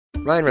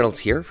Ryan Reynolds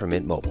here from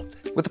Mint Mobile.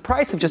 With the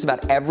price of just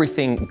about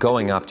everything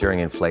going up during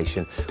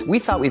inflation, we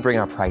thought we'd bring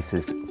our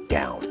prices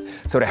down.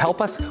 So to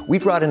help us, we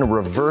brought in a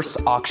reverse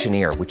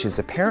auctioneer, which is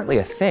apparently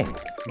a thing.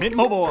 Mint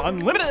Mobile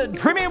Unlimited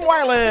Premium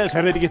Wireless.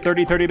 How to get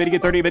 30, 30, bit to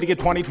get 30, bit to get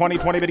 20, 20,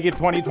 20, bit to get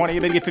 20, 20,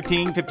 bit to get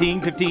 15,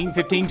 15, 15,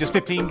 15, just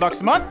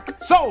 $15 a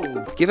month?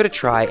 Sold! Give it a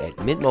try at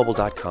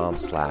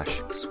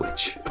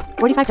mintmobile.com/switch.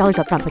 $45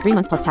 up front for 3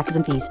 months plus taxes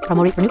and fees.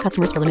 Promo rate for new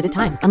customers for limited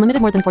time.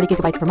 Unlimited more than 40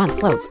 gigabytes per month.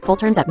 Slows full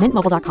terms at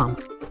mintmobile.com.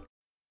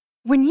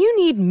 When you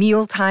need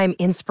mealtime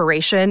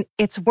inspiration,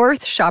 it's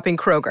worth shopping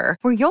Kroger,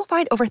 where you'll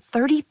find over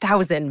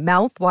 30,000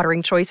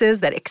 mouth-watering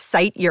choices that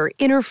excite your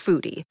inner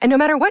foodie. And no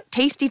matter what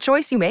tasty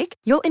choice you make,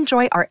 you'll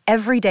enjoy our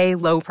everyday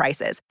low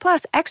prices,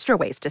 plus extra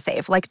ways to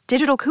save, like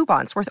digital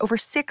coupons worth over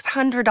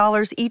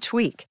 $600 each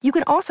week. You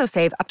can also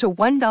save up to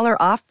 $1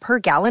 off per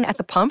gallon at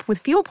the pump with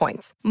fuel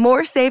points.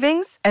 More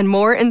savings and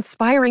more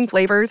inspiring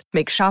flavors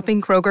make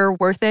shopping Kroger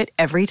worth it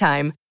every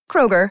time.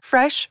 Kroger,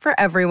 fresh for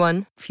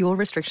everyone. Fuel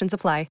restrictions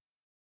apply.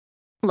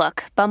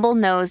 Look, Bumble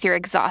knows you're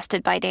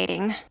exhausted by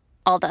dating.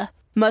 All the,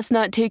 must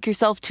not take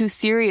yourself too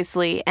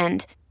seriously,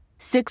 and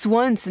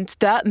 6'1" since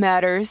that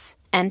matters,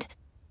 and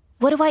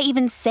what do I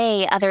even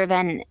say other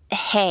than,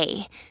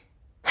 hey?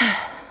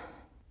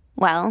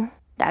 Well,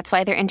 that's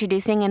why they're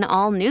introducing an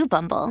all-new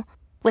Bumble,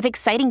 with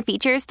exciting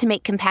features to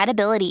make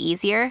compatibility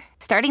easier,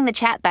 starting the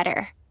chat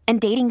better, and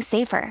dating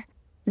safer.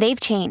 They've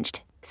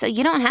changed, so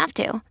you don't have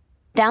to.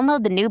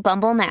 Download the new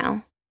Bumble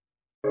now.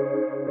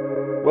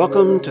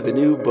 Welcome to the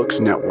New Books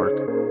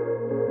Network.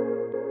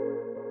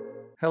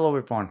 Hello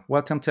everyone,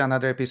 welcome to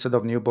another episode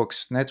of New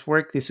Books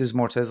Network. This is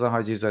Morteza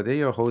Hajizadeh,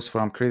 your host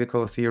from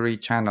Critical Theory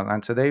channel,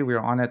 and today we're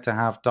honored to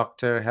have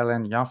Dr.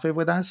 Helen Yaffe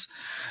with us.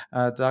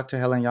 Dr.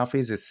 Helen Yaffe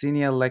is a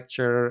senior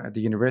lecturer at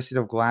the University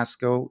of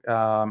Glasgow,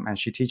 and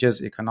she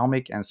teaches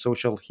economic and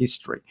social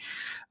history.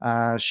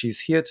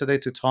 She's here today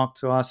to talk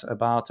to us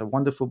about a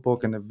wonderful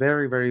book and a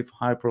very, very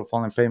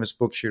high-profile and famous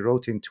book she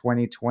wrote in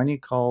 2020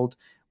 called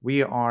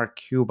We Are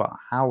Cuba,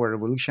 How a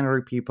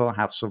Revolutionary People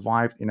Have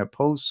Survived in a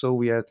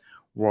Post-Soviet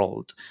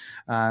World.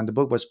 And the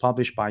book was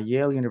published by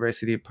Yale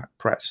University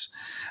Press.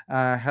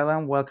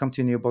 Helen, welcome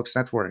to New Books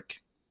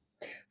Network.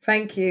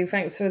 Thank you.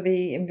 Thanks for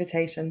the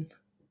invitation.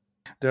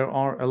 There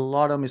are a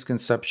lot of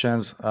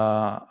misconceptions,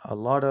 a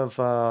lot of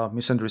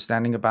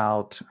misunderstanding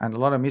about, and a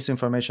lot of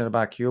misinformation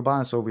about Cuba.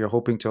 And so we are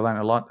hoping to learn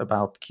a lot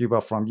about Cuba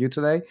from you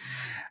today.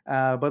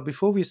 But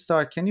before we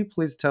start, can you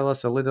please tell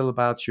us a little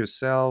about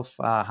yourself,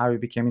 how you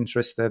became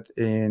interested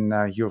in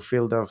your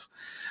field of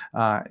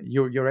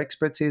your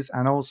expertise,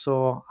 and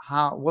also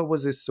what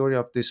was the story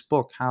of this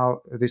book,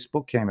 how this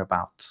book came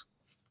about?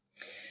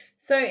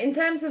 So in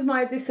terms of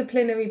my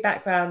disciplinary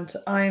background,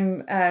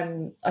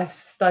 I've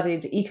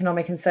studied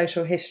economic and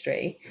social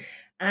history,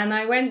 and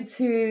I went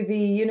to the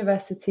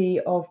University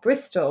of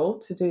Bristol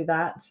to do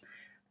that.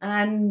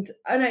 And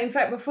in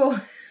fact, before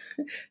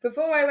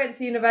I went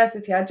to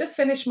university, I just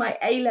finished my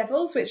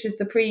A-levels, which is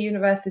the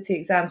pre-university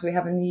exams we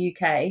have in the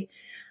UK.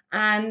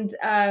 And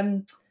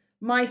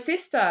my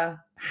sister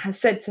has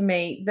said to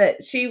me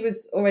that she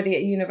was already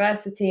at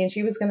university and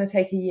she was going to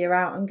take a year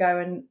out and go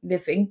and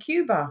live in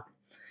Cuba.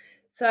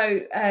 So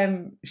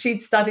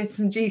she'd studied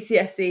some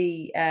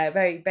GCSE,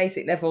 very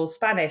basic level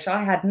Spanish.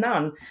 I had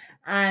none.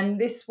 And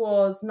this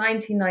was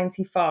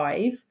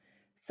 1995.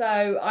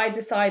 So I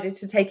decided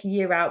to take a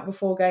year out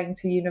before going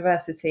to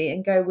university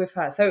and go with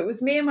her. So it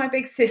was me and my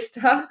big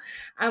sister.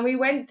 And we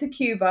went to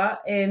Cuba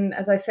in,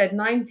 as I said,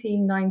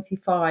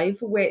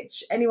 1995,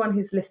 which anyone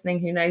who's listening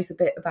who knows a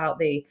bit about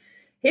the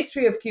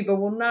history of Cuba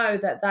will know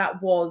that that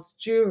was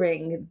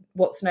during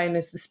what's known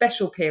as the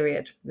special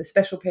period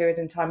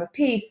in time of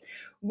peace,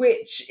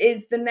 which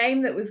is the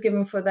name that was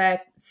given for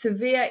their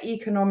severe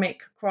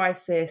economic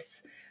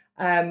crisis,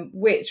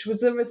 which was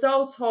the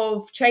result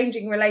of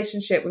changing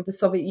relationship with the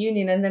Soviet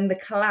Union and then the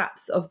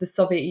collapse of the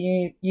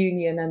Soviet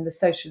Union and the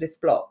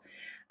socialist bloc.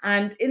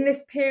 And in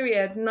this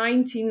period,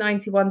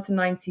 1991 to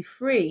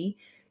 93,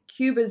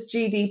 Cuba's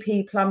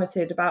GDP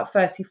plummeted about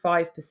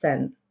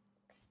 35%.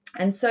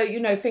 And so,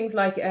 things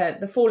like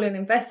the fall in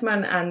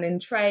investment and in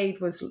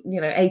trade was,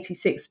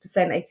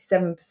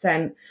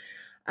 86%,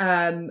 87%.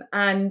 And,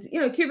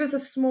 Cuba's a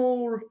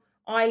small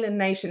island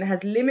nation,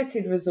 has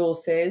limited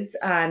resources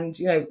and,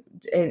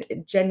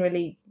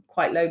 generally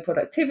quite low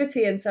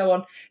productivity and so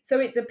on. So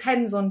it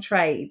depends on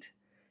trade,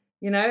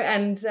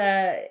 and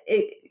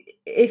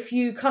if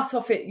you cut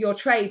off your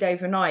trade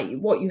overnight,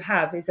 what you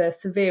have is a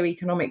severe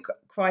economic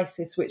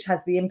crisis, which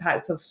has the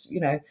impact of,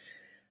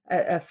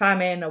 a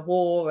famine, a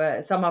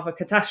war, some other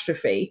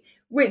catastrophe,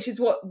 which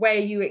is where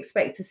you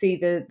expect to see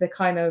the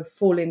kind of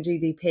fall in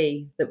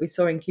GDP that we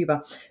saw in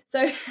Cuba.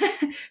 So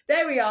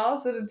there we are,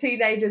 sort of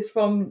teenagers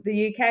from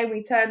the UK.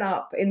 We turn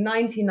up in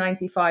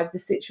 1995. The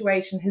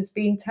situation has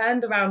been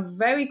turned around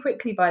very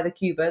quickly by the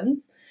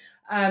Cubans.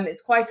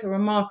 It's quite a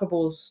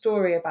remarkable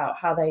story about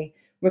how they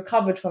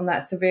recovered from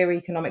that severe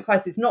economic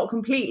crisis. Not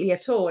completely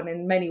at all, and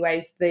in many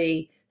ways,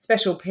 the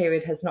special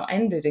period has not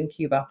ended in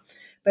Cuba.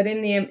 But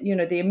in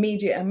the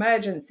immediate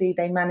emergency,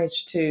 they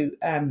managed to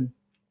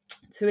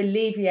to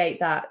alleviate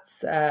that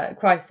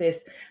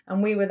crisis.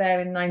 And we were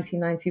there in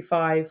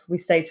 1995. We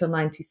stayed till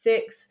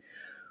 96.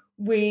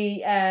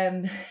 We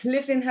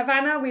lived in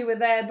Havana. We were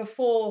there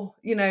before,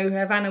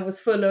 Havana was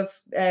full of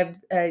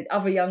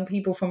other young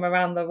people from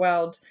around the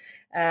world,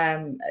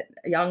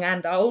 young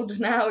and old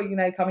now,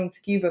 coming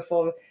to Cuba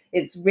for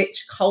its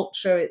rich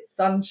culture, its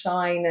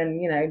sunshine,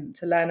 and,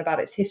 to learn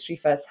about its history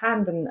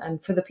firsthand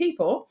and for the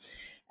people.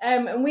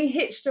 And we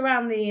hitched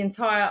around the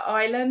entire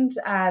island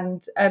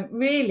and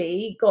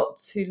really got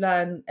to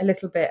learn a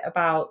little bit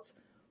about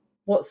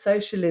what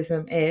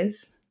socialism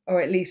is, or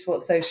at least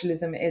what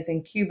socialism is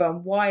in Cuba,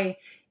 and why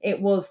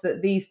it was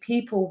that these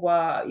people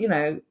were,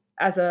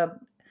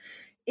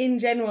 in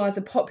general, as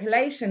a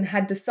population,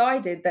 had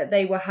decided that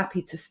they were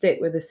happy to stick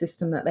with the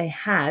system that they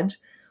had,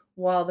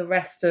 while the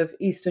rest of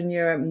Eastern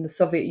Europe and the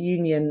Soviet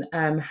Union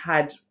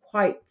had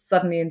quite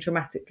suddenly and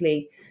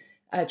dramatically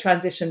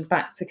transitioned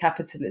back to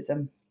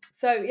capitalism.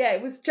 So, yeah,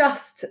 it was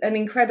just an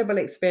incredible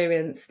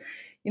experience.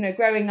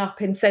 Growing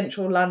up in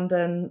central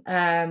London,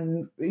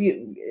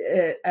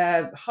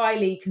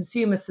 highly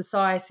consumer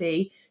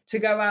society, to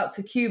go out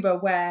to Cuba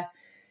where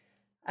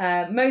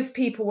most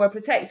people were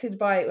protected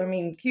by,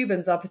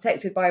 Cubans are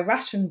protected by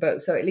ration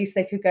books, so at least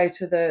they could go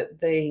to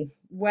the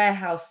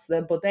warehouse,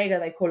 the bodega,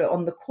 they call it,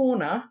 on the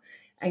corner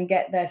and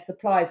get their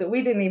supplies. But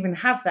we didn't even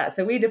have that.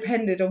 So we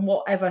depended on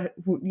whatever,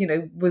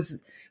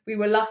 we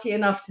were lucky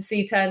enough to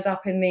see turned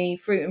up in the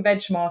fruit and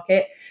veg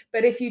market.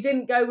 But if you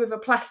didn't go with a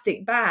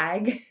plastic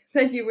bag,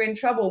 then you were in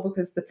trouble,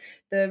 because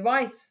the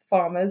rice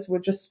farmers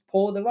would just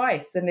pour the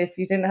rice. And if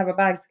you didn't have a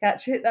bag to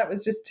catch it, that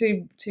was just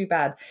too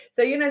bad.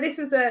 So, this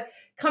was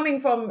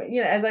coming from,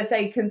 as I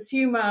say,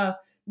 consumer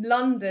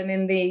London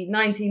in the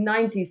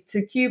 1990s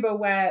to Cuba,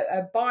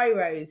 where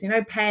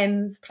biros,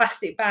 pens,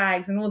 plastic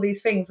bags, and all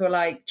these things were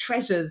like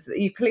treasures that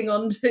you cling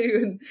on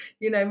to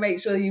and,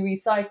 make sure you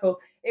recycle.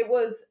 It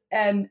was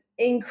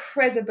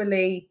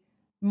incredibly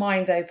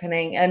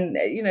mind-opening and,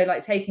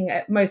 like taking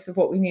most of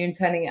what we knew and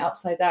turning it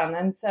upside down.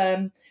 And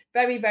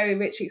very, very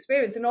rich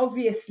experience, and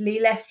obviously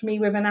left me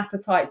with an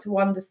appetite to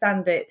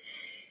understand it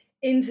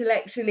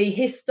intellectually,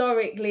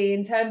 historically,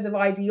 in terms of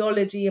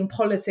ideology and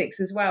politics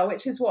as well,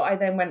 which is what I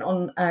then went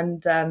on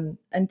and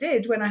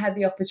did when I had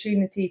the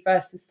opportunity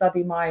first to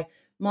study my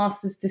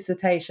master's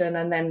dissertation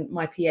and then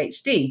my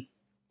PhD.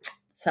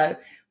 So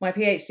my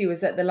PhD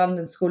was at the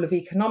London School of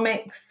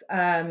Economics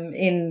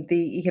in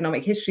the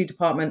Economic History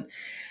department.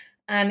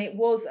 And it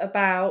was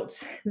about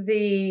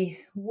the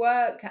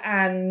work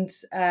and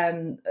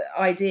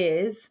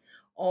ideas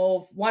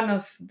of one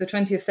of the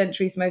 20th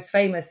century's most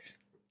famous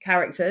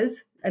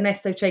characters,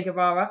 Ernesto Che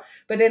Guevara,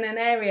 but in an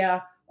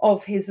area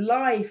of his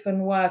life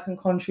and work and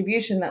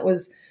contribution that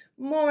was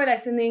more or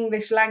less in the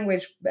English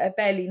language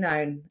barely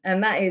known.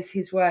 And that is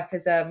his work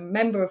as a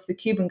member of the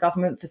Cuban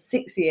government for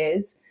 6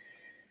 years,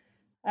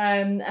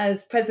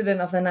 as president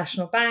of the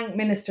National Bank,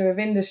 Minister of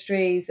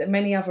Industries, and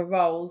many other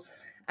roles,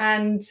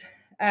 and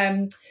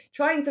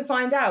trying to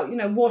find out,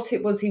 what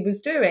it was he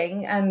was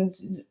doing,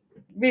 and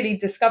really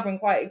discovering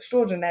quite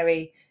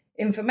extraordinary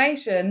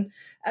information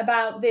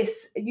about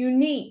this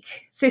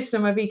unique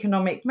system of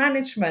economic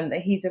management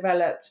that he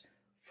developed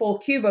for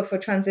Cuba for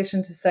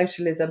transition to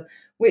socialism,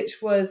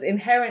 which was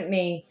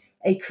inherently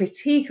a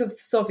critique of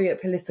the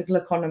Soviet political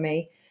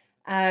economy,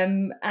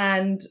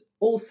 and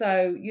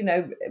also,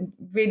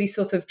 really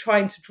sort of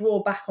trying to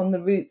draw back on the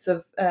roots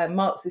of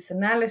Marxist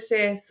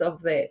analysis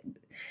of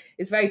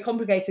it's very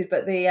complicated,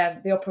 but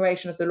the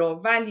operation of the law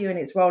of value and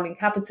its role in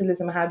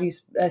capitalism, how do you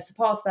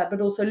surpass that?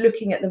 But also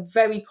looking at the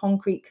very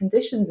concrete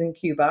conditions in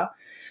Cuba,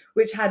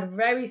 which had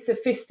very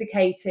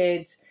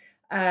sophisticated,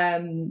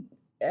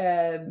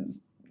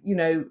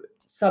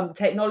 some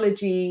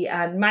technology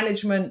and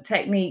management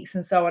techniques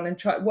and so on, and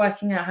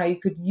working out how you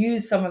could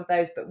use some of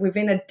those, but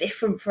within a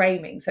different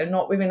framing. So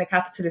not within a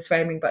capitalist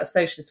framing, but a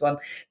socialist one.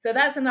 So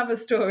that's another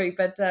story.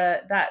 But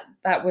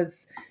that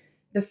was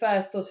the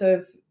first sort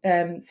of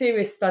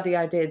serious study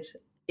I did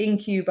in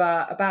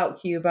Cuba, about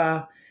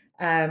Cuba,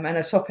 and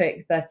a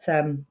topic that,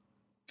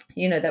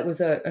 that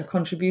was a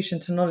contribution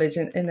to knowledge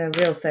in a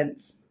real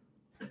sense.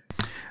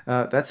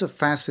 That's a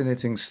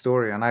fascinating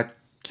story. And I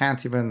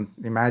can't even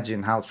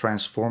imagine how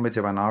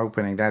transformative and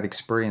eye-opening that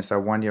experience, that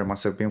 1 year,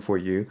 must have been for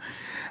you.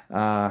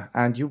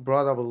 And you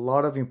brought up a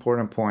lot of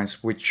important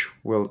points, which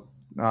we'll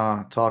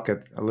talk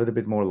at a little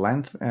bit more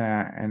length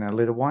in a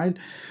little while.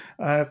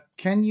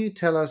 Can you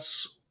tell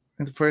us,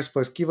 in the first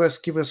place, give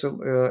us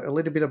a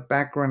little bit of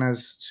background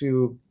as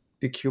to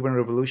the Cuban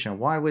Revolution?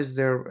 Why was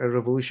there a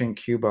revolution in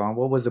Cuba, and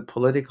what was the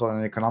political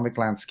and economic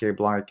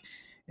landscape like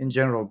in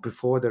general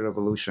before the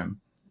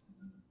revolution?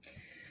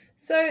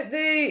 So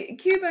the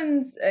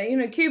Cubans,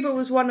 Cuba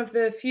was one of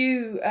the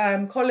few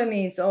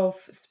colonies of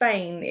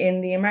Spain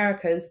in the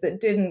Americas that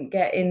didn't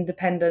get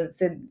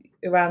independence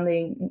around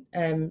the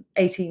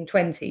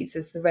 1820s,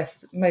 as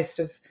most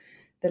of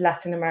the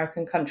Latin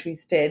American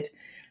countries did.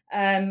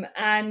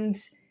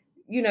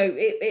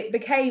 It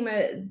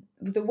became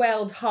the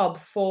world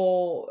hub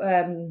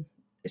for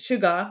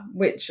sugar,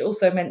 which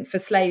also meant for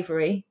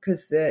slavery,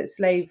 because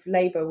slave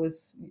labor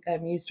was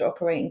used to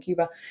operate in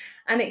Cuba.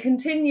 And it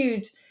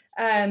continued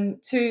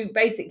to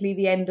basically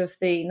the end of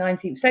the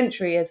 19th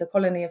century as a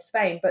colony of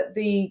Spain. But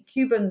the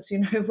Cubans,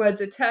 were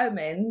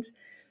determined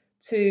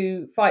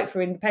to fight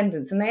for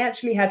independence. And they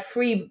actually had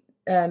 3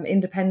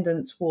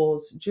 independence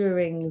wars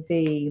during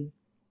the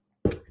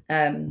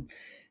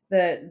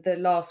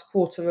last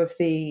quarter of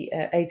the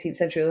 18th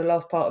century, or the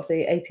last part of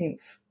the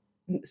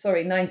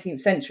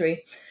 19th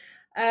century.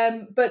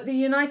 But the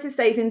United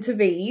States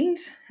intervened,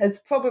 as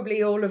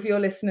probably all of your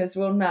listeners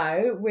will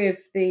know,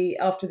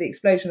 after the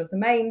explosion of the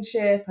main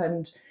ship,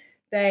 and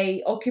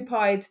they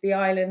occupied the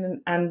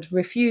island and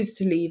refused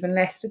to leave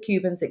unless the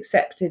Cubans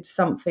accepted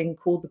something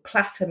called the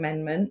Platt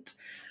Amendment,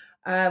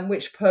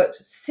 which put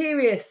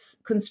serious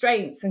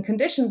constraints and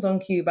conditions on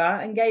Cuba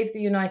and gave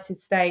the United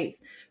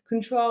States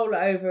control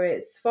over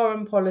its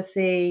foreign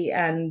policy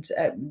and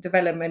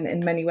development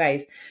in many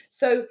ways.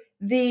 So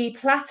the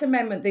Platt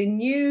Amendment, the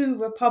new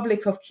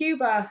Republic of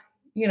Cuba,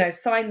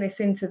 signed this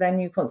into their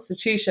new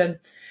constitution.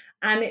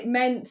 And it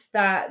meant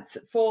that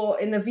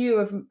in the view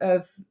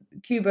of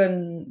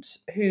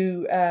Cubans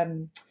who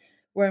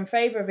were in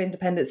favor of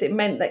independence, it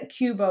meant that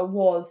Cuba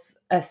was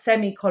a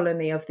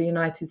semi-colony of the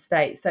United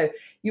States. So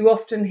you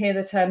often hear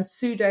the term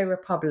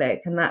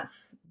pseudo-republic, and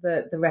that's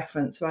the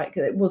reference, right?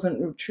 Because it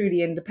wasn't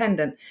truly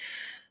independent.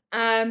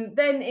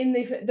 Then in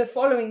the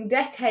following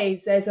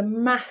decades, there's a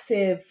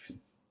massive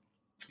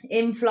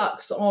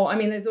influx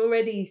there's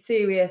already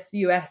serious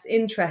US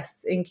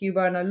interests in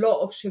Cuba, and a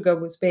lot of sugar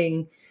was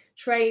being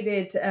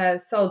traded,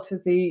 sold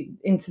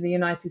into the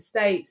United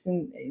States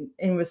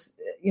in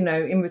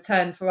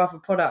return for other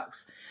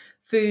products,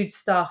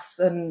 foodstuffs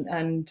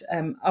and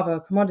other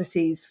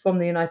commodities from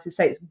the United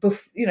States,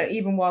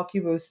 even while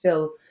Cuba was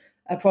still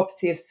a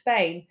property of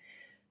Spain.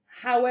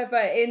 However,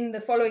 in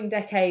the following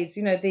decades,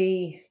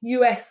 the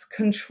US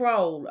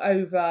control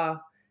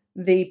over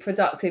the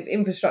productive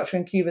infrastructure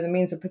in Cuba, the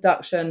means of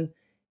production,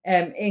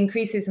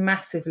 increases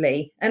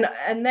massively. And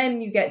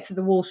then you get to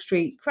the Wall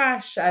Street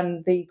crash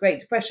and the Great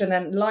Depression.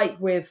 And like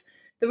with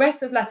the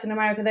rest of Latin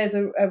America, there's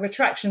a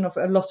retraction of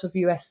a lot of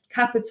US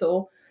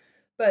capital.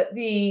 But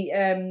the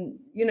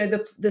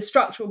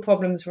structural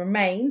problems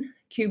remain.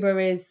 Cuba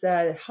is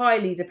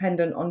highly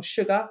dependent on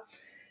sugar.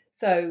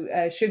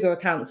 So sugar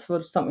accounts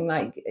for something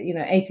like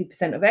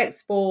 80% of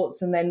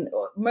exports, and then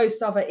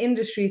most other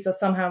industries are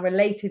somehow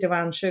related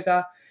around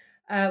sugar.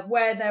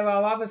 Where there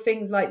are other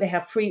things, like they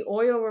have 3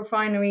 oil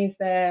refineries.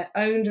 They're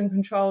owned and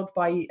controlled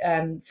by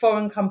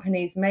foreign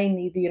companies,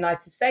 mainly the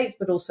United States,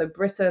 but also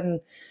Britain.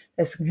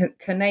 There's some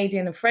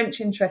Canadian and French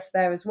interests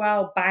there as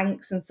well,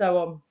 banks and so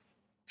on.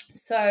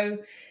 So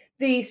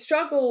the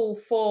struggle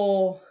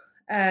for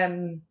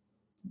the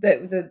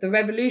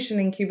revolution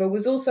in Cuba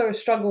was also a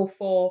struggle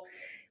for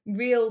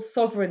real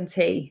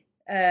sovereignty,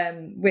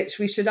 which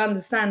we should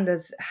understand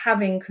as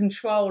having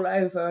control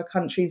over a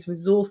country's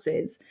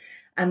resources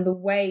and the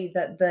way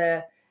that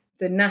the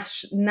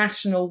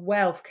national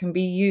wealth can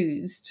be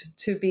used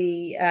to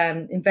be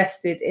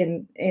invested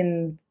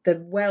in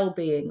the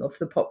well-being of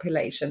the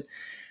population.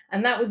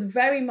 And that was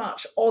very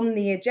much on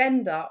the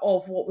agenda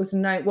of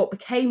what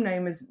became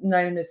known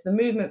as the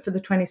movement for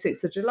the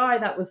 26th of July.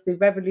 That was the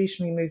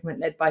revolutionary movement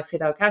led by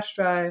Fidel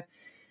Castro.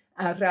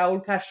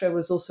 Raul Castro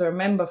was also a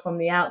member from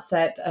the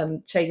outset.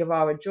 Che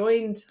Guevara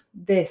joined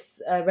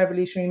this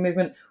revolutionary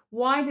movement.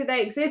 Why did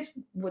they exist?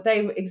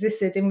 They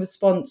existed in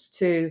response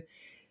to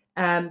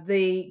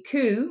the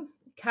coup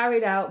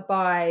carried out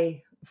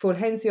by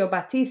Fulgencio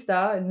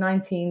Batista in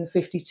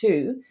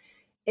 1952.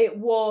 It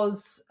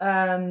was,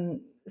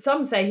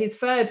 some say, his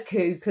 3rd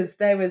coup, because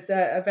there was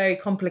a very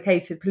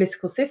complicated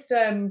political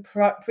system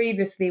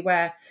previously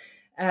where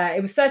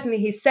it was certainly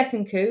his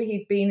 2nd coup.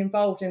 He'd been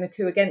involved in a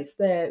coup against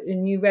the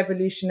new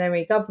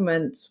revolutionary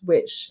government,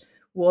 which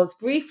was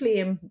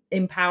briefly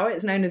in power.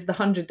 It's known as the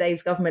 100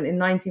 Days government in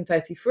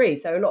 1933.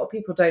 So a lot of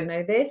people don't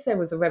know this. There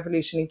was a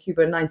revolution in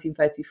Cuba in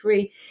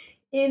 1933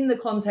 in the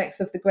context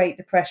of the Great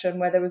Depression,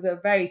 where there was a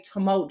very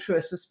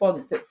tumultuous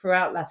response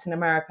throughout Latin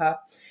America.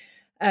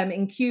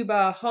 In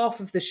Cuba,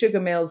 half of the sugar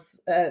mills,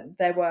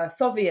 there were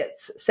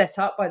Soviets set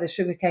up by the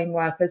sugarcane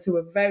workers who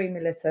were very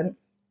militant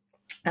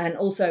and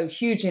also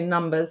huge in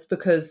numbers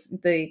because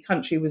the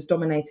country was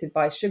dominated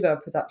by sugar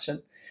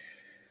production.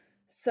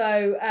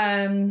 So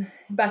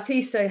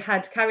Batista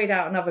had carried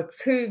out another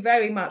coup,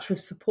 very much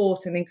with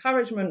support and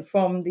encouragement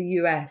from the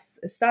US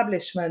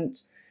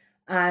establishment.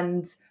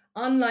 And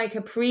unlike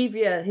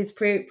his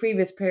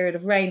previous period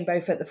of reign,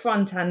 both at the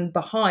front and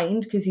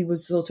behind, because he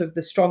was sort of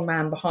the strong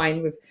man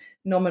behind with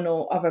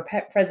nominal other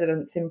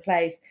presidents in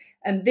place,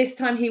 and this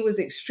time he was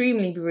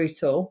extremely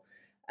brutal.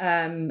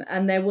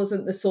 And there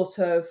wasn't the sort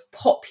of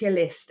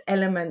populist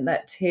element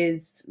that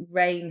his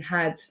reign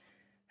had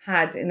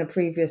in a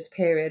previous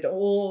period,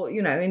 or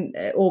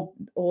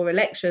or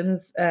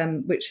elections,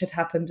 which had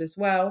happened as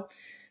well.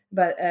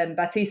 But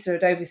Batista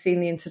had overseen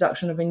the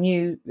introduction of a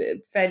new,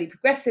 fairly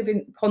progressive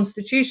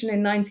constitution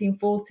in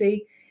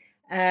 1940.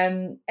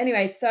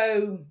 Anyway,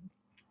 so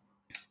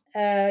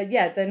the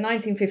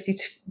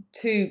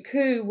 1952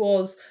 coup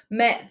was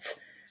met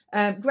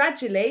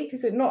gradually,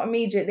 because not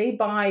immediately,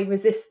 by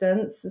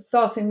resistance,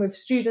 starting with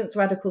students,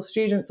 radical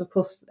students. Of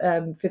course,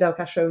 Fidel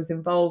Castro was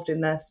involved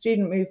in the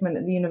student movement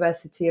at the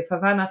University of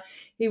Havana.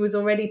 He was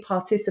already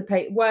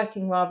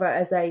working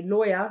as a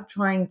lawyer,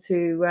 trying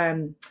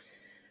to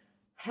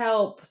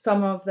help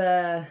some of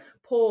the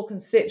poor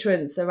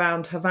constituents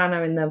around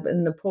Havana in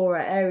the poorer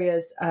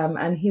areas,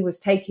 and he was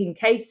taking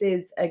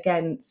cases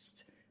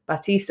against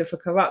Batista for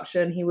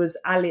corruption. He was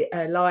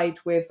allied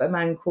with a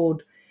man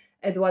called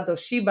Eduardo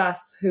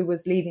Chibas, who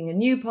was leading a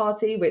new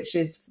party, which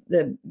is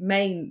the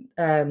main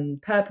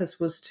purpose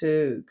was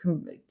to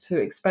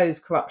expose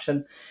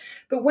corruption.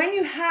 But when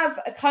you have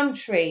a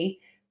country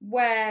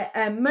where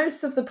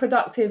most of the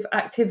productive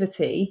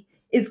activity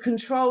is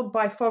controlled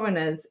by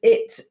foreigners,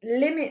 it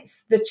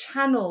limits the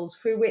channels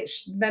through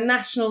which the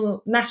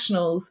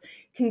nationals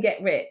can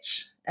get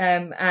rich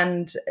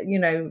and,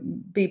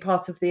 be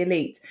part of the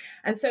elite.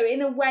 And so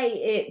in a way,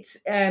 it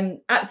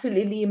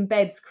absolutely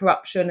embeds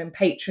corruption and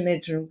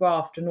patronage and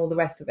graft and all the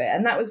rest of it.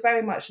 And that was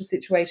very much the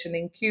situation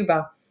in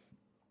Cuba.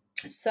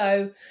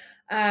 So,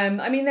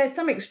 there's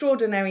some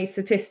extraordinary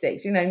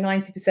statistics.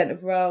 90%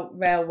 of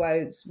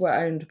railroads were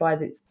owned by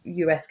the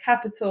US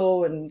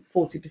capital and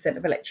 40%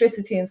 of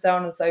electricity and so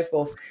on and so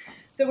forth.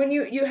 So when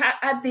you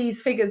add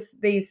these figures,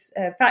 these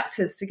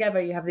factors together,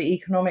 you have the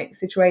economic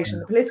situation,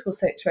 the political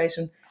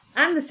situation,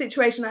 and the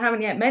situation I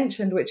haven't yet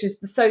mentioned, which is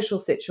the social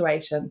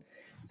situation.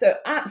 So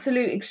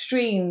absolute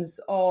extremes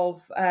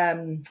of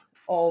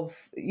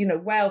wealth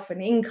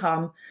and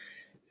income.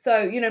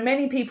 So,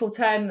 many people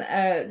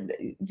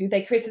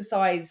they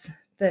criticize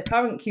the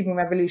current Cuban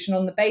revolution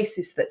on the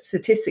basis that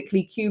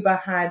statistically Cuba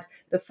had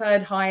the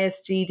third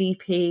highest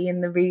GDP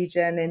in the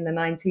region in the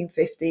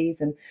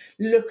 1950s, and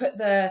look at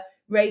the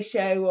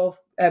ratio of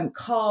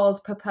cars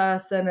per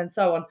person and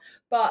so on.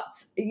 But,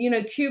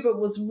 Cuba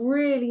was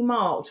really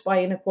marked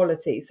by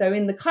inequality. So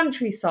in the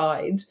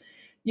countryside,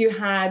 you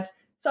had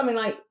something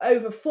like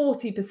over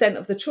 40%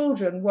 of the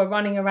children were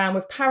running around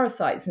with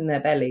parasites in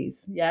their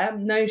bellies. Yeah,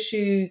 no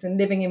shoes and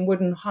living in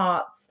wooden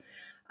huts.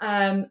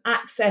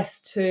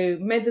 Access to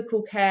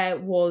medical care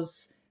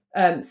was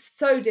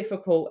so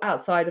difficult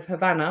outside of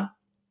Havana.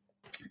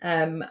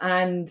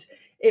 And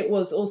it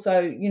was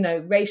also,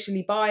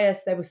 racially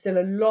biased. There was still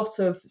a lot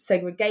of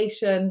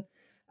segregation.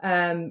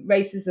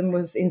 Racism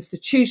was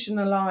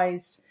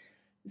institutionalized.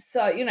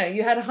 So,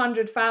 you had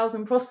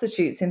 100,000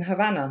 prostitutes in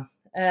Havana.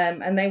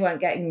 And they weren't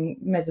getting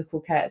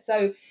medical care.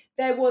 So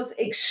there was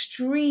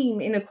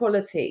extreme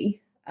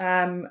inequality.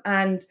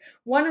 And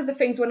one of the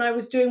things when I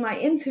was doing my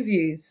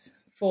interviews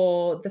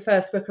for the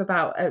first book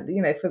about,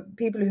 for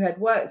people who had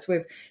worked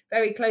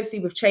very closely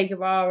with Che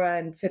Guevara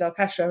and Fidel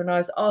Castro, and I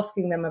was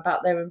asking them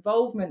about their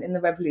involvement in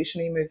the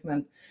revolutionary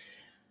movement.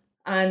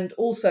 And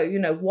also,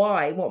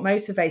 why, what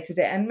motivated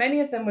it. And many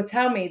of them would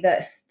tell me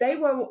that they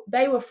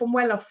were from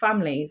well-off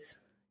families.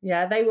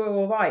 Yeah, they were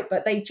all right,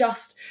 but they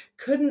just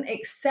couldn't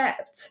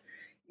accept,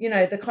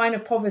 the kind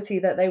of poverty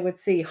that they would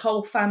see,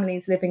 whole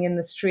families living in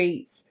the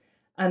streets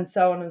and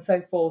so on and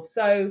so forth.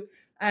 So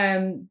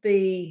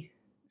the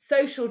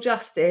social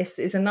justice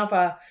is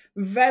another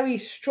very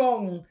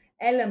strong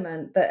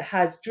element that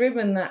has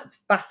driven that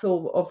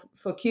battle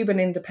for Cuban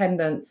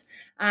independence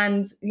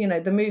and,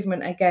 the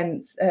movement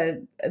against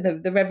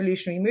the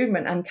revolutionary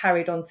movement, and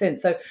carried on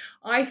since. So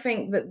I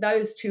think that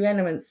those two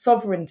elements,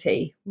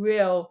 sovereignty,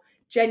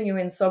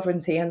 genuine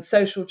sovereignty, and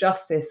social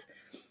justice,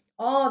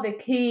 are the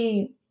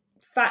key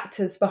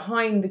factors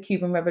behind the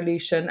Cuban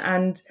Revolution.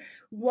 And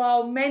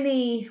while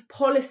many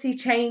policy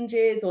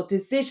changes or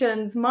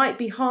decisions might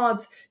be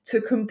hard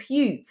to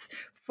compute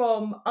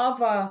from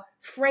other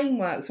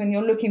frameworks when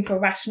you're looking for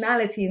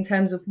rationality in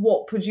terms of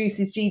what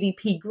produces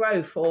GDP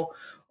growth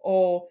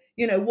or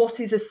what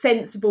is a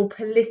sensible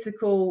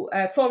political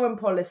foreign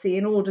policy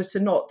in order to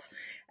not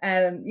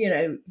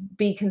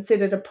be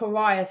considered a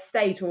pariah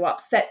state or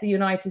upset the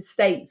United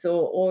States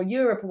or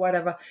Europe or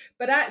whatever.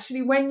 But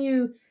actually, when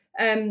you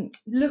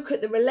look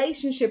at the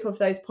relationship of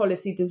those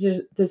policy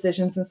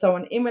decisions and so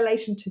on in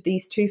relation to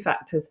these two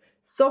factors,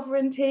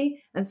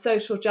 sovereignty and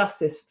social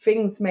justice,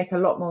 things make a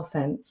lot more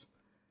sense.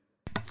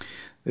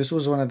 This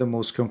was one of the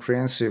most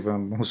comprehensive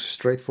and most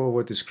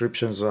straightforward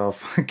descriptions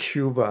of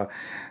Cuba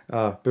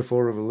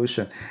before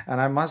revolution.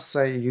 And I must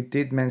say, you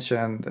did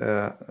mention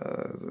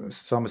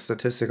some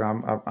statistic.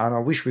 I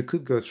wish we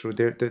could go through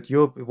there.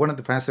 One of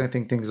the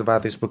fascinating things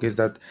about this book is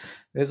that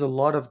there's a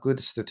lot of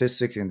good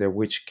statistics in there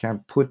which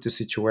can put the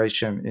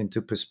situation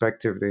into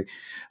perspective, the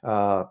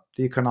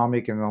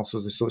economic and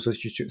also the social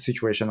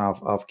situation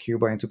of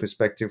Cuba into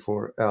perspective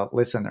for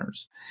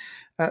listeners.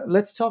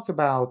 Let's talk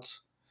about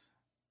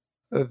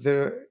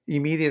the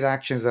immediate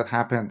actions that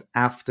happened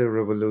after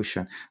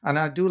revolution. And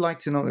I do like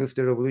to know if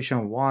the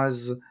revolution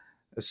was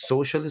a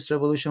socialist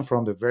revolution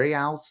from the very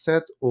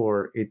outset,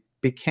 or it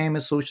became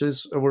a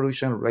socialist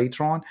revolution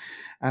later on.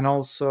 And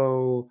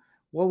also,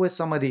 what were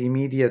some of the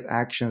immediate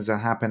actions that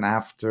happened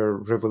after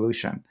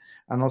revolution?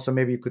 And also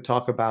maybe you could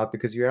talk about,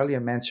 because you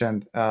earlier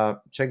mentioned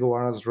Che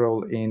Guevara's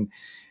role in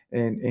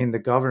in the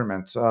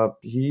government.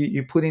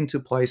 He put into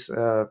place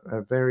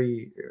a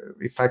very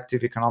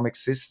effective economic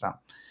system.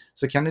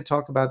 So can you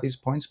talk about these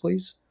points,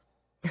 please?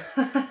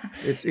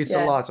 It's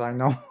Yeah. a lot, I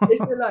know.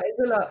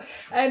 It's a lot.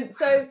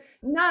 So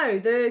no,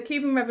 the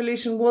Cuban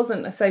Revolution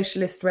wasn't a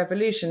socialist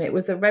revolution. It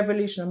was a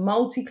revolution, a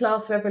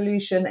multi-class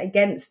revolution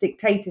against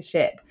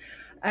dictatorship.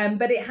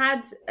 But it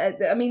had,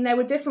 there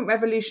were different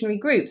revolutionary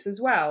groups as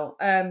well.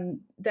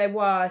 There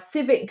were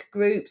civic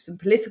groups and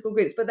political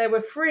groups, but there were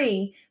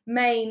three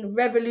main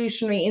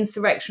revolutionary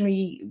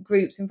insurrectionary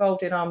groups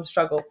involved in armed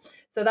struggle.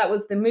 So that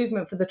was the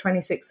movement for the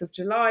 26th of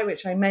July,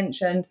 which I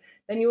mentioned.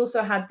 Then you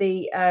also had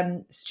the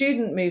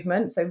student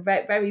movement, so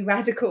very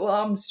radical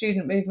armed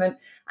student movement.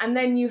 And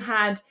then you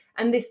had,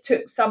 and this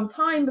took some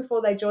time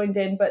before they joined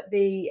in, but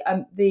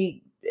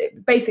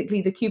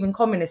basically the Cuban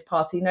Communist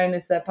Party, known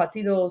as the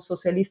Partido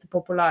Socialista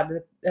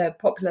Popular, the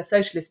Popular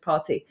Socialist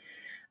Party.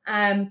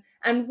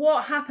 And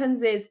what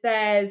happens is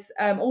there's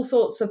all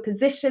sorts of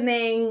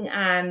positioning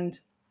and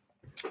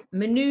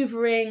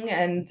maneuvering,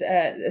 and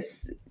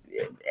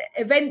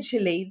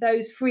eventually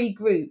those three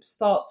groups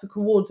start to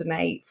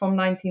coordinate from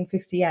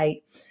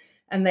 1958.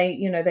 And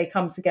they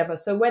come together.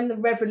 So when the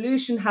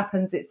revolution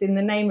happens, it's in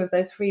the name of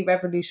those three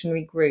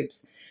revolutionary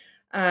groups.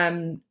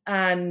 And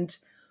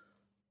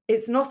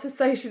it's not a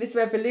socialist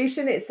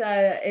revolution. It's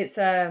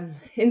a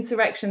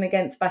insurrection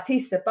against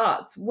Batista.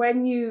 But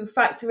when you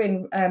factor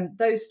in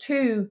those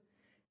two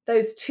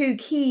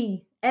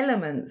key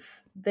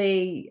elements,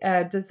 the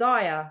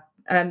desire,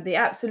 the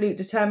absolute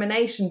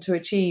determination to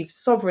achieve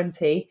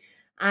sovereignty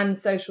and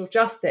social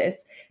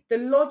justice, the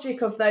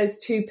logic of those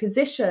two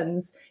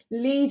positions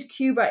lead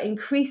Cuba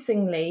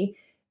increasingly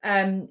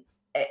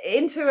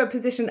into a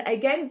position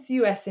against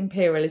US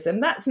imperialism.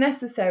 That's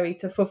necessary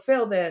to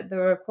fulfill the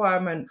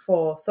requirement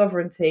for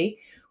sovereignty,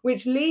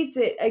 which leads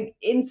it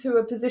into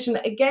a position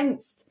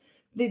against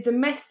the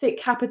domestic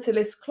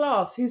capitalist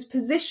class, whose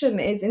position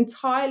is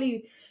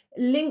entirely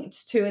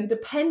linked to and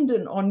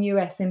dependent on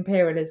US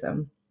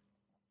imperialism.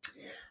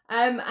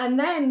 And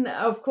then,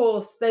 of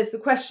course, there's the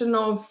question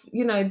of,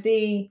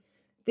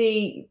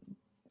 the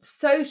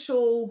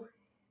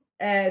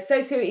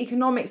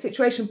socioeconomic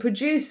situation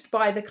produced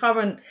by the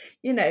current,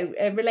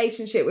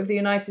 relationship with the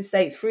United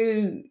States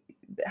through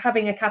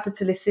having a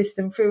capitalist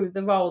system, through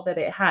the role that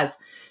it has.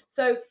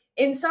 So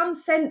in some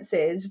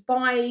senses,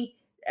 by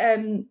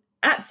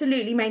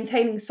absolutely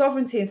maintaining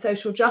sovereignty and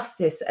social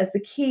justice as the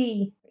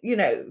key,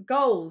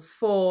 goals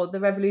for the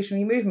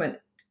revolutionary movement,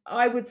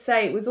 I would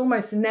say it was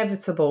almost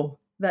inevitable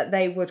that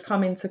they would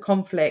come into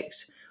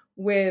conflict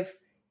with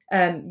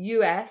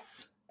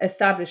US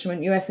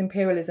establishment, US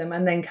imperialism,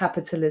 and then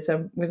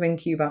capitalism within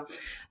Cuba.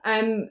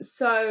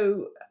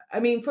 So,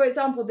 for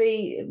example,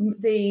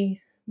 the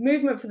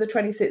movement for the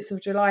 26th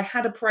of July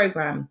had a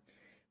program,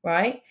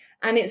 right?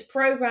 And its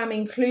program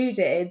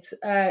included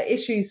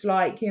issues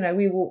like,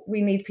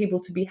 we need people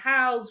to be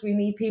housed, we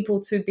need people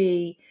to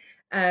be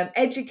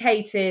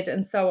educated,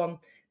 and so on.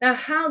 Now,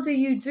 how do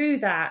you do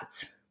that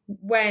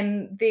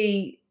when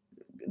the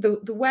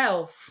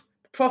wealth,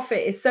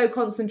 profit is so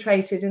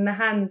concentrated in the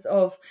hands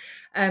of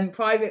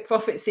private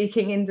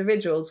profit-seeking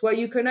individuals? Well,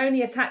 you can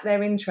only attack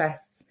their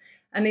interests.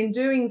 And in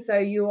doing so,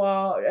 you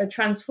are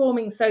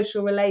transforming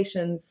social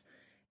relations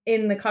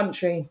in the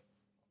country.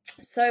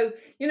 So,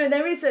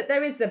 there is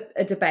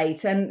a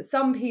debate, and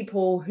some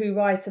people who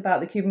write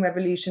about the Cuban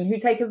Revolution, who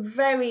take a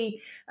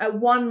very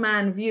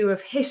one-man view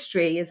of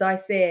history, as I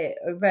see it,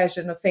 a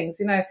version of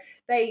things,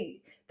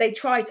 they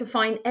try to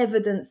find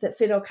evidence that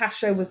Fidel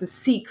Castro was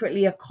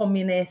secretly a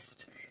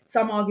communist.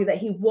 Some argue that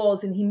he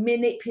was, and he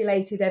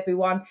manipulated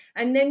everyone.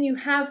 And then you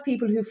have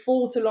people who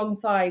fought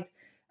alongside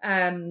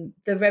who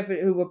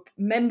were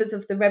members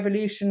of the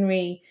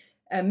revolutionary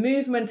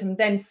movement, and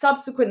then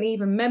subsequently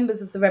even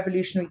members of the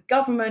revolutionary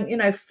government.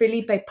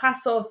 Felipe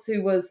Pasos,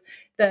 who was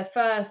the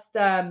first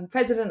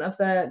president of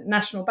the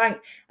National Bank.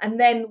 And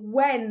then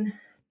when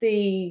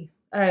the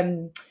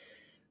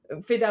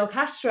Fidel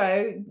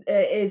Castro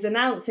is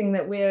announcing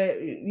that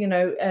we're,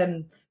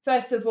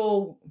 first of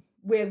all,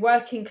 we're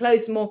working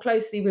more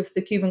closely with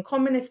the Cuban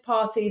Communist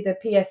Party, the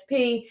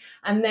PSP,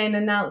 and then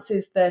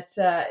announces that,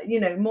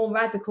 more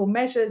radical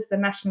measures, the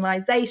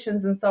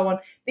nationalizations and so on.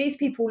 These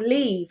people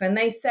leave, and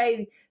they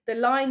say the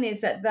line is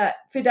that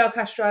Fidel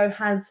Castro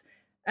has,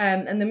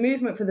 and the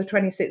movement for the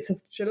 26th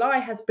of July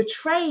has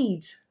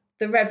betrayed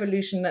the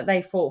revolution that they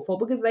fought for,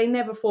 because they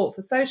never fought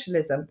for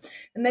socialism.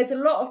 And there's a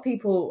lot of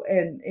people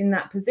in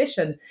that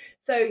position.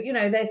 So,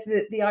 there's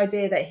the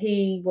idea that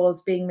he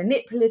was being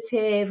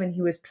manipulative, and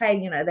he was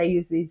playing, they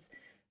use these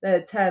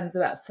terms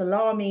about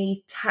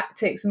salami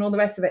tactics and all the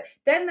rest of it.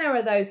 Then there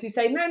are those who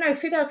say, no,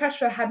 Fidel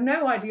Castro had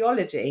no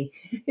ideology.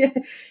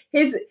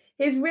 His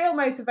real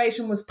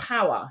motivation was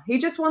power. He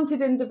just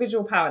wanted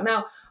individual power.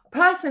 Now,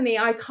 personally,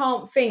 I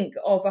can't think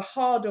of a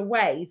harder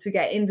way to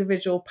get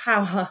individual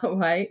power,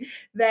 right,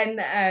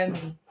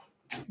 than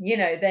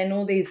then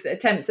all these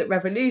attempts at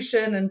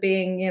revolution and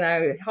being,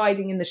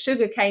 hiding in the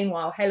sugarcane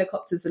while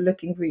helicopters are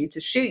looking for you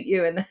to shoot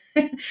you. And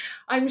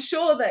I'm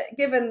sure that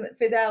given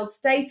Fidel's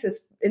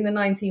status in the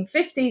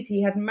 1950s,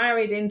 he had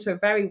married into a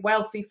very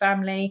wealthy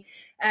family.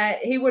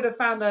 He would have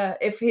found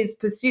if his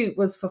pursuit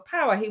was for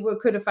power,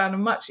 could have found a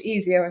much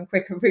easier and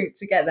quicker route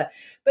to get there.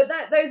 But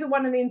those are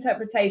one of the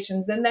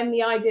interpretations. And then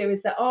the idea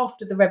is that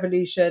after the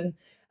revolution,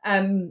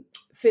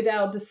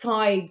 Fidel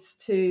decides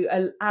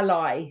to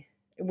ally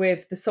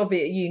with the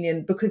Soviet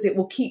Union because it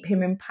will keep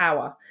him in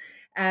power,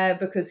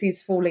 because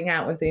he's falling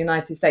out with the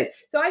United States.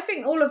 So I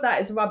think all of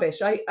that is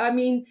rubbish. I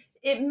mean,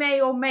 it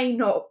may or may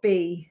not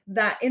be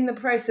that in the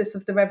process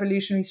of the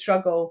revolutionary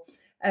struggle,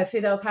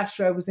 Fidel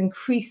Castro was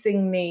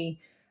increasingly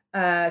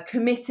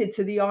committed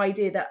to the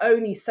idea that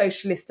only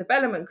socialist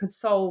development could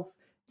solve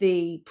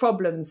the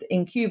problems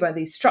in Cuba,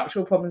 these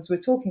structural problems we're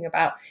talking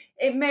about.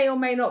 It may or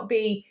may not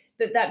be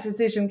that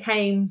decision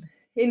came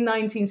in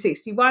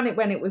 1961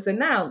 when it was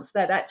announced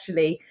that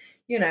actually,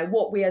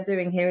 what we are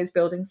doing here is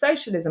building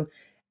socialism.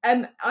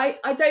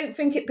 I don't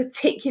think it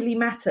particularly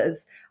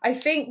matters. I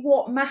think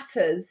what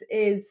matters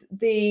is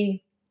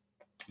the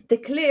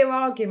clear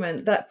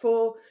argument that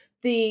for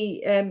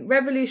the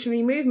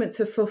revolutionary movement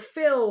to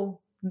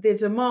fulfill the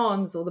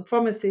demands or the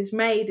promises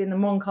made in the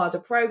Moncada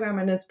program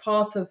and as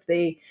part of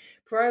the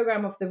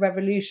program of the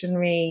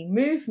revolutionary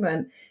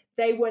movement,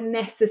 they were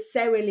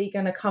necessarily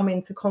going to come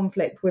into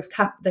conflict with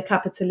the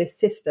capitalist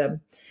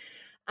system.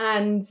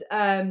 And,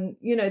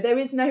 there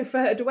is no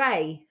third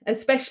way,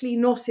 especially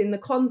not in the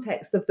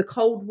context of the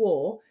Cold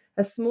War.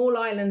 A small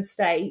island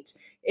state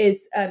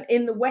is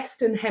in the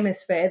Western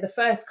Hemisphere, the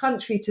first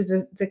country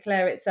to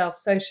declare itself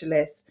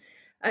socialist.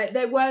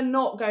 They were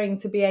not going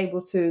to be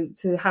able to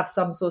have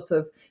some sort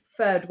of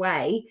third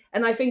way.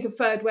 And I think a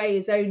third way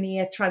is only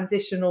a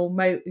transitional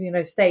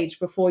stage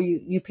before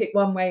you pick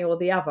one way or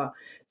the other.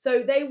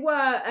 So they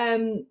were,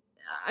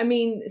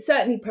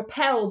 certainly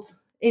propelled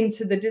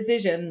into the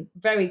decision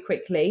very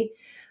quickly.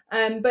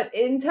 But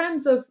in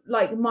terms of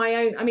my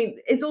own,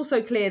 it's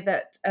also clear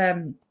that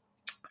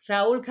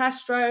Raul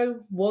Castro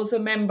was a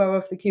member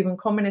of the Cuban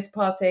Communist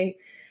Party.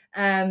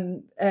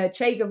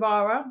 Che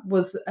Guevara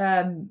was,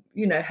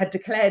 had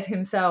declared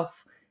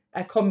himself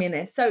a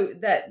communist, so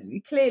that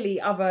clearly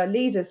other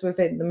leaders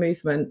within the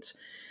movement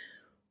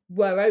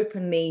were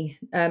openly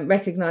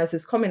recognized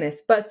as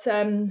communists. But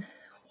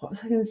what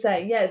was I going to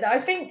say? Yeah, I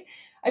think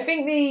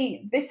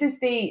this is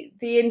the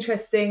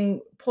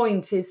interesting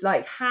point is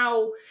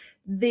how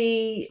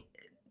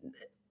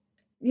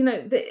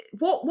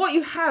what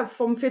you have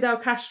from Fidel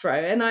Castro,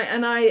 and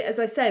I, as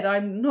I said,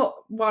 I'm not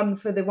one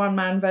for the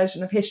one-man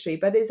version of history,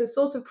 but it's a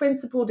sort of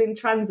principled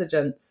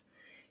intransigence.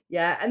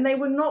 Yeah, and they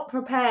were not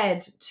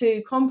prepared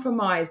to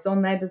compromise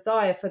on their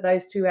desire for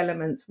those two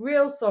elements,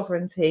 real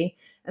sovereignty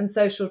and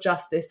social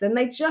justice. And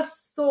they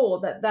just saw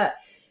that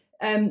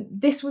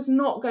this was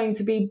not going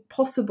to be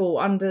possible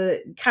under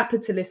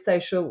capitalist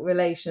social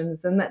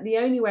relations, and that the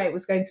only way it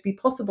was going to be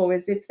possible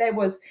is if there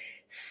was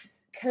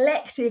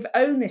collective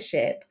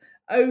ownership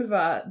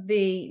over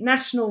the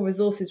national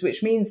resources,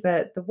 which means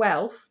that the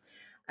wealth,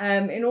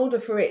 in order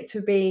for it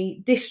to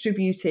be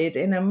distributed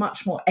in a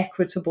much more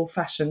equitable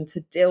fashion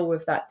to deal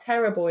with that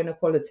terrible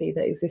inequality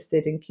that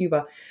existed in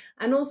Cuba,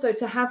 and also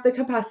to have the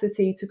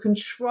capacity to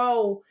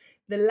control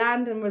the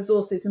land and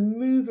resources and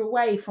move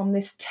away from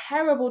this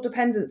terrible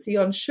dependency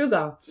on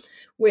sugar,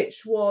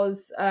 which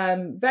was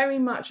very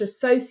much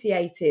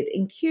associated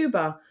in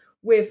Cuba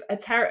with a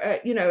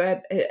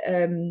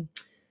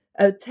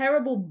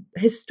terrible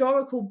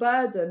historical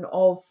burden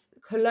of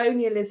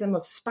colonialism,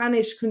 of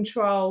Spanish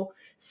control,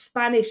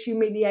 Spanish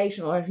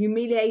humiliation, or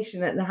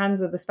humiliation at the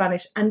hands of the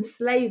Spanish, and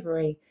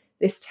slavery,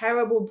 this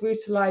terrible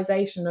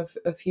brutalization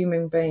of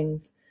human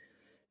beings.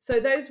 So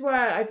those were,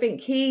 I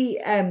think, key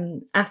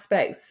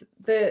aspects.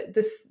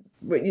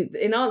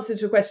 In answer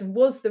to your question,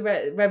 was the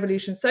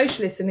revolution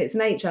socialist in its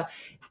nature?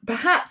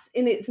 Perhaps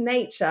in its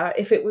nature,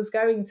 if it was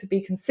going to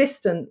be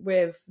consistent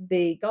with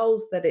the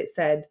goals that it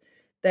said,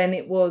 then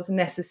it was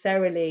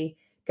necessarily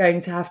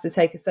going to have to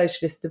take a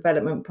socialist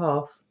development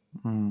path.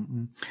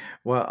 Mm-hmm.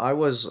 Well, I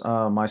was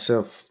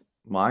myself,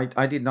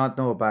 I did not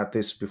know about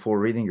this before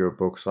reading your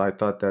book. So I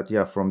thought that,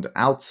 from the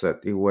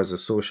outset, it was a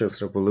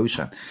socialist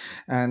revolution.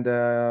 And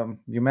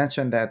you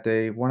mentioned that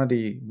one of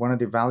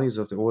the values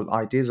of the old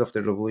ideas of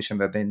the revolution,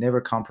 that they never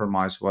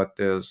compromise what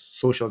the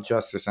social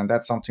justice. And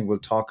that's something we'll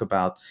talk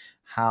about,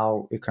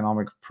 how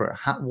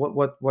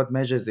what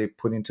measures they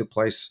put into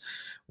place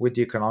with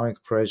the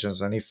economic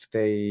pressures, and if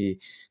they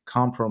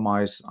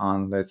compromise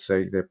on, let's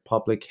say, the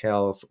public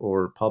health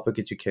or public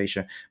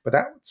education. But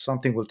that's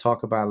something we'll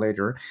talk about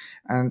later.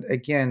 And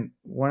again,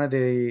 one of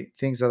the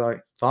things that I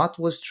thought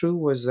was true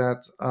was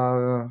that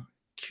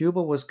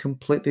Cuba was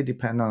completely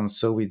dependent on the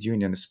Soviet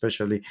Union,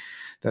 especially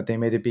that they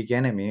made a big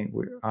enemy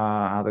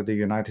out of the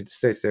United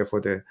States.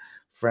 Therefore, the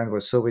friend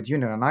was Soviet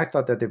Union. And I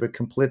thought that they were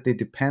completely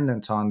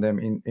dependent on them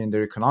in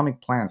their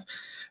economic plans.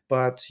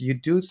 But you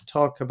do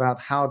talk about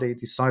how they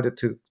decided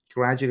to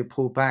gradually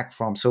pull back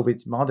from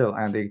Soviet model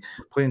and they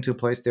put into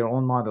place their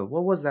own model.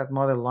 What was that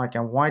model like,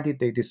 and why did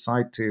they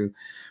decide to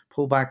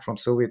pull back from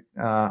Soviet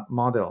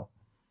model?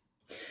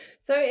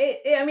 So,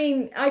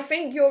 I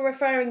think you're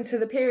referring to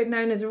the period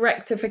known as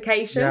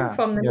rectification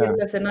from the middle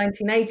of the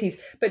 1980s.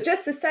 But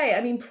just to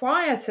say,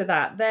 prior to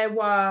that, there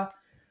were,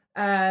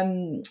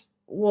 I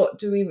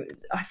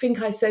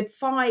think I said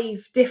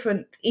 5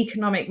 different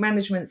economic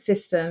management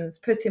systems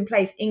put in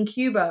place in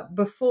Cuba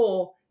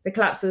before the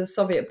collapse of the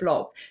Soviet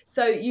bloc.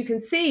 So you can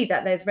see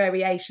that there's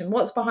variation.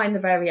 What's behind the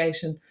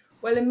variation?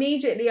 Well,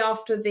 immediately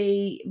after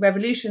the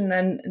revolution,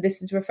 and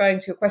this is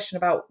referring to a question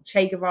about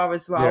Che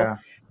Guevara's role,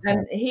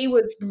 and he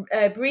was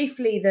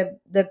briefly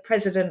the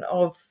president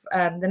of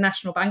the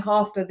National Bank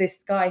after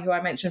this guy who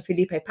I mentioned,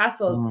 Felipe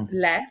Pasos,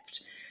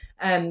 left,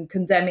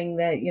 condemning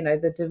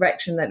the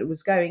direction that it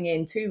was going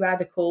in, too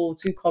radical,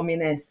 too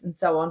communist, and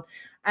so on.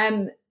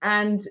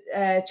 And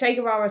Che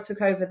Guevara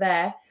took over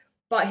there,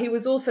 but he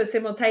was also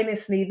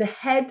simultaneously the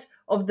head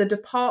of the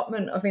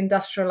Department of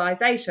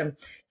Industrialization.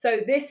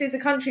 So this is a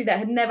country that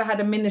had never had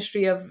a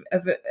ministry of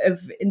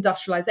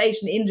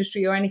industrialization,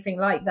 industry, or anything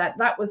like that.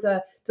 That was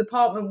a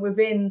department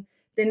within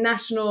the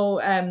national,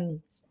 a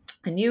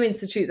new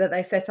institute that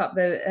they set up,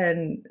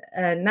 the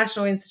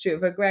National Institute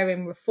of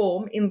Agrarian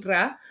Reform,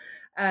 INRA,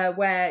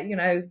 where,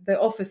 the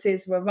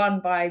offices were run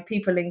by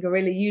people in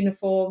guerrilla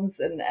uniforms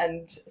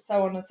and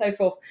so on and so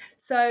forth.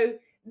 So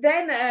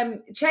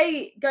then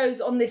Che goes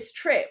on this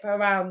trip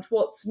around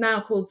what's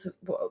now called,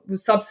 what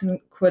was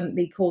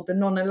subsequently called the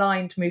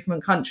non-aligned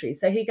movement countries.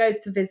 So he goes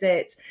to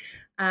visit.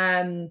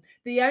 The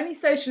only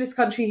socialist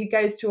country he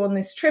goes to on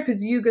this trip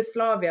is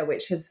Yugoslavia,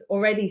 which has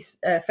already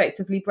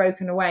effectively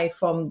broken away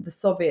from the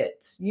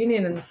Soviet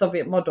Union and the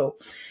Soviet model.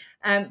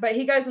 But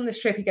he goes on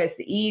this trip. He goes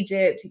to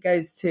Egypt. He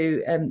goes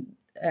to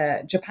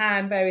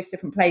Japan, various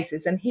different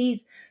places, and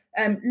he's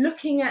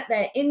looking at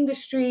their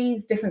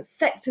industries, different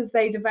sectors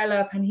they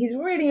develop, and he's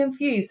really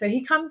infused. So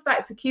he comes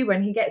back to Cuba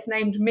and he gets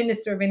named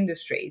Minister of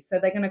Industry. So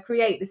they're going to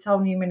create this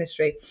whole new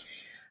ministry.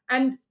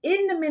 And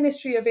in the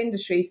Ministry of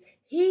Industries,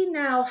 he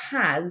now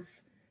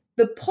has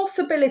the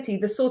possibility,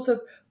 the sort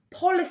of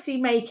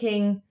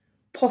policy-making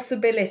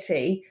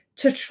possibility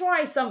to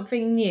try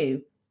something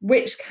new,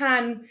 which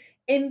can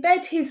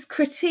embed his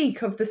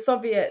critique of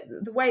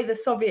the way the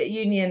Soviet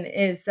Union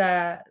is,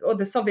 or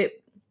the Soviet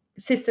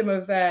system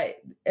of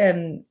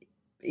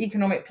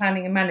economic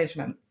planning and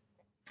management,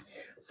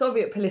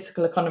 Soviet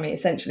political economy,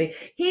 essentially.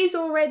 He's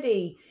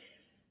already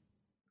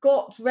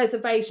got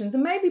reservations,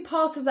 and maybe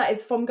part of that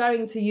is from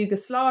going to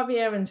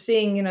Yugoslavia and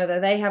seeing,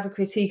 that they have a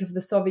critique of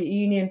the Soviet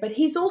Union, but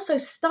he's also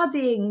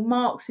studying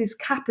Marx's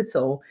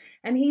Capital,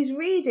 and he's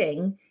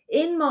reading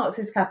in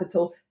Marx's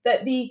Capital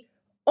that the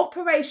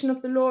operation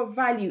of the law of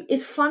value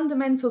is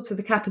fundamental to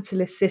the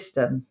capitalist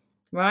system,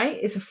 right?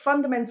 It's a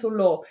fundamental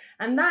law.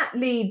 And that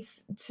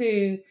leads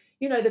to,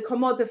 the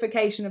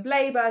commodification of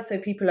labor. So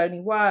people only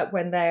work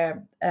when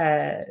they're,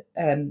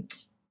 in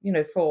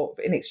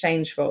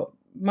exchange for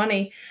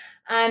money.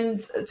 And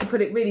to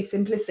put it really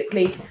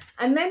simplistically,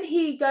 and then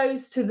he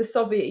goes to the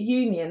Soviet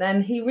Union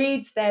and he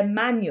reads their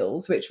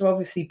manuals, which were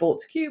obviously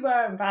brought to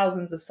Cuba, and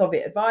thousands of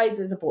Soviet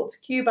advisors are brought to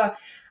Cuba.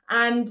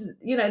 And,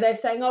 they're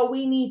saying,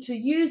 we need to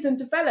use and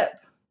develop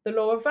the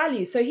law of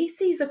value. So he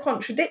sees a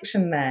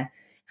contradiction there.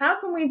 How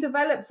can we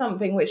develop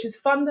something which is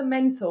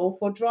fundamental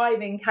for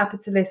driving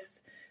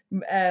capitalist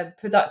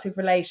productive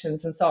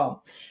relations and so on?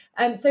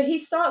 And so he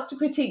starts to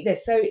critique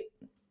this. So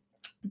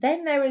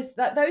then there is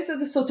that, those are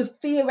the sort of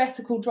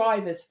theoretical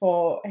drivers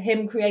for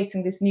him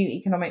creating this new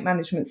economic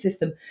management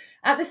system.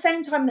 At the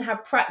same time, they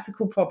have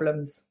practical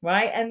problems,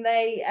 right? And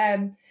they,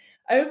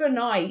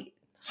 overnight,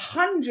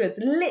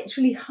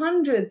 literally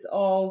hundreds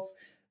of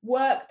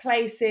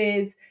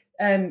workplaces,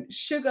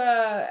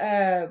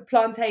 sugar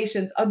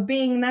plantations are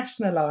being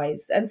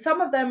nationalized, and some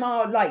of them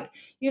are like,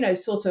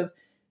 sort of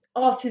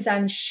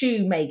artisan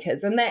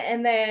shoemakers, and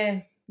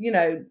they're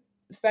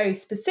very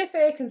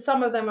specific, and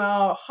some of them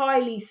are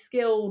highly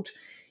skilled,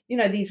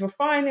 these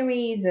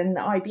refineries and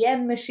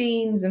IBM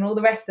machines and all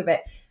the rest of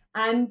it,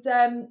 and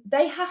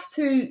they have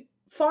to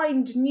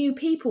find new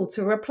people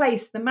to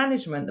replace the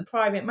management, the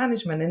private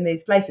management in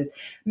these places.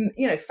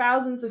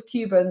 Thousands of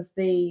Cubans,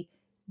 the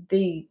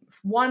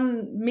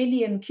 1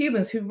 million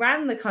Cubans who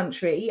ran the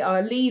country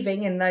are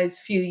leaving in those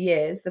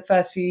the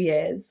first few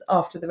years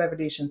after the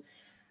revolution.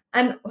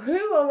 And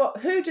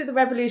who do the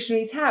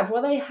revolutionaries have?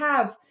 Well, they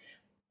have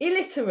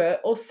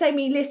illiterate or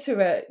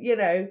semi-literate,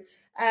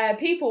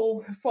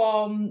 people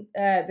from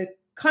the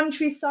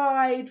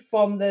countryside,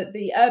 from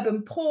the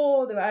urban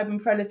poor, the urban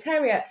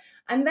proletariat,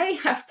 and they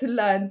have to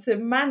learn to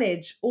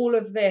manage all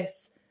of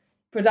this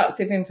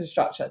productive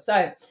infrastructure.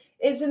 So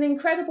it's an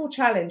incredible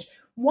challenge.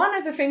 One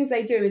of the things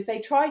they do is they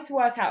try to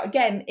work out,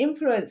 again,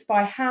 influenced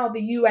by how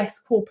the US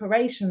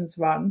corporations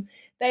run,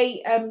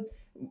 they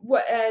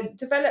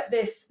develop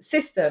this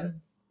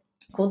system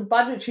called the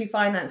budgetary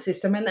finance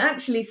system. And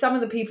actually, some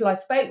of the people I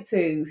spoke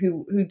to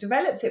who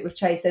developed it with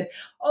Che said,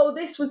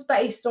 this was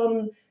based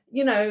on,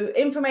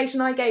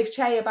 information I gave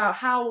Che about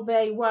how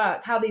they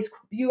work, how these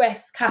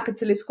US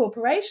capitalist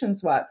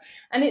corporations work.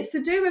 And it's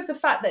to do with the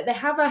fact that they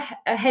have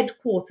a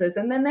headquarters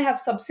and then they have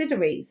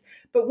subsidiaries.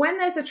 But when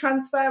there's a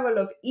transferal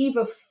of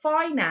either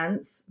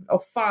finance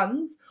of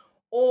funds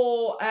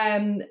or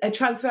a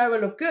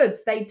transferal of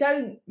goods, they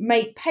don't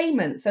make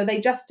payments. So they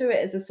just do it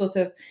as a sort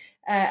of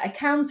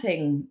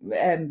accounting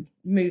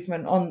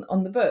movement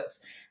on the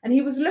books. And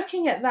he was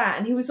looking at that,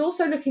 and he was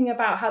also looking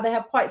about how they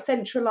have quite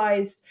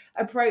centralized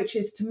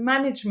approaches to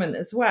management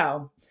as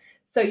well.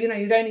 So,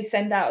 you'd only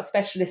send out a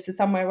specialist to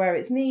somewhere where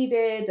it's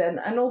needed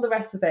and all the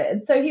rest of it.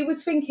 And so he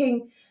was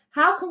thinking,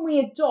 how can we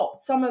adopt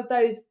some of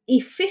those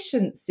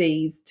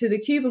efficiencies to the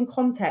Cuban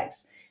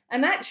context?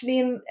 And actually,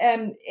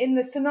 in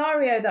the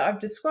scenario that I've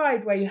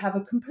described, where you have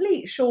a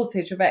complete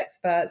shortage of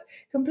experts,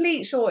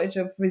 complete shortage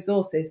of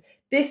resources,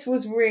 this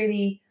was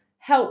really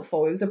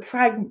helpful. It was a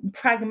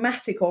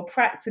pragmatic or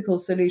practical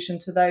solution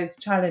to those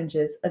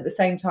challenges at the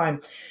same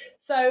time.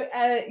 So,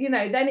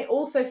 then it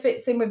also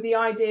fits in with the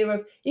idea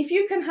of, if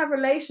you can have a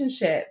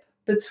relationship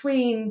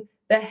between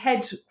the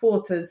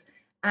headquarters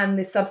and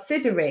the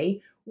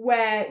subsidiary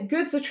where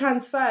goods are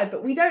transferred,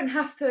 but we don't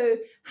have to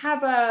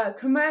have a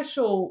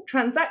commercial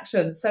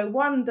transaction, so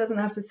one doesn't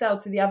have to sell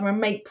to the other and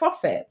make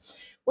profit.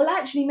 Well,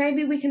 actually,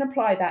 maybe we can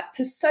apply that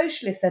to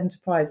socialist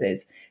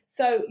enterprises.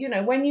 So,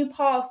 when you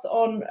pass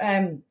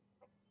on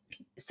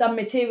some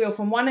material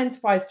from one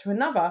enterprise to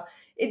another,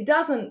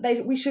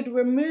 we should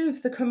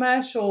remove the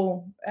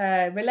commercial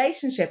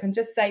relationship and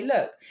just say,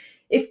 look,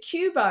 if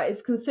Cuba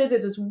is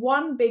considered as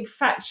one big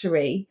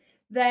factory,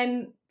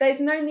 then there's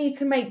no need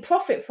to make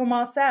profit from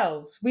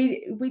ourselves.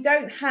 We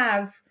don't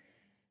have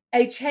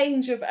a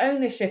change of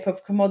ownership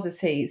of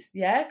commodities,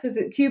 because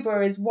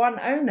Cuba is one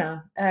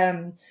owner.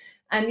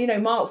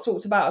 And Marx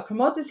talked about a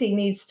commodity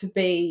needs to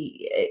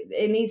be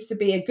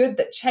a good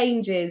that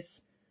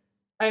changes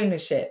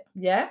ownership.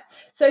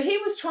 So he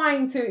was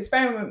trying to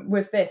experiment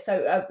with this.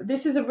 So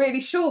this is a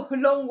really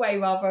long way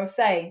rather of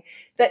saying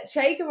that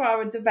Che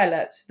Guevara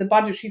developed the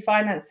budgetary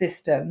finance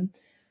system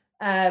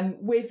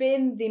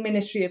within the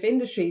Ministry of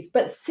Industries,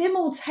 but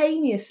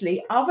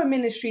simultaneously other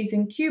ministries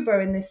in Cuba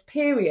in this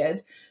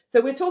period,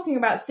 so we're talking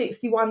about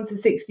 61 to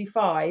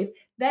 65,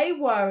 they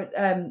were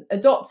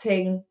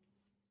adopting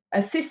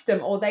a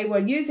system, or they were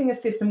using a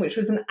system which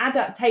was an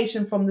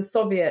adaptation from the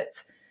Soviet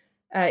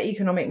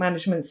economic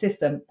management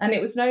system. And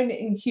it was known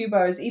in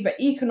Cuba as either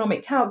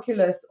economic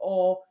calculus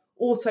or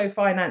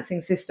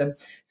auto-financing system.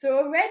 So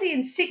already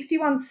in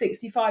 61 to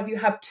 65, you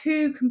have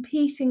two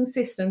competing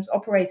systems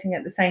operating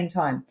at the same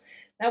time.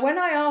 Now, when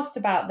I asked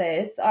about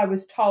this, I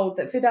was told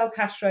that Fidel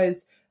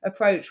Castro's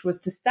approach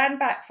was to stand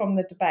back from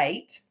the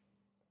debate,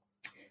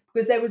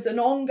 because there was an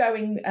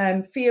ongoing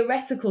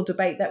theoretical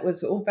debate that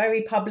was all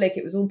very public.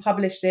 It was all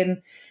published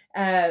in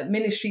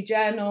ministry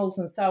journals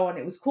and so on.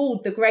 It was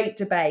called the Great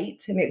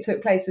Debate, and it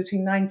took place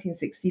between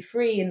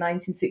 1963 and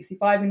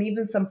 1965, and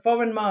even some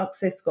foreign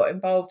Marxists got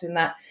involved in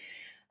that.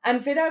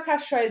 And Fidel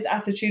Castro's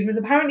attitude was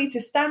apparently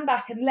to stand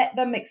back and let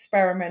them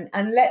experiment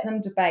and let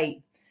them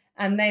debate.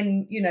 And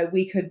then,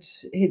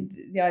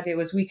 the idea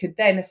was we could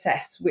then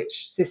assess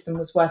which system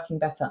was working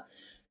better.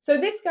 So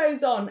this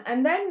goes on.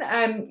 And then,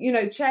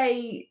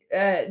 Che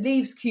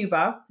leaves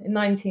Cuba in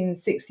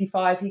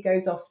 1965. He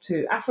goes off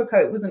to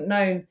Africa. It wasn't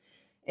known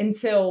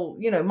until,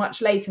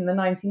 much later in the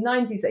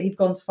 1990s that he'd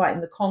gone to fight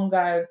in the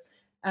Congo,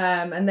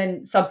 and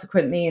then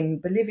subsequently in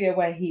Bolivia,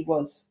 where he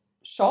was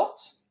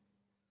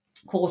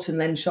caught and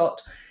then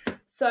shot.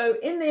 So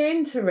in the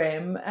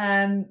interim,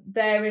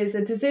 there is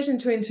a decision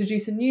to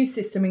introduce a new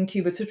system in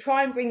Cuba to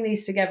try and bring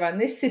these together. And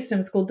this system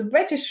is called the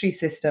registry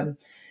system.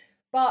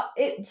 But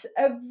it's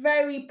a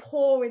very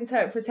poor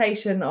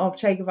interpretation of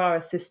Che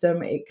Guevara's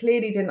system. It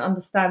clearly didn't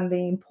understand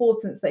the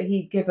importance that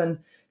he'd given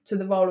to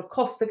the role of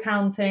cost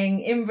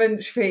accounting,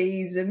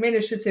 inventories,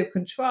 administrative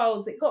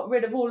controls. It got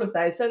rid of all of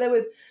those. So there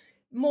was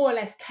more or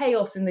less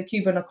chaos in the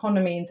Cuban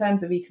economy in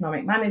terms of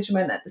economic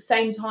management. At the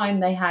same time,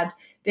 they had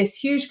this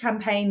huge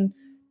campaign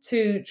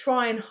to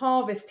try and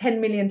harvest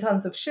 10 million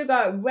tons of sugar,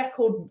 a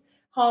record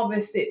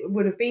harvest it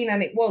would have been,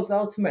 and it was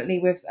ultimately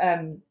with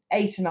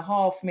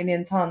 8.5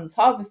 million tons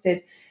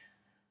harvested.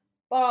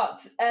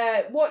 But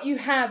what you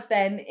have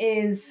then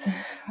is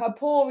a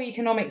poor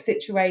economic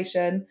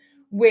situation,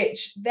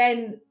 which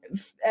then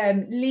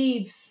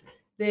leaves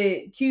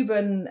the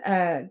Cuban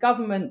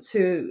government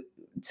to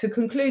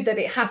conclude that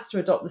it has to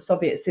adopt the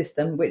Soviet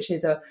system, which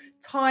is a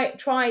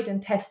tried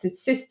and tested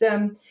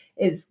system,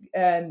 is,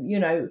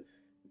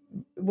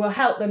 will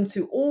help them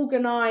to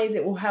organize,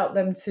 it will help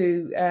them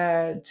to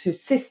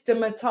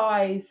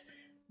systematize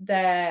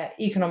their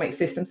economic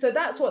system. So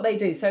that's what they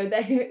do. So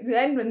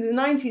then in the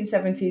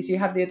 1970s, you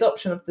have the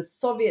adoption of the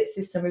Soviet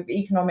system of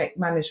economic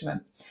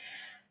management.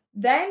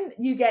 Then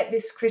you get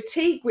this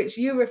critique, which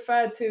you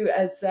refer to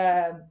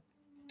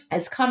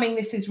as coming.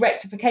 This is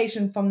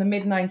rectification from the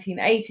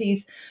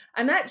mid-1980s.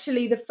 And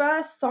actually, the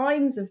first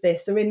signs of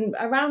this are in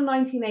around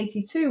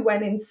 1982,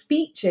 when in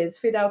speeches,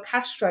 Fidel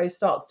Castro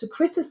starts to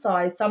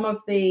criticize some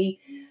of the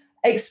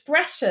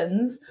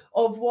expressions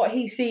of what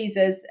he sees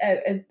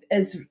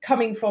as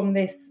coming from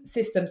this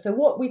system. So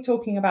what we're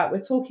talking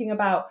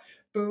about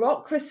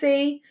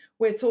bureaucracy.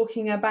 We're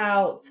talking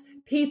about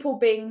people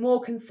being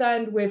more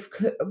concerned with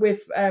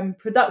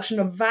production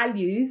of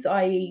values,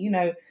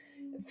 i.e.,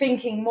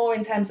 thinking more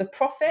in terms of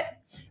profit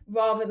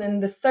rather than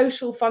the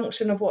social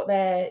function of what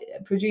they're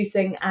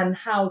producing and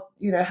how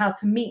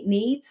to meet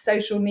needs,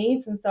 social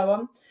needs, and so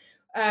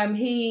on.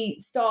 He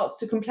starts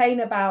to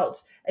complain about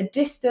a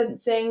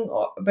distancing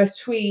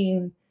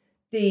between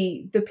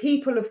the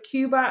people of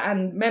Cuba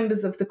and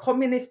members of the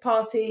Communist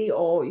Party,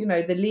 or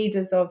the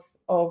leaders of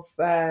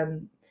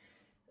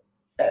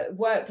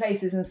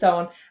workplaces and so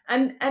on.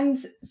 And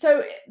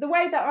so the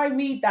way that I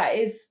read that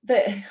is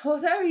that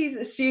although he's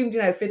assumed,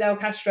 Fidel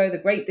Castro, the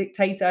great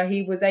dictator,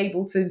 he was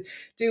able to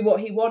do what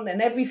he wanted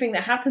and everything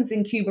that happens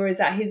in Cuba is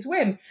at his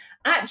whim.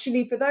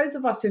 Actually, for those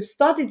of us who've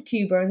studied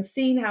Cuba and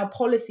seen how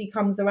policy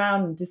comes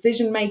around and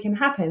decision-making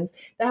happens,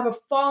 they have a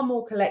far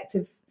more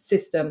collective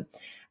system.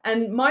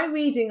 And my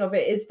reading of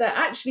it is that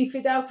actually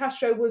Fidel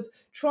Castro was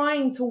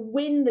trying to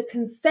win the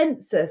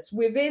consensus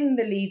within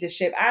the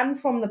leadership and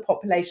from the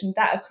population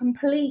that a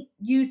complete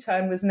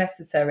U-turn was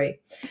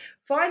necessary.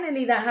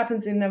 Finally, that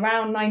happens in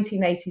around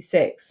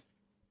 1986.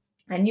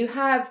 And you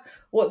have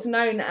what's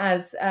known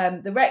as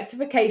the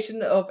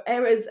rectification of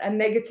errors and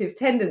negative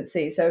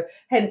tendencies. So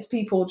hence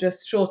people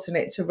just shorten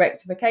it to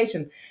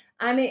rectification.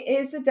 And it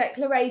is a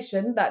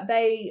declaration that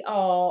they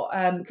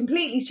are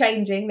completely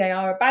changing. They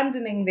are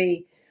abandoning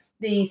the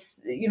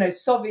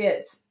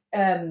Soviet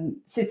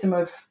system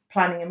of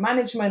planning and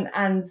management,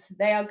 and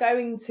they are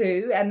going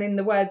to, and in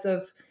the words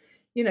of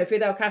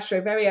Fidel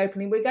Castro very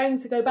openly, we're going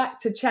to go back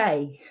to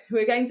Che.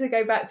 We're going to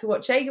go back to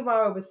what Che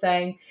Guevara was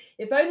saying.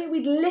 If only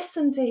we'd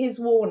listened to his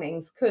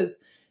warnings, because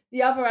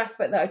the other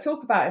aspect that I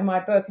talk about in my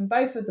book, in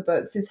both of the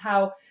books, is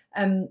how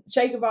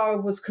Che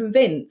Guevara was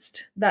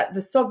convinced that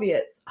the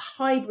Soviets'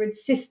 hybrid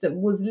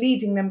system was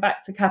leading them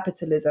back to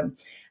capitalism.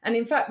 And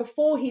in fact,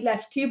 before he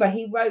left Cuba,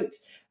 he wrote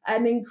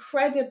an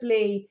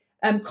incredibly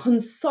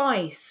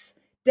concise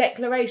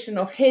declaration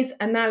of his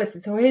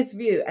analysis or his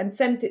view and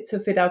sent it to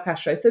Fidel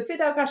Castro. So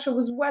Fidel Castro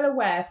was well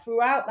aware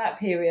throughout that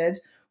period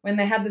when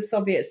they had the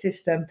Soviet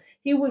system,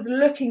 he was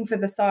looking for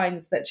the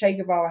signs that Che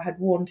Guevara had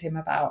warned him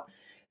about.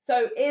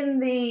 So in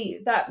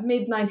that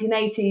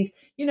mid-1980s,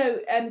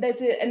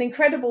 there's an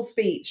incredible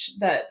speech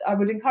that I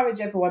would encourage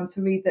everyone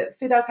to read that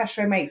Fidel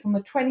Castro makes on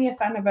the 20th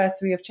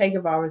anniversary of Che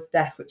Guevara's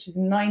death, which is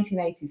in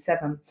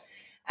 1987.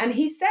 And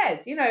he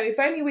says, if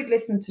only we'd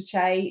listened to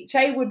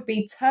Che would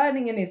be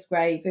turning in his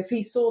grave if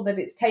he saw that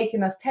it's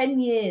taken us 10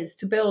 years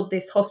to build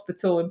this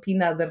hospital in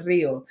Pinar del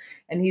Rio.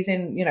 And he's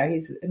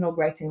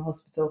inaugurating a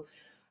hospital.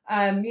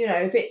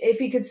 If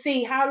he could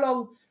see how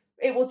long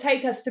it will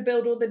take us to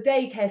build all the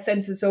daycare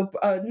centres or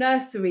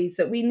nurseries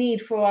that we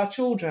need for our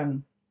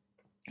children.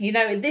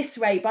 At this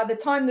rate, by the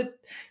time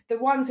the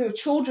ones who are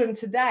children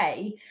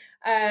today,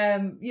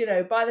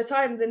 by the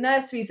time the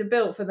nurseries are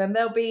built for them,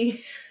 they'll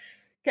be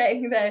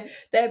getting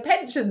their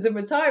pensions and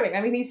retiring.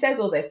 I mean, he says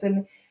all this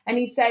and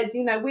he says,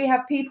 we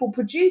have people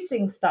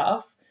producing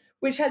stuff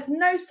which has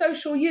no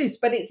social use,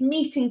 but it's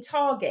meeting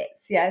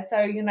targets. Yeah.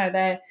 So,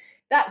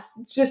 that's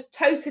just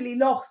totally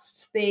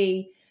lost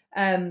the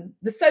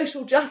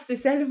social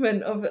justice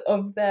element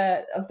of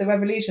the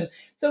revolution.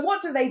 So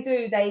what do?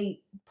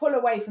 They pull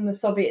away from the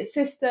Soviet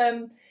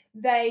system.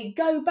 They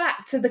go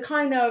back to the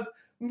kind of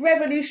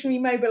revolutionary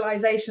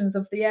mobilizations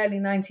of the early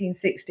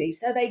 1960s.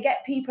 So they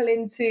get people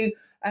into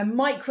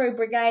micro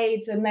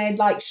brigades, and they're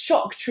like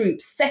shock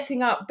troops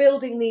setting up,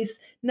 building these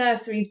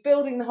nurseries,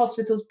 building the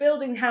hospitals,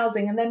 building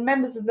housing, and then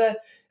members of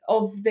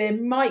the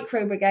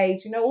micro brigade,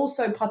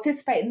 also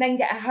participate and then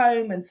get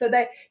home. And so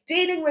they're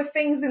dealing with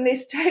things in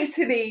this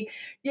totally,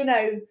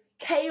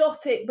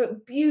 chaotic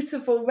but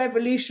beautiful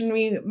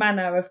revolutionary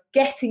manner of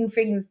getting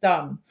things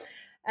done.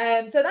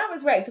 So that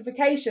was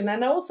rectification.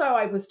 And also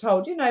I was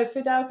told,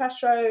 Fidel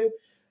Castro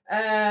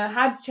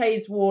had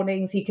Che's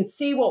warnings. He could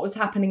see what was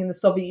happening in the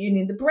Soviet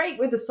Union. The break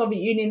with the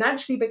Soviet Union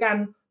actually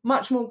began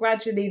much more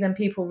gradually than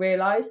people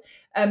realized.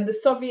 The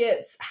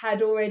Soviets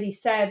had already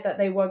said that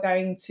they were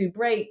going to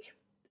break,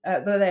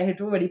 that they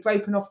had already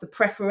broken off the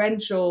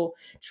preferential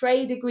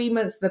trade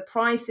agreements, the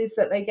prices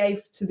that they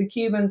gave to the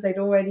Cubans. They'd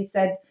already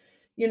said,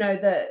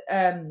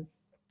 that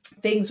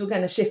things were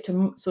going to shift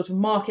to sort of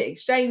market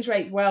exchange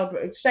rates, world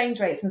exchange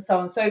rates, and so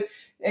on. So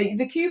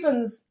the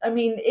Cubans,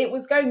 it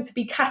was going to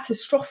be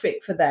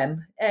catastrophic for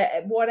them,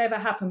 whatever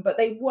happened, but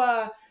they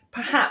were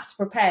perhaps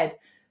prepared.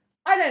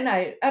 I don't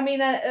know.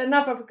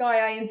 Another guy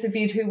I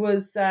interviewed who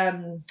was,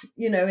 in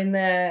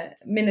the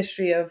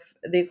Ministry of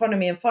the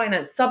Economy and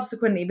Finance,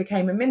 subsequently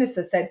became a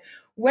minister, said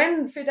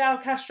when Fidel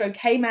Castro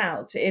came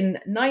out in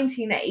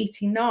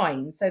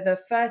 1989, so the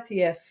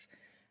 30th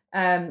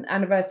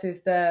anniversary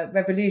of the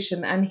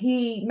revolution, and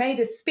he made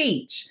a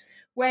speech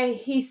where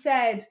he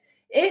said,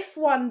 if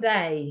one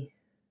day,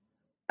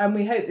 and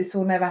we hope this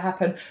will never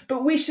happen,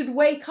 but we should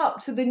wake up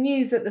to the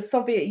news that the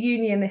Soviet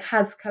Union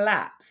has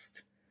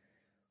collapsed,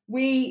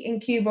 we in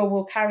Cuba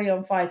will carry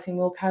on fighting,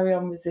 we'll carry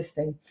on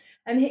resisting.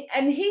 And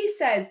he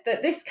says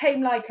that this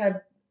came like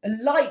a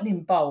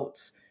lightning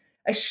bolt,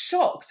 a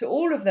shock to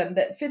all of them,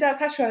 that Fidel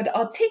Castro had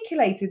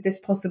articulated this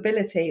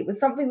possibility. It was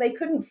something they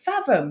couldn't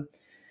fathom.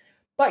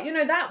 But,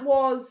 that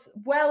was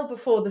well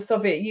before the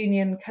Soviet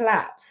Union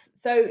collapse.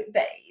 So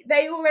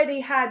they already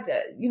had,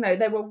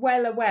 they were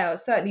well aware,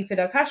 certainly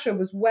Fidel Castro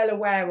was well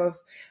aware of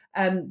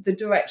the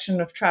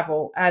direction of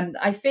travel. And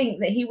I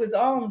think that he was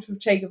armed with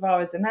Che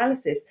Guevara's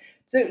analysis.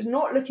 So it was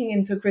not looking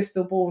into a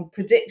crystal ball and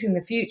predicting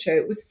the future.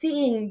 It was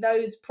seeing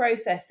those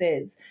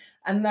processes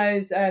and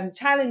those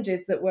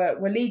challenges that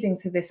were leading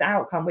to this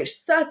outcome, which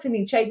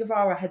certainly Che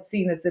Guevara had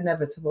seen as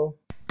inevitable.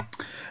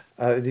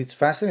 It's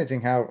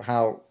fascinating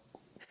how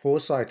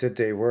foresighted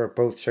they were,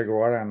 both Che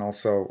Guevara and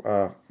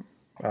also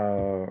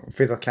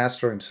Fidel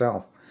Castro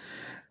himself.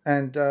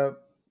 And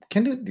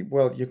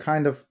you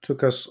kind of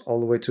took us all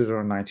the way to the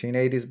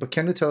 1980s, but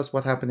can you tell us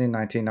what happened in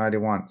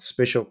 1991,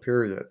 special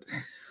period?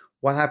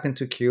 What happened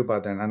to Cuba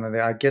then? And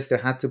I guess they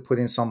had to put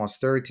in some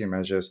austerity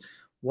measures.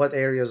 What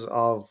areas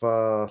of,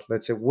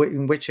 let's say,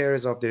 in which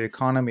areas of the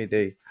economy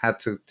they had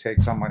to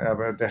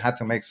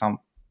make some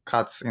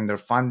cuts in their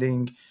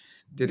funding?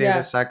 Did they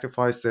ever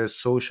sacrifice their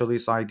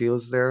socialist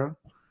ideals there?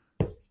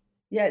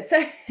 Yeah,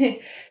 so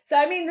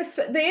I mean,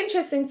 the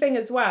interesting thing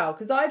as well,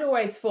 because I'd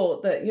always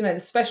thought that, the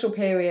special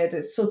period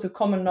is sort of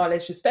common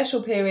knowledge. The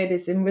special period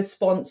is in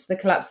response to the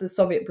collapse of the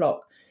Soviet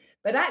bloc.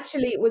 But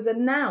actually, it was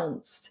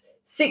announced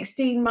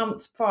 16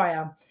 months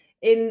prior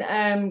in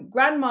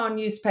Granma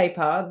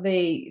newspaper,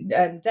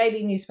 the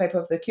daily newspaper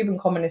of the Cuban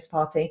Communist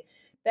Party.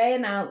 They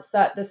announced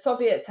that the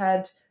Soviets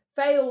had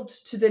failed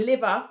to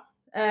deliver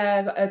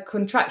a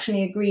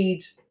contractually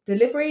agreed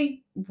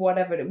delivery,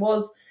 whatever it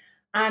was,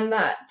 and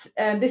that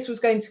this was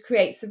going to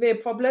create severe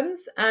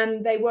problems.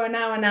 And they were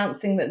now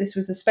announcing that this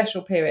was a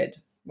special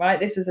period, right?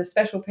 This was a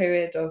special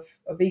period of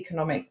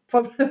economic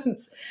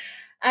problems.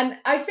 And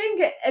I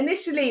think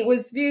initially it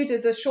was viewed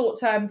as a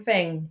short-term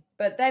thing,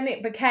 but then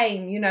it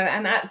became,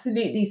 an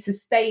absolutely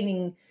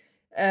sustaining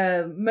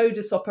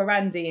modus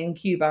operandi in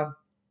Cuba,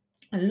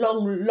 a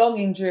long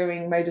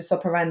enduring modus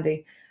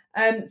operandi.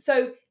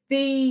 So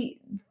the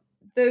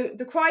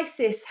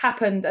crisis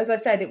happened, as I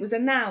said, it was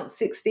announced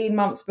 16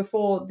 months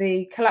before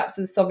the collapse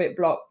of the Soviet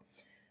bloc.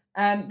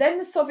 Then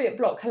the Soviet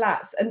bloc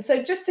collapsed. And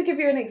so just to give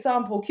you an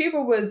example,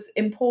 Cuba was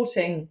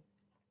importing,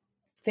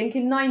 I think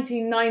in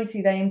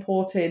 1990, they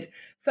imported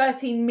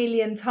 13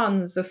 million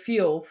tons of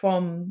fuel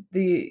from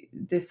the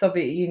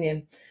Soviet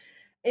Union.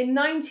 In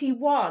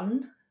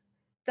 91,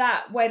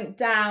 that went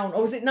down,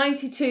 or was it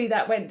 92,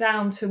 that went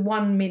down to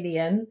 1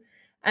 million.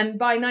 And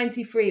by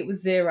 93, it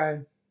was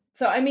zero.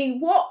 So, I mean,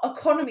 what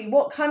economy,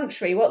 what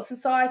country, what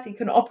society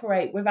can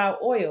operate without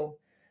oil?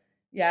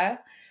 Yeah.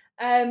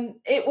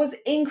 It was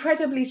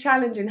incredibly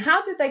challenging.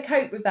 How did they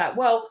cope with that?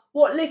 Well,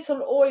 what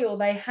little oil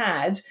they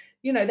had,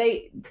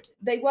 they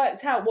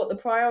worked out what the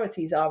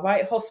priorities are,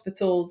 right?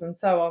 Hospitals and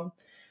so on.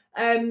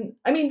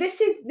 I mean,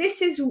 this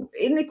is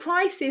in a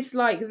crisis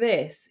like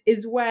this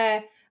is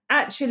where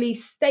actually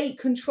state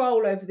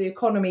control over the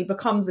economy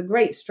becomes a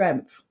great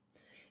strength.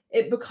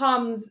 It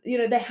becomes,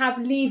 they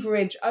have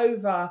leverage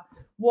over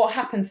what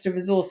happens to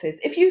resources.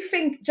 If you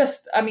think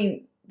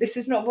this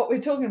is not what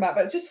we're talking about,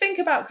 but just think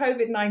about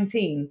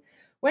COVID-19.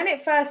 When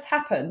it first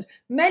happened,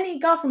 many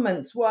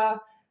governments were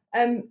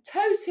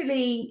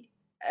totally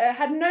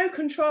had no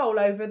control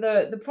over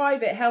the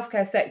private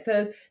healthcare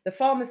sector, the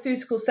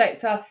pharmaceutical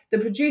sector, the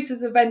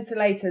producers of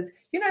ventilators.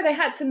 They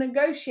had to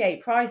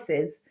negotiate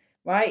prices,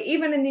 right?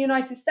 Even in the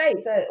United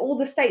States, all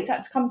the states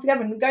had to come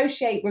together and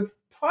negotiate with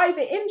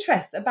private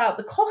interests about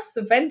the costs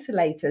of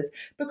ventilators,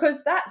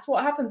 because that's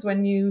what happens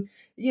when you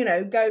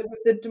go with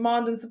the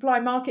demand and supply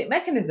market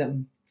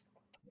mechanism.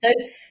 So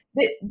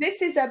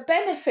this is a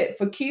benefit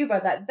for Cuba,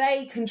 that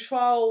they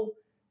control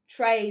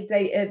trade.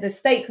 The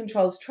state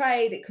controls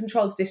trade, it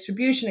controls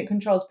distribution, it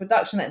controls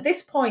production. At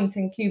this point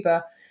in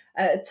Cuba,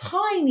 a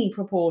tiny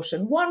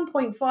proportion,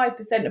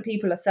 1.5% of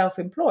people are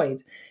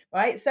self-employed,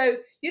 right? So,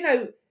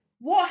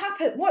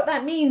 what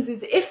that means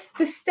is if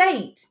the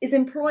state is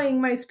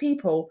employing most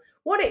people,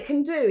 what it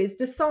can do is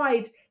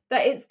decide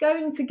that it's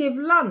going to give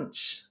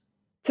lunch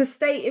to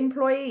state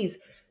employees.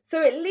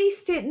 So at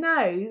least it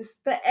knows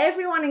that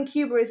everyone in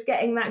Cuba is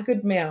getting that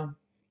good meal.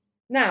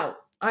 Now,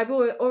 I've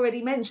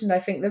already mentioned, I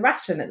think, the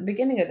ration at the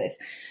beginning of this.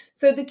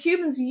 So the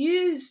Cubans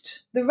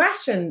used the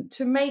ration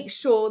to make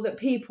sure that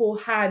people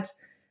had,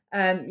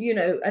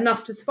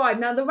 enough to survive.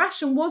 Now, the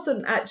ration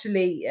wasn't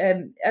actually,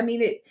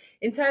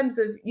 in terms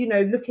of,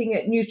 looking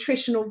at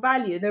nutritional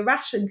value, the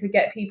ration could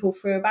get people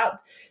through about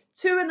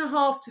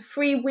 2.5 to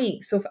 3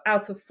 weeks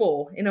out of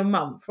 4 in a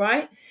month,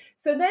 right?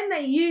 So then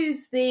they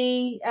use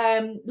the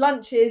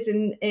lunches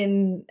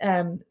in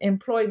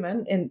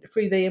employment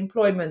through the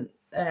employment,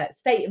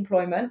 state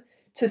employment,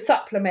 to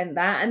supplement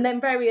that, and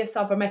then various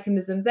other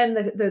mechanisms. Then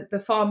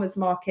the farmers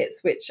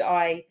markets, which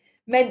I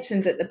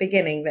mentioned at the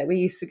beginning, that we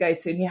used to go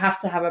to, and you have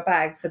to have a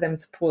bag for them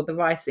to pour the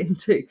rice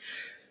into.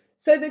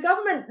 So the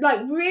government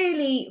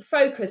really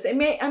focused.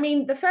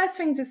 The first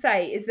thing to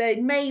say is they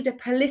made a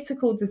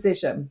political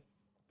decision.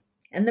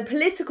 And the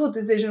political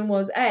decision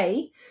was,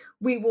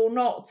 we will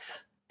not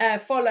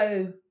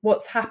follow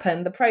what's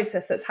happened, the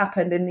process that's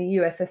happened in the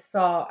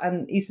USSR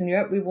and Eastern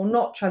Europe. We will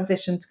not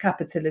transition to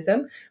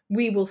capitalism.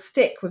 We will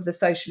stick with the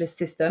socialist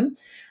system.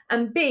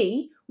 And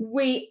B,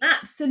 we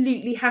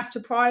absolutely have to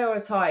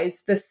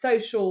prioritize the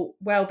social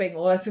well-being,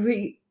 or as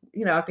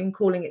I've been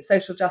calling it,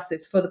 social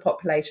justice for the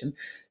population.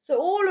 So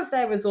all of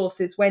their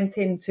resources went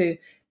into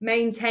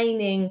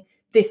maintaining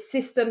this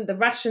system, the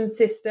ration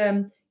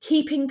system,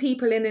 keeping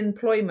people in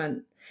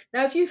employment.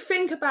 Now, if you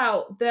think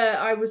about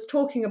I was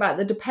talking about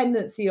the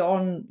dependency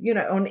on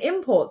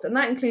imports, and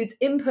that includes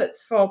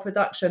inputs for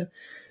production.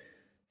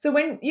 So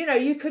when,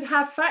 you could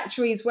have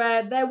factories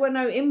where there were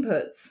no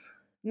inputs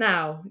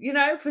now,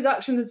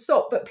 production had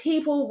stopped, but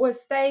people were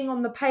staying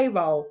on the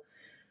payroll.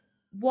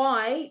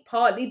 Why?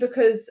 Partly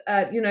because,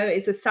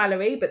 it's a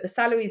salary, but the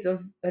salaries are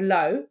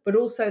low, but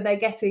also they're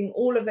getting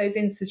all of those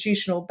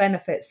institutional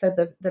benefits. So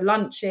the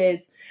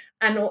lunches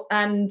and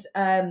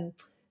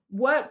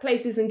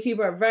workplaces in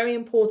Cuba are very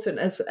important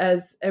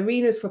as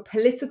arenas for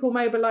political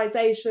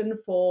mobilization,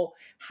 for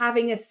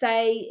having a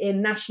say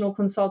in national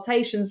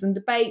consultations and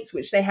debates,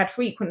 which they had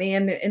frequently.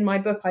 And in my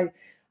book,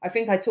 I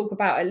think I talk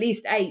about at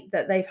least 8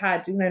 that they've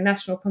had,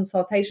 national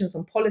consultations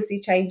on policy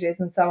changes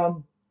and so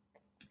on.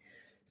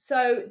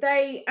 So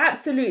they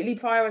absolutely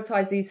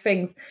prioritize these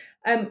things.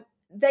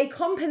 They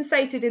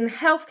compensated in the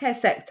healthcare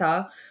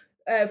sector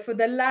for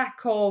the lack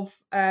of,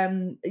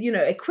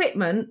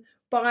 equipment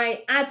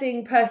by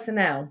adding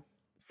personnel.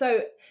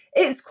 So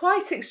it's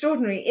quite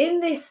extraordinary.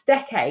 In this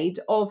decade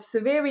of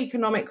severe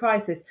economic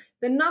crisis,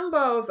 the number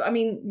of,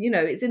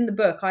 it's in the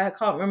book, I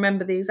can't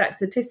remember the exact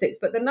statistics,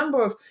 but the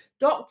number of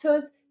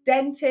doctors,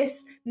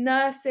 dentists,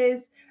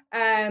 nurses,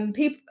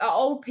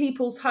 old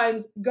people's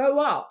homes go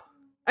up.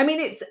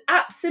 It's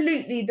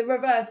absolutely the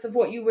reverse of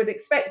what you would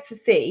expect to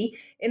see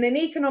in an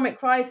economic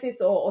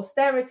crisis or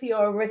austerity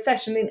or a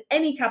recession in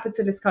any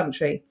capitalist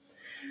country.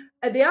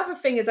 The other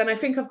thing is, and I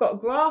think I've got a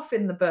graph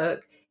in the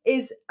book,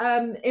 is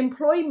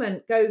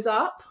employment goes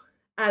up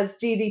as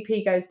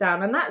GDP goes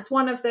down. And that's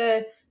one of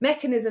the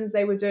mechanisms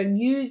they were doing,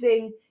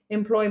 using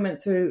employment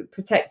to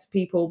protect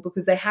people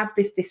because they have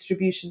this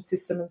distribution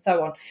system and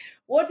so on.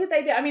 What did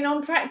they do?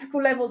 On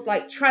practical levels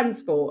like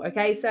transport.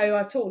 Okay, so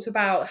I've talked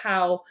about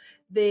how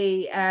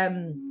the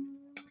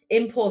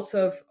import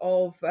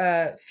of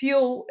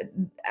fuel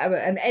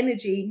and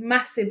energy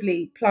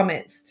massively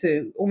plummets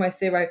to almost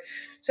zero.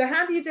 So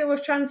how do you deal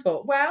with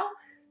transport? Well,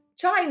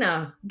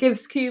 China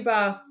gives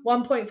Cuba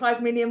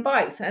 1.5 million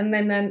bikes, and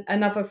then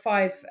another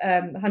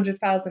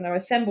 500,000 are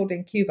assembled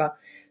in Cuba.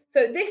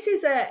 So this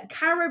is a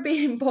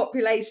Caribbean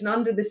population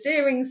under the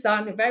searing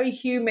sun, very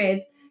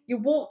humid. You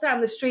walk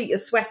down the street, you're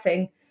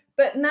sweating.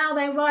 But now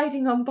they're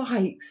riding on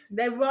bikes.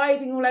 They're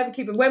riding all over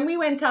Cuba. When we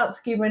went out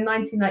to Cuba in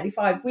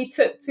 1995, we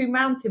took 2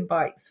 mountain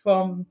bikes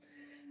from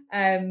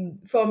the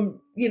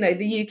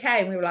UK,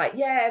 and we were like,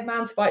 yeah,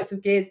 mountain bikes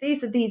with gears. They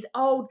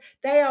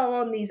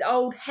are on these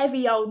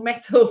heavy old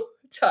metal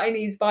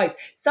Chinese bikes.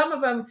 Some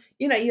of them,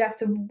 you have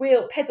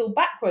to pedal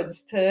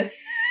backwards to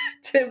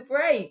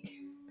brake.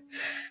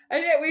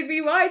 And yet we'd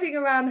be riding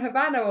around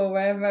Havana or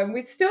wherever, and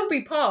we'd still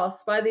be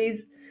passed by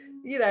these,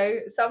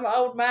 some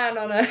old man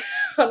on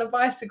a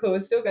bicycle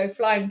would still go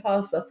flying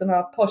past us on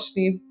our posh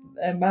new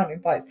mountain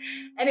bikes.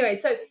 Anyway,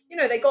 so,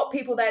 they got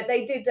people there.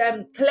 They did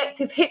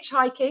collective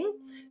hitchhiking.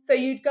 So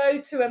you'd go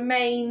to a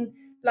main,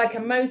 like a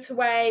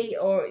motorway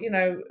or,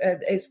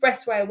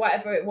 expressway or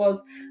whatever it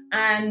was,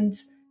 and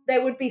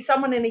there would be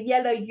someone in a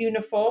yellow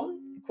uniform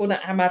called an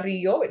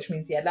amarillo, which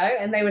means yellow,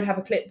 and they would have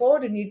a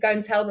clipboard, and you'd go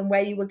and tell them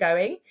where you were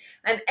going.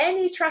 And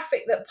any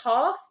traffic that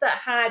passed that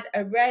had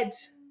a red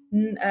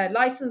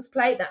license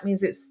plate, that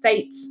means it's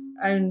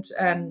state-owned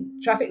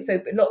traffic.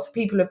 So lots of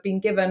people have been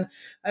given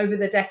over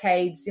the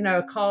decades,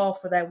 a car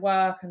for their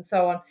work and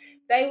so on.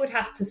 They would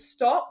have to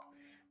stop,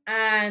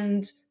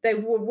 and they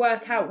would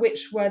work out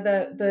which were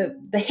the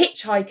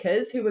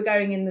hitchhikers who were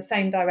going in the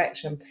same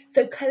direction.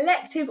 So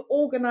collective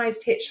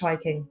organized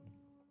hitchhiking.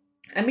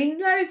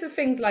 Loads of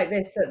things like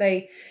this that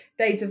they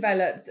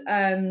developed,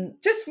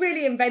 just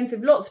really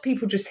inventive. Lots of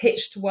people just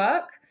hitched to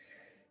work.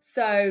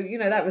 So,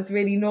 that was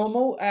really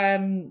normal.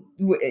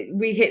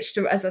 We hitched,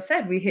 as I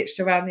said,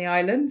 around the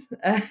island.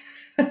 And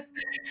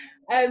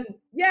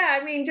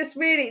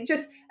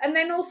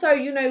then also,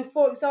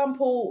 for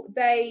example,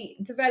 they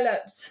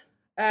developed,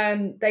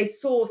 they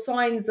saw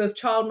signs of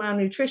child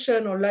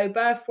malnutrition or low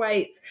birth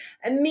weights.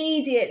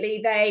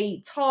 Immediately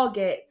they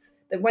target,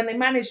 that when they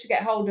manage to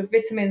get hold of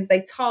vitamins,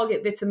 they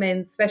target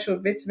vitamins, special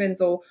vitamins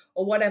or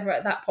whatever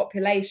at that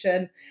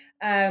population.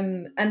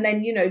 And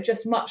then,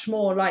 just much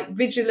more like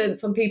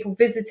vigilance on people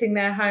visiting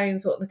their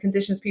homes, what the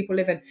conditions people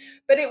live in.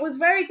 But it was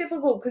very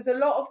difficult because a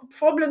lot of the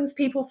problems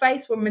people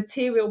faced were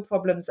material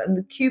problems, and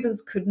the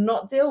Cubans could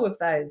not deal with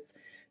those.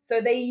 So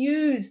they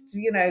used,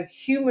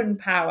 human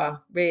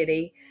power,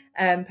 really,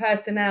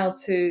 personnel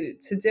to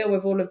deal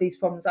with all of these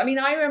problems. I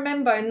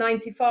remember in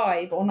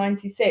 95 or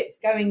 96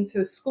 going to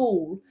a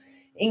school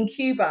in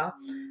Cuba,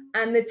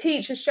 and the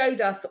teacher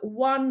showed us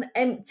one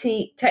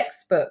empty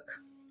textbook.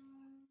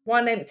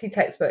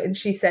 And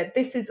she said,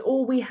 this is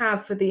all we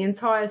have for the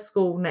entire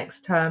school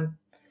next term.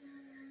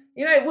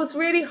 You know, it was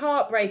really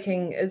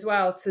heartbreaking as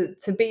well to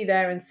be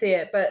there and see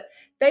it, but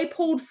they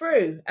pulled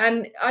through.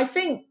 And I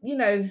think, you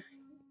know,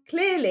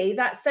 clearly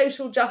that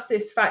social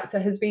justice factor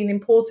has been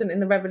important in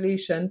the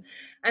revolution.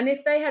 And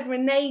if they had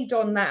reneged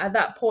on that at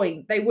that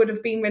point, they would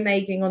have been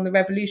reneging on the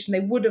revolution. They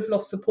would have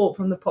lost support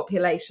from the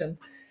population.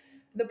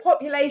 The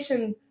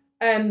population,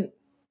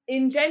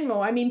 in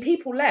general, I mean,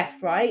 people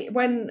left, right?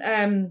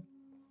 When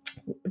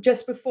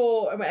just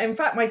before, in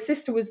fact, my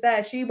sister was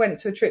there. She went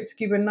to a trip to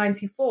Cuba in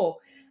 1994.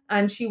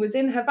 And she was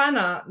in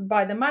Havana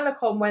by the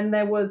Malecon when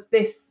there was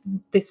this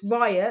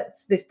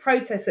riots, this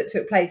protest that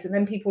took place, and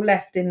then people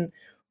left in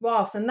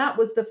rafts. And that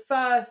was the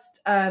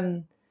first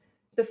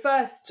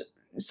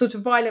sort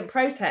of violent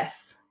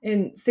protests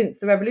since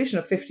the revolution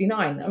of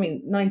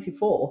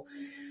 94.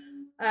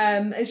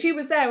 And she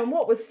was there. And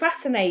what was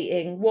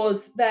fascinating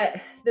was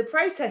that the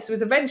protest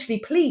was eventually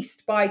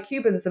policed by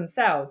Cubans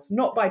themselves,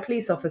 not by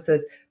police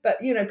officers, but,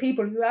 you know,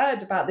 people who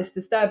heard about this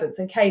disturbance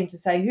and came to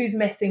say, who's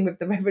messing with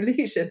the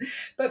revolution?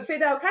 But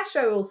Fidel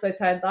Castro also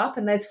turned up,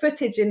 and there's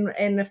footage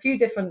in a few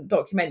different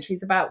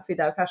documentaries about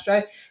Fidel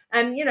Castro.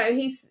 And, you know,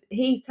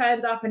 he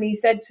turned up and he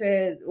said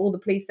to all the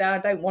police there, I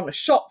don't want a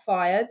shot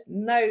fired.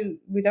 No,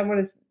 we don't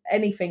want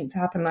anything to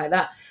happen like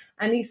that.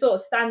 And he sort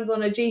of stands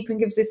on a jeep and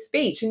gives this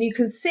speech. And you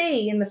can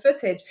see in the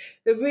footage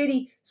the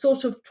really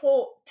sort of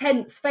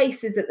tense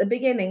faces at the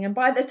beginning. And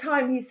by the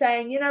time he's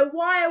saying, you know,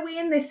 why are we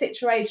in this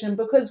situation?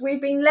 Because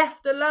we've been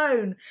left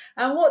alone.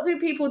 And what do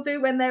people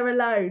do when they're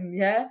alone?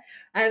 Yeah.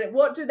 And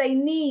what do they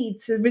need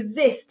to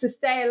resist, to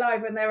stay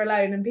alive when they're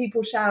alone? And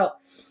people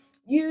shout,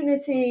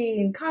 unity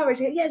and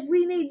courage. Yes,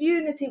 we need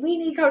unity. We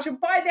need courage.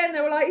 And by then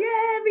they were like,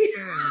 yeah,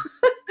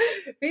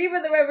 viva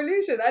the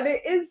revolution. And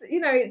it is, you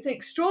know, it's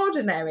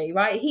extraordinary,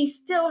 right? He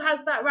still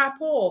has that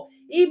rapport,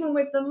 even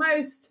with the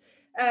most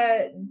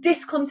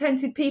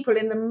discontented people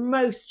in the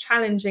most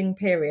challenging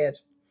period.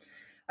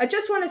 I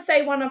just want to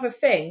say one other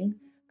thing,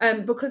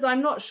 because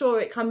I'm not sure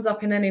it comes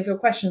up in any of your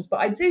questions, but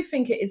I do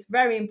think it is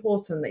very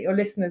important that your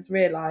listeners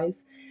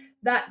realize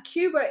that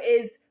Cuba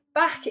is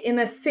back in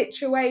a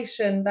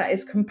situation that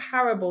is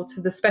comparable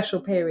to the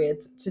special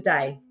period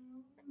today.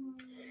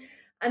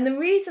 And the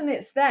reason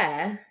it's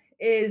there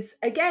is,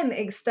 again,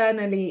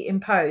 externally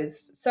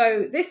imposed.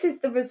 So this is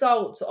the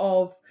result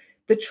of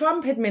the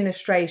Trump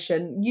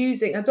administration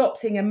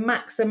adopting a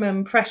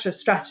maximum pressure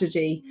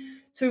strategy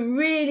to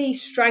really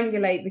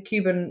strangulate the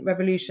Cuban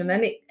revolution.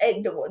 And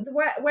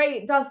the way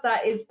it does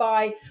that is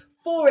by,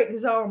 for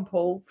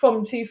example,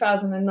 from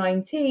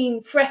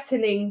 2019,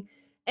 threatening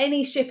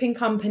any shipping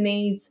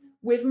companies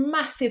with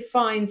massive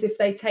fines if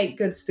they take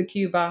goods to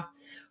Cuba,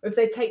 or if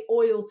they take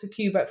oil to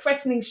Cuba,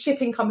 threatening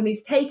shipping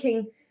companies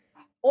taking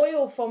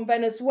oil from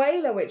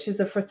Venezuela, which is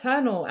a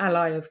fraternal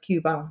ally of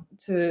Cuba,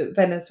 to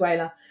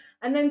Venezuela.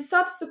 And then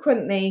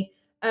subsequently,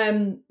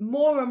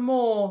 more and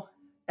more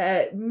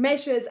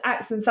measures,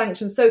 acts and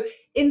sanctions. So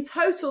in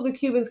total, the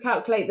Cubans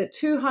calculate that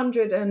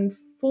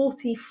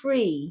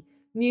 243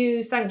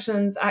 new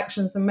sanctions,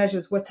 actions and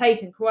measures were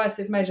taken,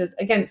 coercive measures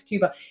against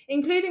Cuba,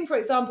 including, for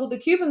example, the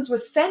Cubans were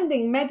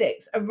sending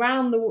medics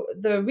around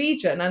the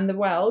region and the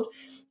world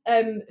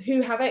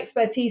who have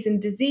expertise in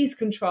disease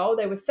control.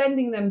 They were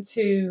sending them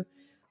to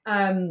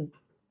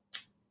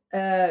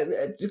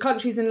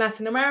countries in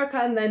Latin America,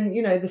 and then,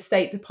 you know, the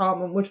State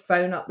Department would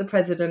phone up the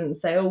president and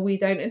say, oh, we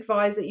don't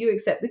advise that you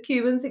accept the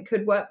Cubans, it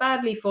could work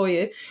badly for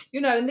you,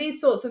 you know, and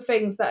these sorts of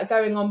things that are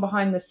going on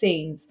behind the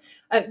scenes,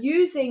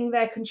 using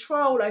their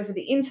control over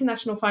the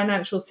international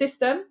financial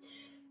system,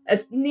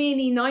 as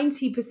nearly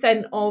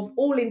 90% of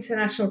all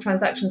international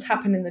transactions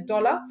happen in the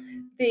dollar.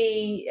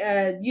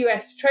 The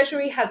US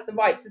Treasury has the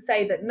right to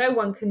say that no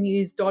one can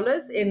use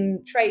dollars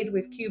in trade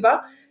with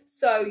Cuba.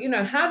 So, you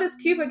know, how does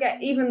Cuba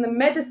get even the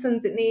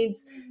medicines it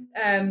needs?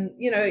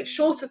 You know, it's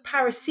short of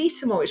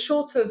paracetamol, it's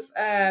short of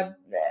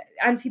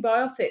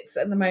antibiotics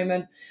at the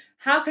moment.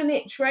 How can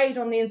it trade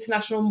on the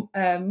international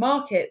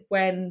market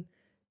when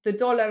the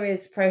dollar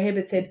is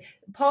prohibited?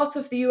 Part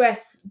of the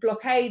US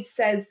blockade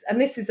says,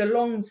 and this is a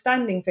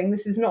long-standing thing,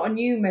 this is not a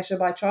new measure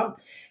by Trump,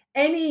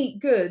 any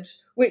good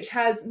which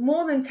has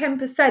more than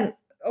 10%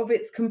 of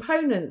its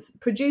components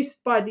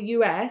produced by the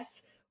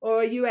US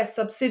or a US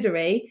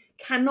subsidiary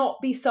cannot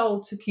be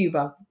sold to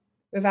Cuba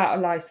without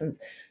a license.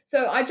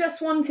 So I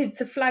just wanted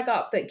to flag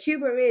up that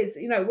Cuba is,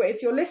 you know,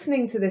 if you're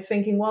listening to this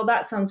thinking, well,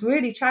 that sounds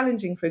really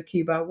challenging for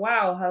Cuba.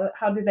 Wow,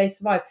 how did they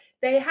survive?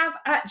 They have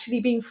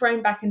actually been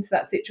thrown back into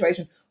that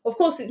situation. Of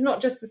course, it's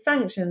not just the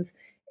sanctions,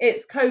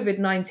 it's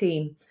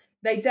COVID-19.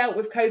 They dealt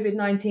with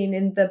COVID-19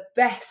 in the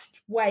best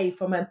way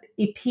from an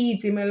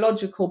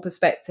epidemiological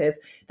perspective.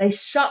 They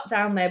shut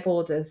down their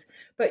borders.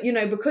 But, you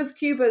know, because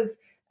Cuba's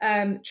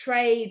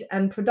trade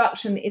and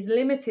production is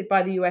limited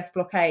by the US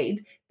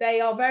blockade,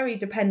 they are very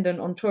dependent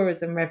on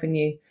tourism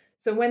revenue.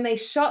 So when they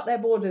shut their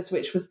borders,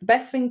 which was the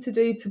best thing to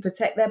do to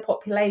protect their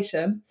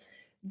population,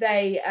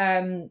 they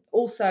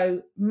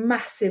also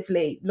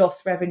massively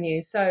lost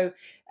revenue. So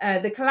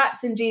the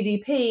collapse in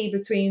GDP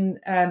between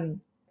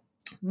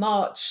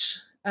March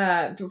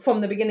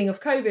from the beginning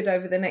of COVID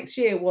over the next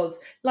year was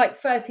like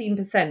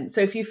 13%.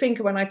 So if you think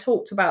when I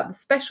talked about the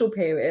special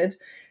period,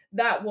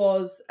 that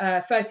was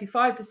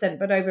 35%,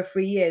 but over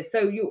 3 years.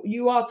 So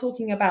you are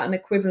talking about an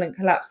equivalent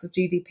collapse of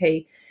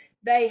GDP.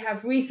 They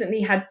have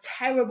recently had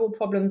terrible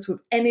problems with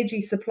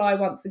energy supply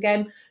once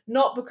again,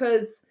 not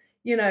because,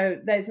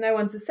 there's no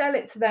one to sell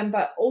it to them,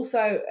 but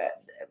also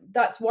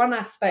that's one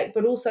aspect,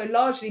 but also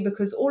largely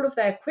because all of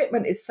their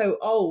equipment is so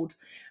old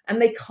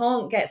and they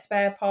can't get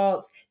spare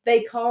parts,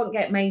 they can't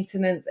get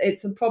maintenance.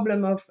 It's a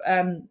problem of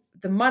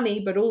the money,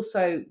 but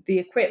also the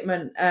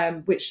equipment,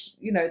 which,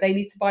 they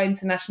need to buy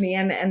internationally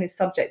and is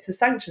subject to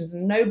sanctions.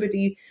 And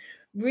nobody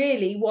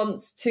really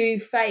wants to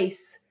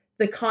face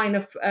the kind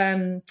of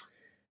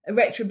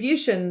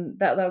retribution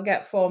that they'll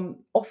get from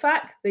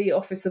OFAC, the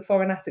Office of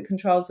Foreign Asset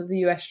Controls of the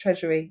US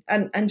Treasury,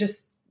 and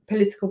just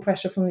political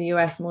pressure from the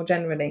US more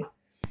generally.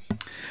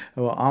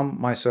 Well, I'm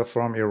myself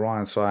from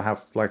Iran, so I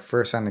have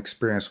first-hand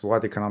experience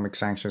what economic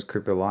sanctions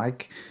could be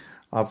like.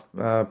 I've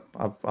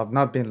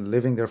not been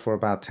living there for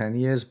about 10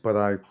 years, but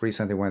I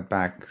recently went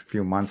back a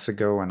few months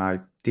ago, and I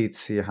did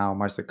see how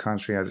much the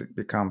country has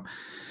become,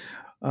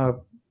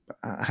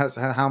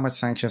 how much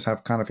sanctions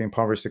have kind of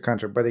impoverished the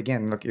country. But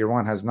again, look,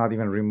 Iran has not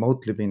even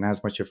remotely been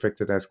as much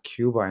affected as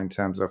Cuba in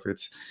terms of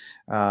its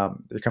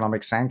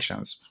economic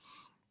sanctions.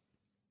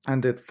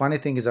 And the funny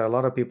thing is that a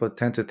lot of people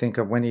tend to think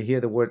of when you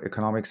hear the word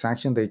economic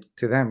sanction,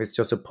 to them it's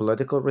just a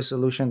political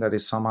resolution that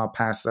is somehow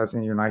passed as in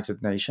the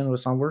United Nations or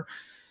somewhere.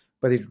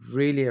 But it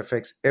really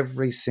affects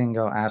every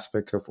single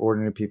aspect of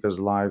ordinary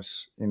people's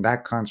lives in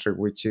that country,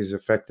 which is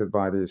affected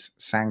by these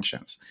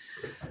sanctions.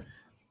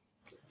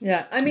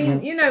 Yeah, I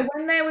mean,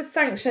 when there was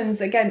sanctions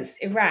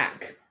against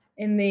Iraq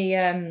in the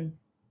it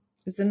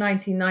was the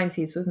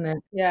 1990s, wasn't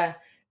it? Yeah.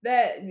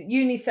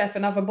 UNICEF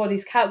and other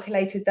bodies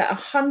calculated that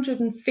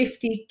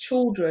 150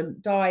 children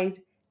died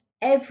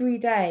every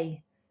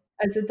day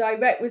as a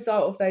direct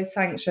result of those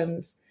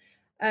sanctions.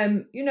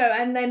 And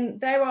then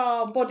there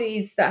are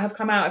bodies that have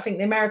come out, I think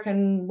the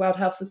American World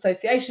Health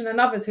Association and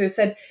others who have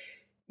said,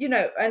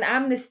 and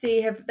Amnesty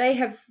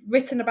have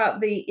written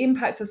about the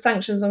impact of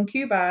sanctions on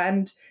Cuba.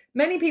 And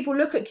many people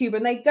look at Cuba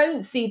and they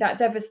don't see that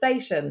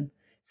devastation.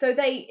 So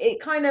it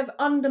kind of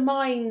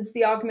undermines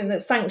the argument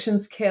that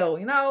sanctions kill.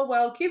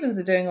 Well, Cubans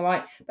are doing all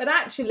right. But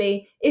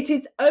actually, it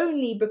is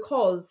only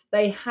because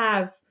they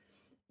have,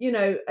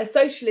 a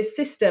socialist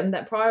system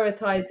that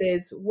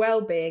prioritizes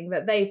well-being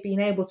that they've been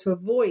able to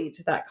avoid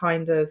that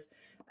kind of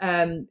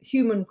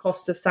human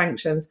cost of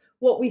sanctions.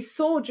 What we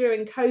saw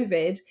during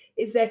COVID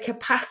is their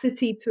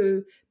capacity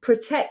to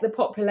protect the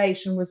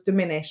population was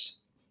diminished.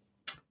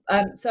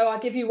 So I'll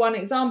give you one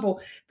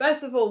example.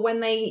 First of all,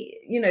 when they,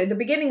 the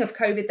beginning of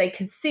COVID, they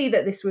could see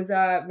that this was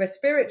a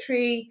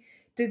respiratory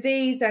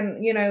disease and,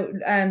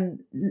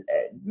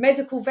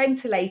 medical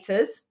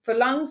ventilators for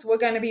lungs were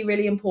going to be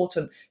really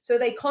important. So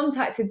they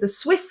contacted the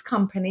Swiss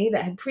company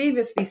that had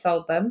previously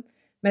sold them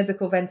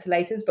medical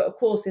ventilators. But of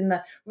course, in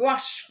the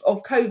rush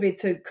of COVID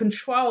to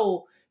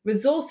control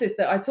resources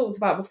that I talked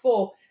about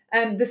before,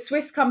 two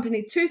Swiss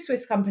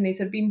companies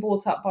had been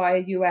bought up by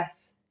a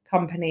US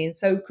company, and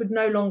so could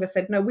no longer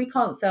said, no, we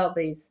can't sell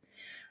these.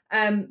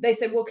 They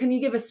said, well, can you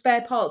give us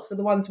spare parts for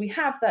the ones we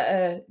have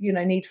that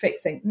need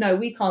fixing? No,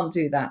 we can't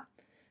do that.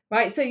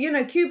 Right. So,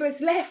 Cuba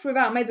is left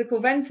without medical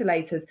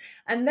ventilators.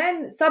 And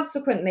then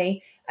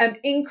subsequently,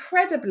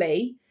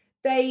 incredibly,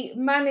 they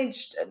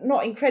managed,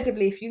 not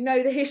incredibly, if you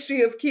know the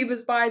history of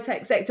Cuba's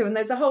biotech sector, and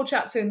there's a whole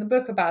chapter in the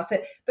book about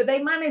it, but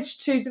they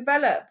managed to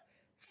develop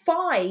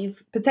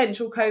 5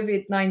 potential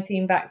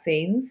COVID-19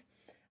 vaccines.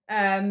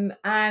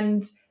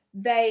 And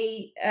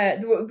they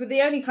were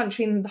the only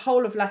country in the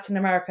whole of Latin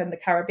America and the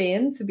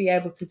Caribbean to be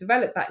able to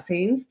develop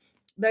vaccines.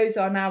 Those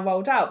are now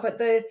rolled out. But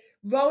the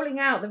rolling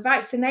out, the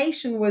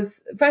vaccination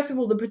was, first of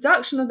all, the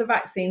production of the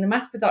vaccine, the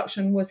mass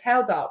production was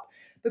held up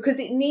because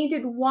it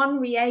needed one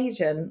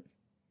reagent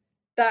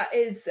that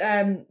is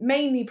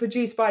mainly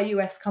produced by a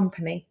US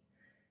company.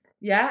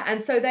 Yeah.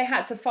 And so they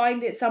had to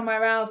find it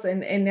somewhere else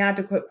in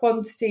adequate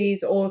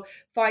quantities or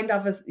find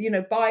other,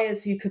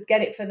 buyers who could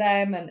get it for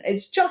them. And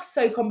it's just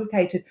so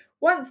complicated.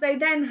 Once they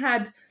then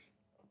had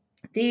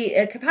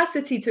the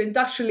capacity to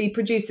industrially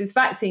produce this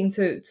vaccine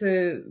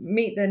to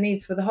meet the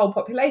needs for the whole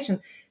population,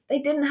 they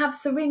didn't have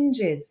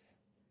syringes.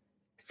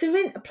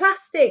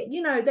 Plastic,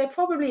 they're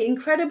probably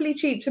incredibly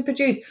cheap to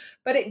produce,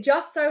 but it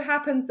just so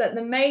happens that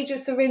the major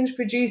syringe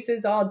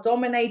producers are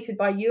dominated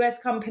by US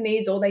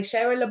companies, or they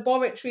share a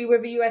laboratory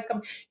with a US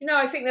company.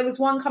 I think there was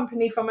one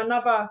company from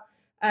another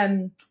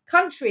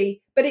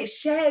country, but it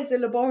shares a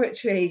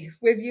laboratory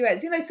with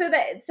US, so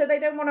they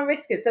don't want to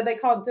risk it, so they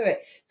can't do it.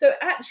 So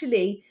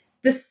actually,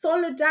 the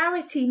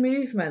solidarity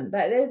movement,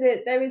 that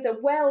there is a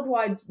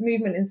worldwide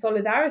movement in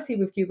solidarity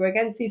with Cuba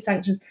against these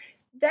sanctions.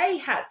 They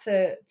had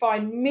to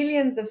find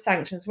millions of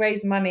sanctions,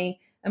 raise money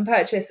and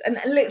purchase, and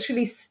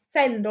literally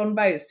send on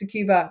boats to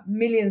Cuba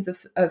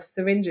millions of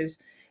syringes.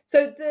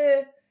 So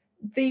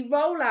the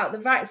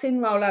vaccine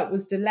rollout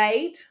was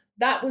delayed.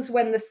 That was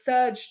when the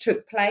surge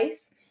took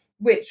place,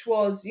 which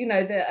was,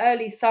 the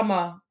early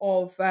summer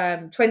of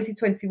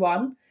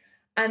 2021.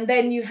 And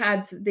then you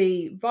had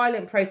the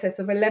violent protest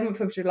of 11th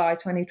of July,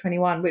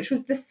 2021, which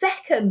was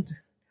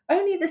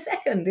only the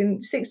second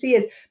in 60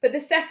 years, but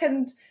the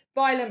second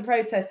violent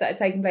protest that had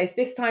taken place,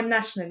 this time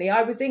nationally.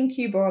 I was in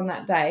Cuba on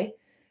that day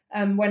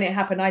when it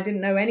happened. I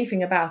didn't know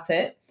anything about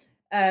it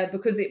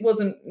because it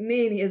wasn't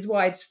nearly as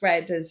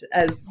widespread as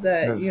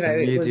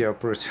media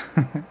it was.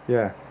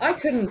 Yeah, I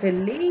couldn't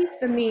believe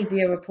the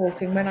media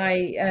reporting when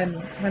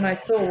I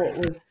saw what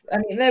was. I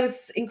mean, there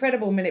was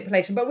incredible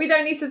manipulation, but we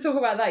don't need to talk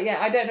about that yet.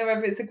 I don't know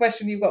if it's a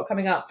question you've got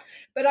coming up,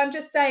 but I'm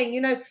just saying,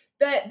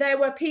 there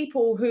were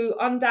people who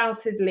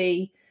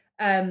undoubtedly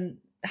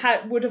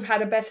would have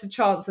had a better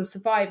chance of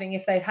surviving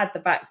if they'd had the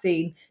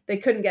vaccine. They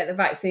couldn't get the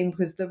vaccine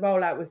because the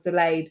rollout was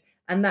delayed,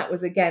 and that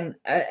was again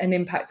an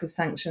impact of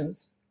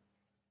sanctions.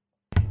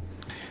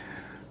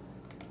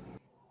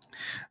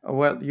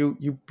 Well,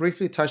 you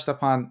briefly touched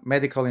upon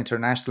medical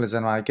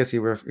internationalism. I guess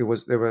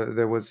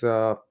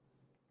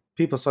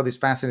people saw this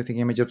fascinating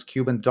image of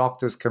Cuban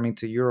doctors coming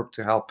to Europe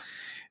to help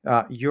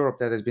Europe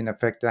that had been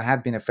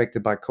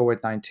affected by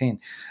COVID-19.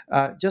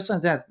 Just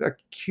on that,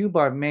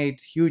 Cuba made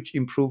huge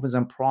improvements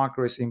and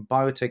progress in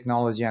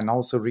biotechnology and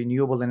also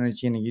renewable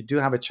energy. And you do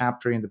have a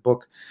chapter in the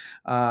book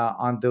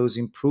on those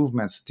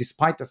improvements,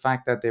 despite the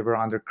fact that they were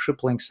under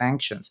crippling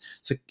sanctions.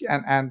 So,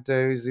 and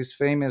there is this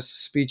famous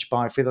speech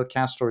by Fidel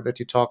Castro that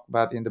you talk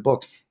about in the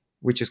book,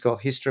 which is called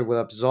 "History Will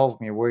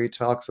Absolve Me," where he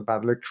talks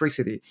about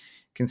electricity,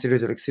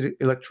 considers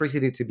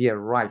electricity to be a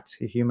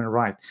human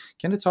right.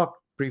 Can you talk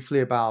briefly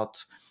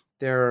about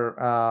their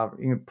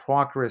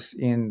progress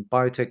in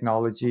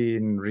biotechnology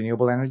and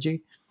renewable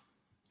energy?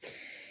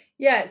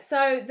 Yeah,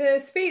 so the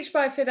speech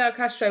by Fidel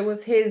Castro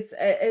was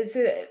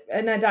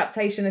an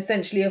adaptation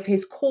essentially of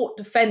his court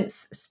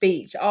defense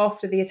speech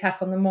after the attack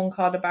on the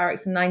Moncada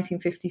barracks in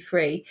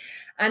 1953.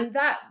 And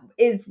that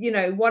is,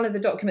 one of the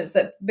documents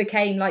that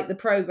became like the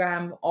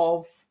program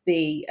of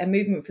the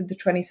movement for the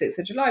 26th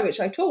of July,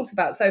 which I talked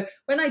about. So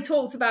when I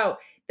talked about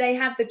they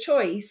had the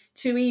choice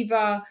to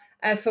either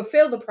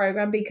fulfill the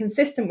program, be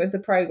consistent with the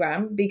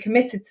program, be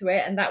committed to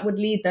it, and that would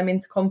lead them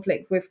into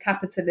conflict with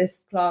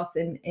capitalist class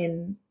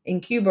in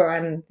Cuba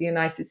and the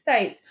United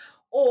States,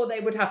 or they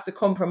would have to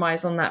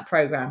compromise on that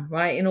program,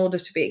 right, in order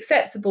to be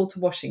acceptable to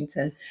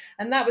Washington.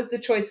 And that was the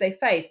choice they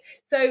faced.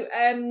 So,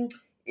 and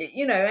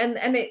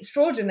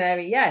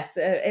extraordinary, yes,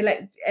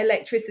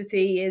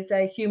 electricity is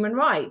a human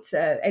right,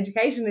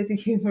 education is a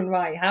human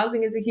right,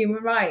 housing is a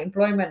human right,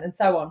 employment, and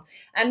so on.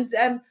 And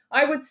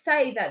I would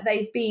say that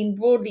they've been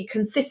broadly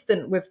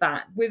consistent with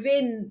that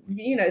within,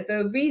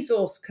 the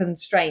resource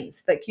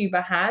constraints that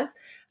Cuba has.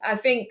 I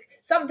think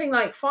something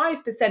like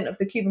 5% of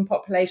the Cuban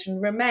population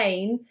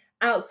remain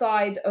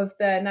outside of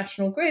the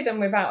national grid and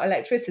without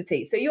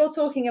electricity. So you're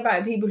talking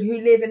about people who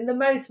live in the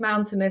most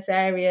mountainous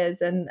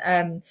areas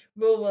and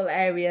rural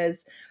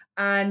areas.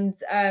 And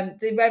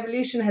the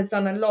revolution has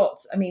done a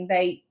lot. I mean,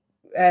 they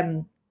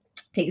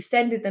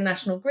extended the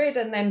national grid,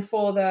 and then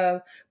for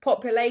the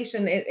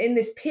population in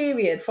this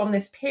period,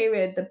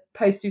 the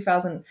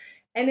post-2000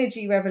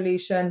 energy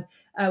revolution,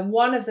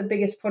 one of the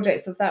biggest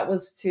projects of that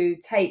was to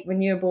take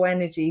renewable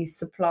energy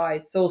supply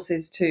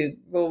sources to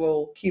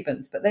rural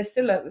Cubans, but there's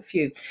still a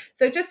few.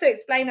 So just to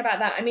explain about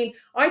that, I mean,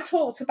 I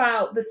talked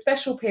about the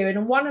special period,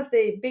 and one of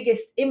the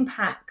biggest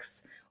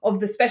impacts of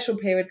the special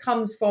period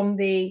comes from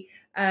the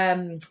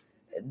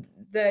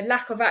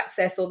lack of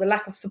access or the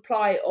lack of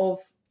supply of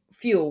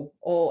fuel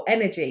or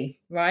energy,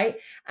 right?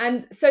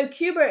 And so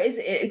Cuba is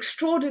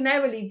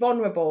extraordinarily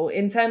vulnerable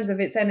in terms of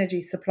its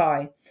energy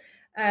supply.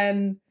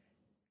 In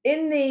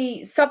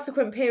the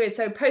subsequent period,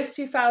 so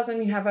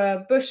post-2000, you have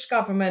a Bush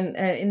government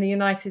in the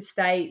United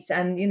States,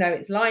 and,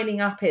 it's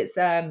lining up its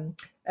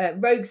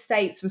rogue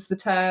states was the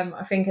term,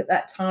 I think, at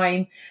that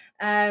time.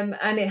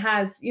 And it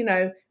has,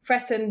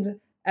 threatened,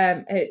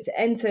 it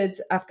entered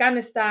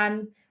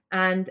Afghanistan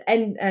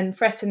and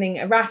threatening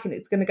Iraq, and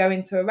it's going to go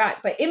into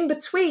Iraq. But in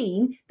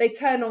between, they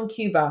turn on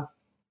Cuba.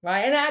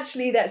 Right. And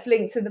actually, that's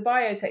linked to the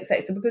biotech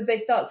sector, because they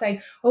start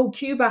saying, oh,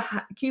 Cuba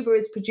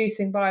is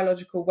producing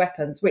biological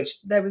weapons,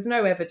 which there was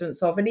no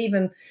evidence of. And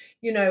even,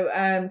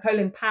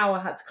 Colin Powell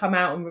had to come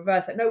out and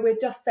reverse it. No, we're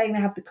just saying they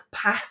have the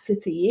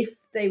capacity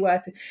if they were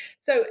to.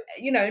 So,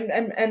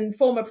 and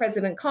former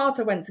President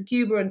Carter went to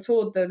Cuba and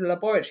toured the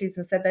laboratories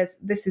and said,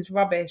 this is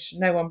rubbish.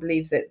 No one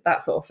believes it,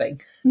 that sort of thing.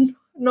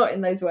 Not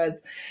in those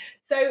words.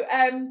 So,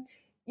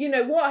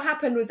 what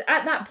happened was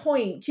at that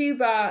point,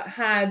 Cuba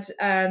had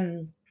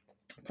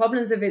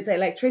problems with its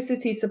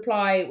electricity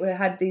supply. We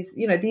had these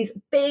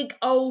big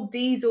old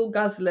diesel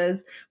guzzlers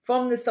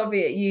from the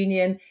Soviet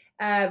Union,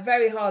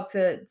 very hard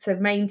to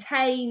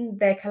maintain.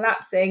 They're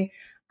collapsing.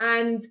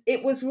 And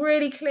it was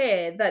really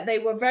clear that they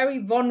were very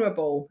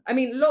vulnerable. I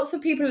mean, a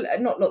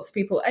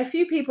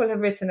few people have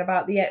written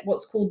about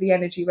what's called the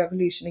energy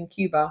revolution in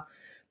Cuba.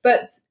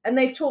 And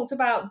they've talked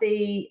about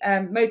the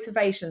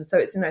motivation. So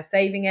it's,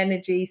 saving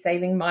energy,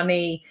 saving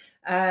money,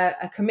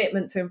 a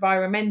commitment to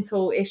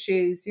environmental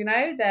issues,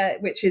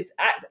 which is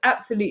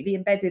absolutely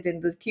embedded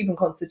in the Cuban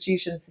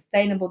constitution,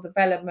 sustainable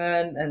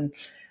development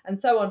and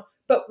so on.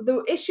 But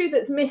the issue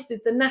that's missed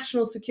is the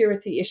national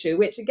security issue,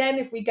 which again,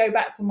 if we go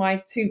back to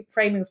my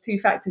framing of two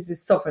factors,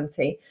 is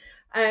sovereignty.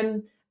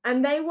 And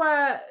they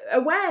were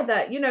aware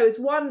that, as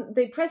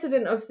the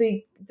president of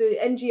the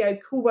NGO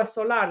Cuba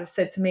Solar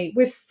said to me,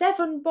 with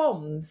 7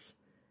 bombs,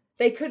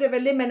 they could have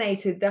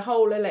eliminated the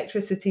whole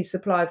electricity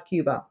supply of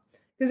Cuba,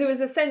 because it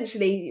was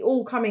essentially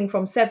all coming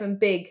from 7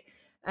 big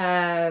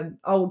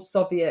old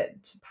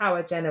Soviet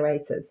power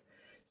generators.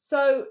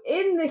 So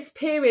in this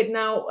period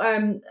now,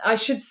 I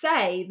should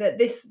say that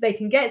they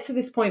can get to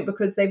this point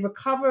because they're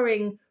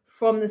recovering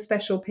from the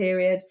special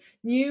period.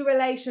 New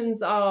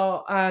relations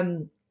are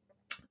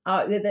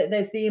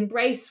there's the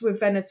embrace with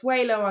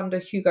Venezuela under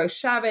Hugo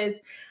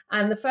Chavez.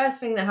 And the first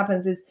thing that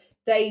happens is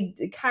they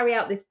carry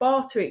out this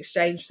barter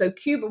exchange. So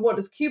Cuba, what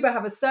does Cuba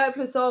have a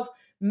surplus of?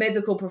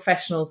 Medical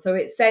professionals. So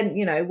it's sent,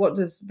 what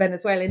does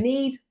Venezuela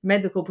need?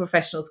 Medical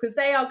professionals, because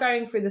they are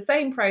going through the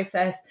same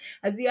process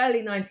as the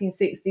early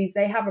 1960s.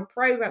 They have a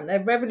program, they're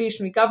a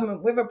revolutionary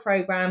government with a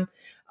program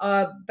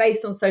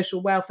based on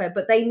social welfare,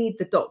 but they need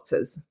the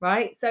doctors,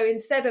 right? So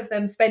instead of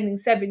them spending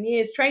 7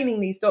 years training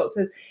these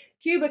doctors,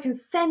 Cuba can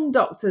send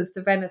doctors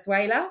to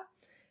Venezuela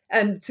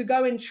to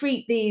go and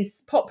treat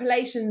these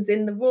populations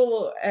in the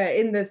rural,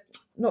 in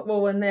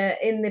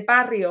the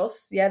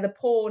barrios, the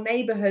poor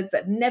neighborhoods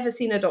that have never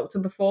seen a doctor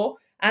before,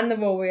 and the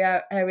rural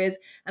areas.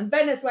 And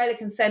Venezuela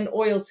can send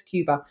oil to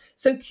Cuba.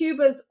 So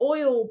Cuba's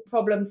oil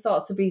problem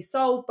starts to be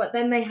solved, but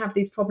then they have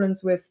these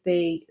problems with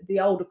the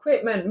old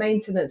equipment,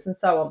 maintenance, and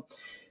so on.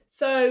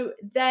 So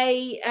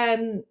the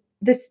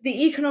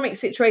economic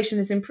situation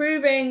is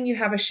improving. You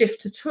have a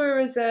shift to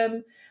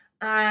tourism.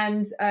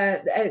 And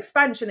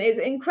expansion is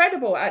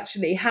incredible,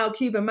 actually, how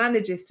Cuba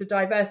manages to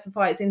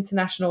diversify its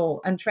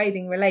international and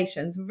trading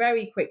relations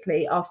very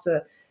quickly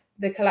after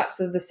the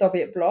collapse of the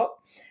Soviet bloc.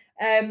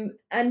 And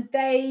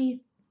they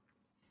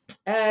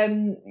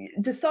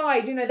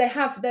decide,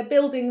 they're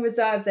building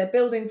reserves, they're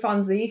building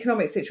funds, the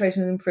economic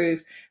situation has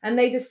improved, and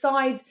they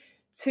decide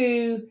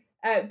to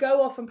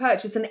go off and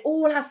purchase, and it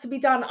all has to be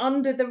done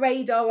under the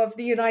radar of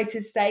the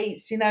United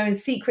States, in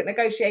secret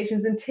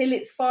negotiations until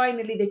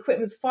the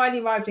equipment's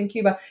finally arrived in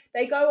Cuba.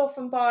 They go off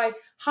and buy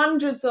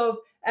hundreds of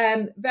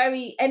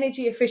very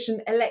energy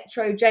efficient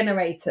electro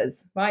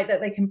generators, right,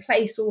 that they can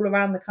place all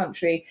around the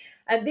country.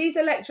 And these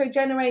electro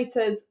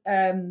generators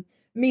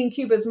mean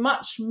Cuba's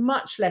much,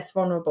 much less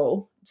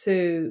vulnerable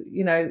to,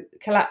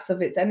 collapse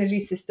of its energy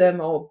system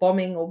or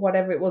bombing or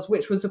whatever it was,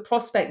 which was a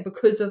prospect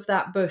because of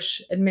that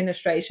Bush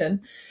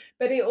administration.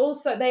 But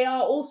they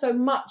are also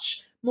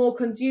much more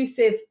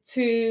conducive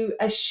to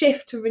a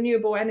shift to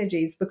renewable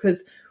energies,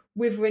 because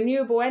with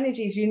renewable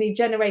energies, you need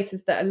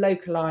generators that are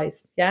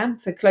localized,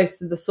 so close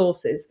to the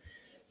sources.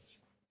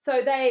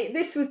 So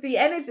this was the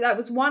energy. That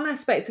was one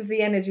aspect of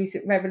the energy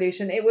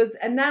revolution. It was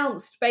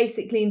announced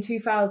basically in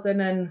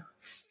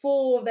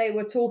 2004. They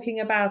were talking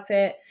about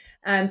it.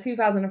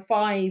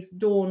 2005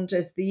 dawned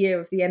as the year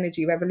of the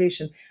energy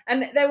revolution.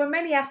 And there were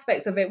many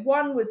aspects of it.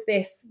 One was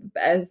this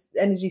as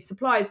energy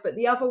supplies, but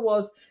the other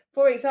was,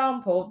 for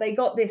example, they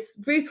got this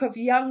group of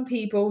young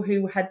people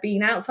who had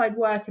been outside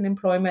work and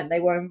employment. They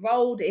were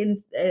enrolled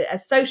in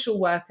as social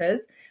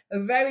workers, a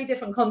very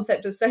different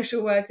concept of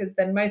social workers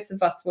than most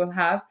of us will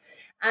have.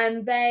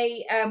 And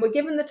they were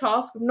given the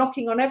task of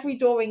knocking on every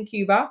door in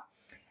Cuba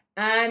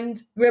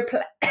and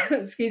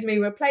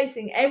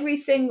replacing every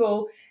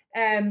single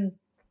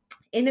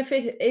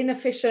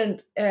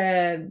inefficient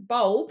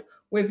bulb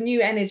with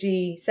new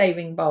energy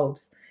saving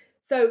bulbs.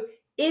 So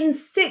in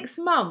 6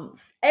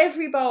 months,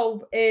 every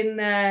bulb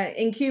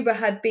in Cuba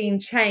had been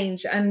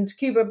changed, and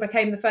Cuba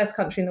became the first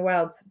country in the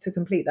world to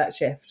complete that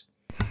shift.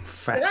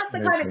 So that's the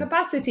kind of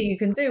capacity you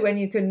can do when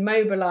you can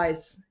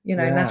mobilize,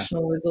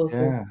 national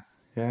resources.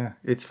 Yeah,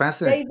 it's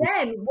fascinating. They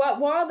then,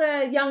 while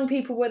the young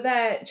people were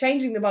there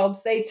changing the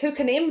bulbs, they took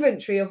an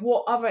inventory of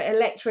what other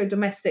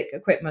electro-domestic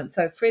equipment,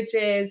 so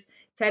fridges,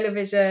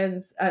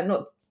 televisions,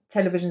 not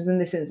televisions in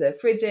this instance,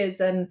 fridges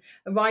and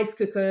rice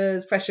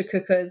cookers, pressure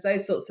cookers,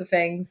 those sorts of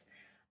things.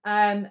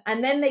 And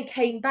then they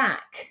came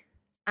back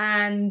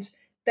and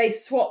they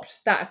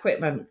swapped that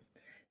equipment.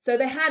 So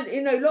they had,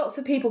 lots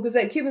of people, because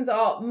the Cubans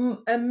are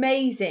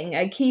amazing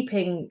at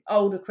keeping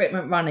old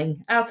equipment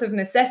running out of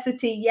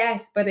necessity,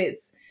 yes, but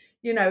it's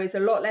a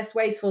lot less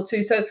wasteful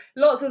too. So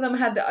lots of them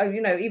had,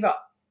 either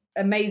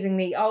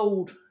amazingly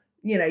old,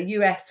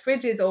 US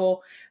fridges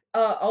or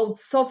old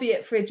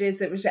Soviet fridges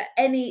that was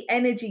any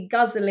energy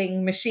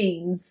guzzling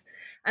machines.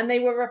 And they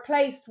were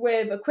replaced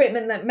with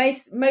equipment that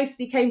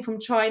mostly came from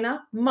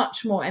China,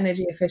 much more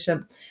energy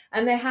efficient.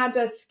 And they had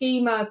a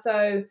schema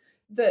so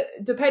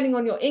that depending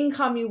on your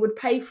income, you would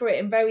pay for it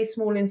in very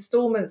small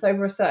installments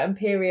over a certain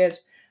period.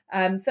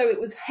 So it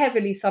was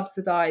heavily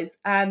subsidized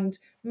and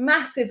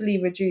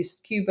massively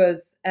reduced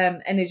Cuba's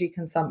energy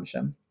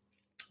consumption.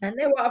 And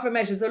there were other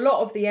measures. A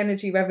lot of the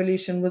energy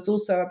revolution was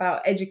also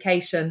about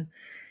education,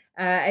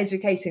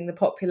 educating the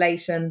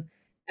population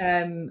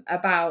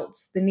about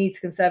the need to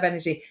conserve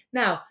energy.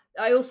 Now,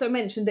 I also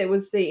mentioned there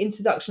was the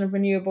introduction of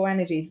renewable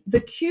energies.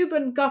 The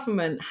Cuban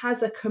government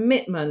has a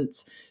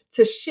commitment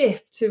to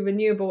shift to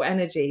renewable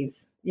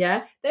energies.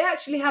 Yeah, they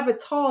actually have a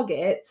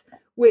target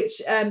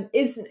which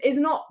is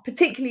not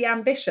particularly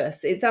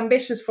ambitious. It's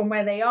ambitious from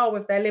where they are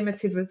with their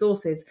limited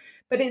resources,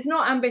 but it's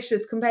not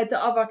ambitious compared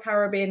to other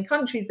Caribbean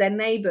countries, their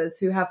neighbours,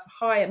 who have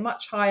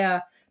much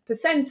higher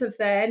percent of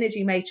their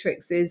energy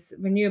matrix is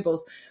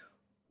renewables.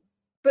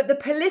 But the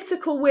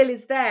political will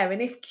is there.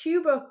 And if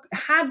Cuba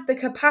had the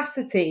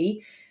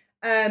capacity,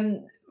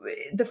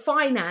 the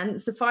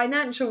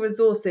financial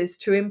resources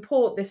to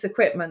import this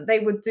equipment, they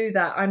would do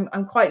that.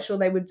 I'm quite sure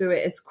they would do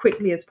it as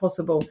quickly as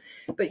possible.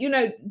 But,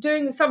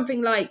 doing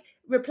something like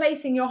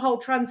replacing your whole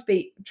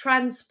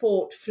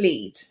transport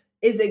fleet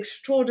is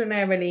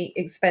extraordinarily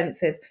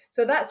expensive.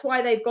 So that's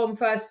why they've gone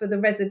first for the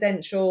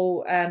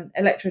residential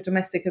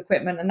electrodomestic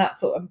equipment and that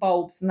sort of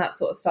bulbs and that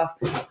sort of stuff.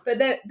 But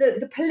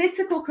the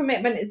political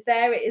commitment is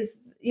there. It is,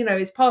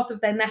 is part of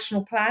their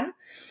national plan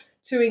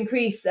to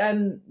increase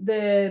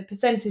the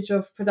percentage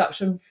of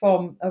production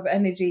of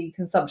energy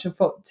consumption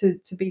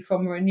to be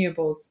from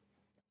renewables.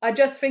 I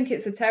just think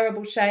it's a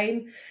terrible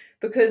shame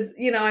because,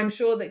 I'm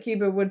sure that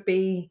Cuba would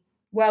be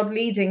world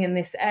leading in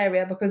this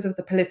area because of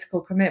the political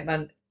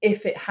commitment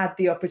if it had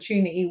the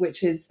opportunity,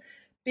 which is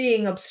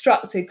being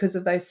obstructed because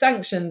of those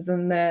sanctions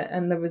and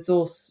the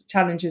resource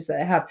challenges that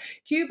they have.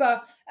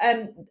 Cuba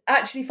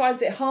actually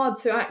finds it hard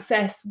to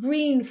access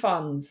green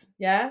funds.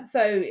 Yeah,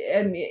 so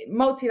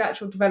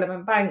multilateral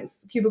development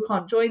banks, Cuba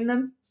can't join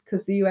them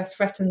because the US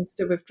threatens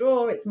to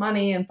withdraw its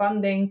money and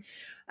funding,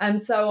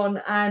 and so on.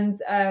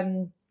 And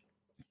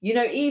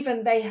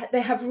even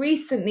they have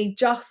recently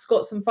just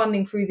got some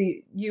funding through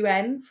the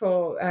UN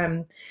for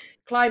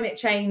climate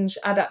change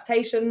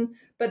adaptation,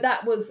 but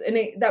that was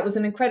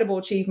an incredible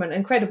achievement,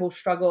 incredible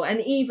struggle, and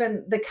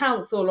even the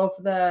council of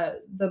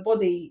the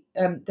body,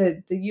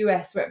 the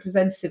US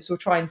representatives were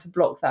trying to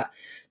block that.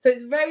 So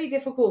it's very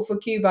difficult for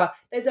Cuba.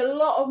 There's a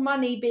lot of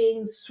money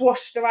being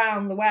swashed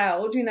around the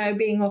world,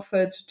 being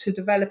offered to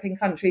developing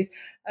countries.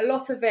 A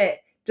lot of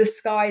it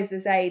disguised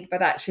as aid,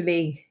 but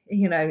actually,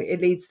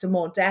 it leads to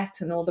more debt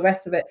and all the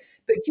rest of it.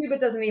 But Cuba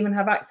doesn't even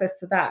have access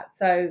to that.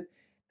 So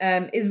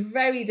it's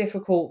very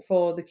difficult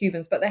for the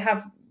Cubans, but they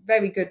have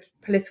very good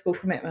political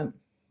commitment.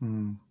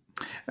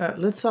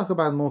 Let's talk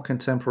about more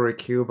contemporary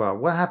Cuba.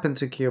 What happened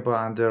to Cuba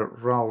under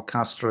Raul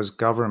Castro's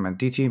government?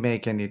 Did he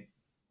make any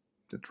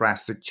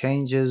drastic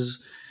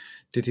changes?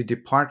 Did he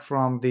depart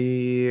from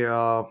the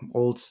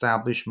old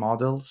established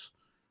models?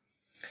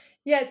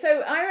 Yeah, so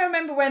I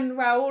remember when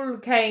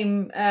Raul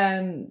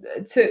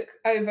took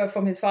over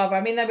from his father.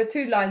 I mean, there were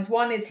two lines.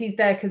 One is he's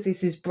there because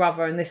he's his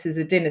brother and this is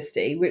a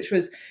dynasty, which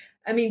was,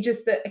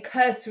 just a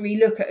cursory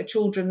look at a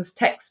children's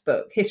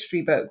textbook,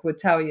 history book, would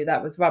tell you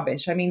that was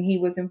rubbish. I mean, he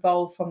was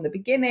involved from the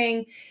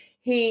beginning.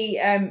 He,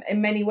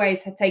 in many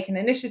ways, had taken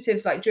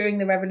initiatives, like during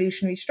the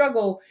revolutionary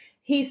struggle,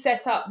 he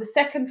set up the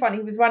Second Front.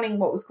 He was running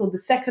what was called the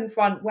Second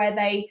Front, where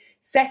they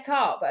set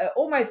up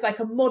almost like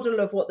a model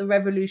of what the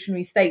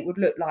revolutionary state would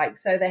look like.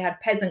 So they had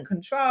peasant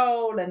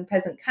control and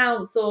peasant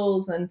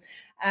councils, and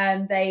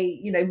they,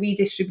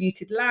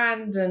 redistributed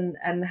land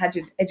and had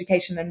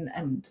education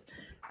and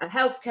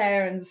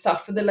healthcare and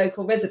stuff for the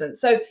local residents.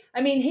 So,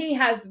 he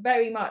has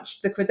very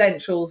much the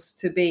credentials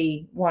to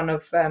be one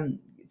of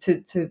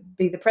to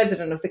be the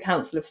president of the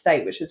Council of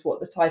State, which is what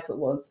the title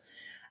was.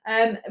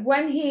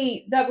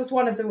 That was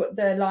one of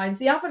the lines.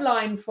 The other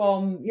line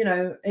from,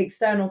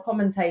 external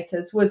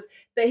commentators was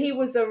that he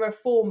was a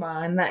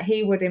reformer and that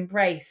he would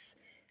embrace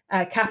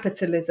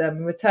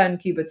capitalism, return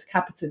Cuba to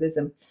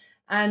capitalism.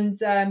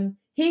 And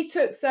he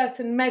took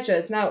certain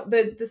measures. Now,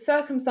 the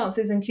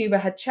circumstances in Cuba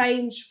had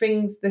changed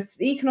things,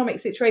 this economic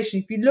situation.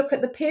 If you look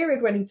at the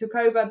period when he took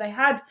over, they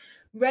had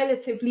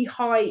relatively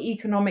high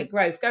economic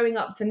growth, going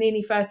up to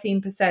nearly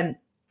 13%.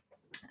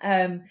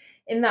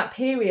 In that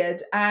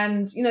period,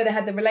 and they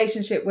had the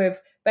relationship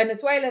with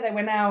Venezuela. They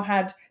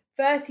had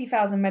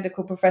 30,000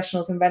 medical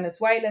professionals in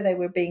Venezuela. They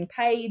were being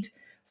paid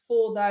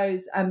for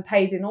those and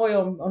paid in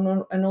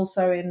oil and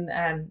also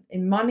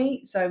in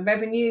money, so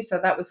revenue. So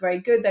that was very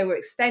good. They were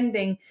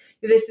extending.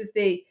 This is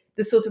the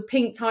sort of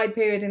pink tide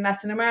period in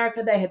Latin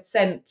America. They had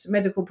sent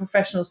medical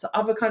professionals to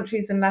other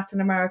countries in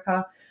Latin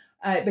America.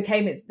 It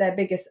became their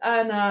biggest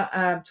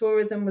earner.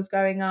 Tourism was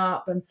going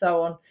up, and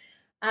so on,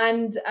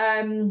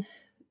 and.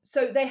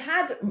 So they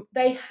had,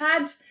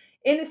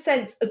 in a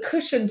sense, a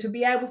cushion to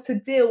be able to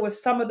deal with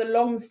some of the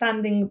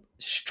long-standing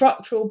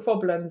structural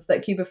problems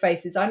that Cuba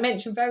faces. I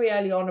mentioned very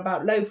early on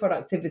about low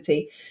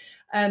productivity.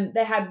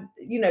 They had,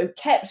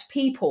 kept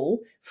people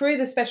through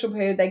the special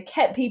period. They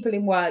kept people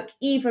in work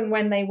even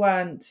when they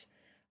weren't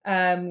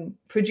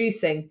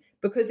producing,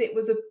 because it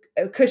was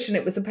a cushion.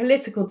 It was a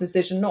political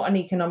decision, not an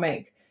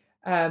economic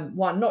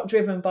one, not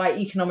driven by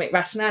economic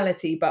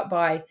rationality, but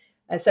by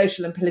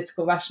social and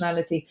political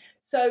rationality.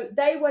 So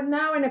they were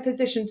now in a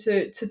position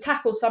to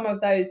tackle some of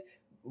those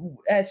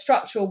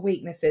structural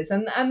weaknesses.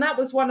 And that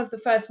was one of the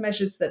first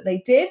measures that they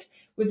did,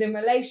 was in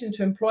relation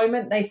to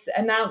employment. They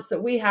announced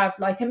that we have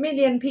like 1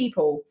 million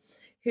people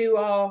who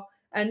are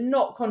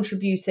not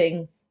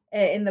contributing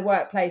in the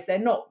workplace. They're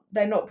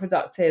not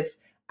productive.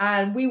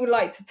 And we would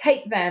like to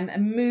take them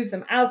and move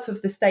them out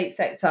of the state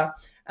sector.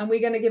 And we're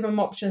going to give them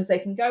options. They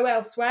can go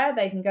elsewhere.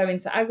 They can go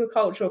into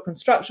agriculture or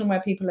construction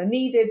where people are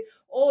needed,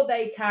 or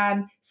they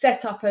can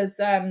set up as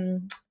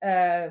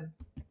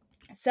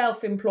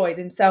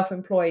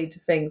self-employed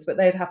things, but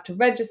they'd have to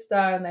register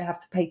and they have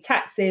to pay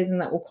taxes, and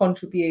that will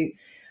contribute.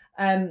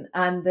 And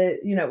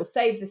it will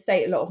save the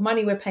state a lot of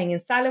money. We're paying in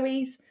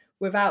salaries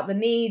without the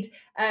need.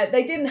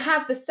 They didn't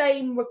have the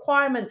same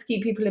requirement to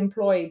keep people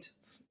employed,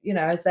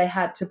 as they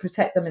had to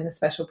protect them in the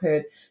special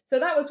period. So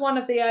that was one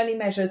of the early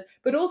measures,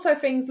 but also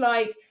things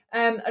like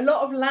a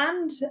lot of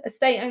land,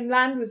 state-owned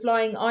land, was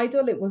lying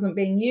idle. It wasn't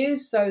being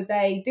used. So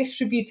they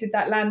distributed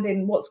that land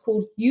in what's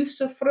called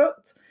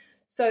usufruct.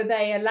 So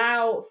they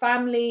allow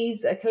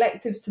families,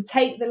 collectives to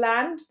take the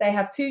land. They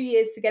have 2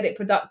 years to get it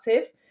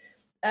productive.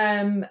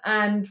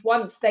 And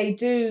once they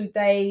do,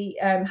 they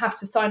have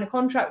to sign a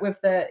contract with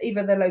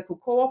either the local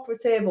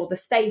cooperative or the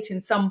state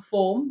in some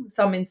form,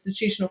 some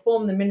institutional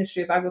form, the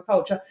Ministry of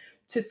Agriculture,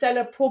 to sell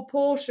a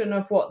proportion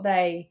of what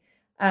they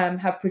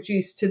have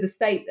produced to the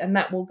state, and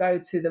that will go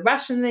to the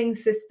rationing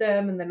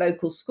system and the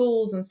local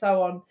schools and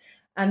so on,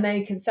 and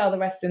they can sell the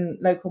rest in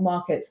local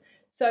markets.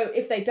 So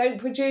if they don't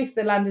produce,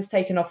 the land is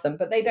taken off them,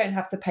 but they don't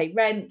have to pay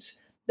rent.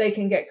 They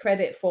can get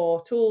credit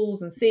for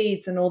tools and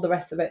seeds and all the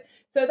rest of it.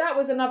 So that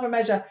was another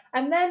measure.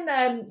 And then,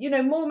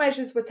 more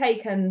measures were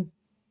taken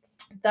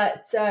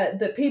that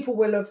people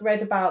will have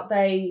read about.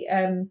 They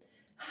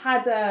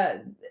had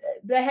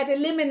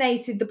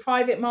eliminated the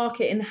private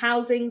market in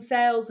housing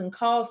sales and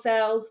car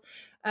sales.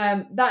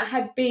 That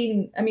had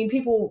been,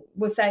 people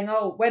were saying,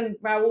 when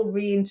Raúl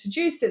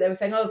reintroduced it, they were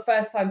saying, the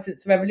first time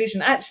since the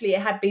revolution. Actually,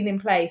 it had been in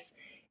place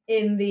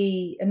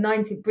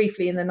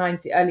briefly in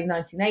the early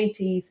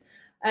 1980s.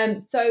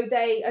 So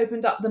they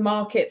opened up the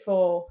market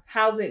for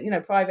housing,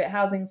 private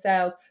housing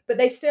sales, but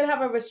they still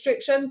have a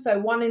restriction. So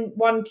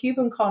one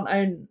Cuban can't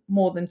own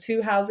more than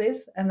 2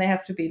 houses, and they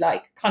have to be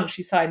like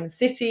countryside and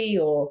city,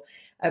 or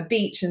a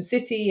beach and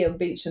city, or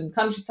beach and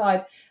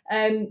countryside.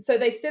 So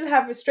they still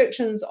have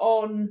restrictions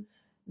on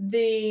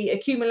the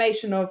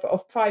accumulation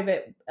of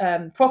private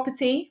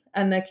property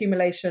and the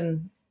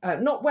accumulation.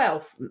 Not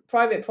wealth.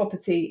 Private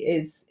property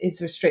is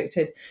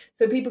restricted.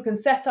 So people can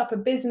set up a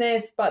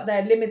business, but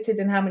they're limited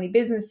in how many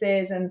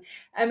businesses. And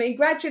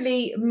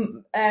gradually,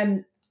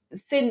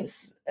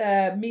 since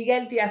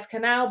Miguel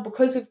Díaz-Canel,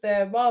 because of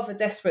the rather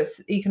desperate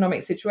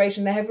economic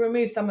situation, they have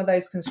removed some of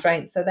those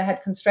constraints. So they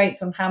had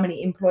constraints on how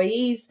many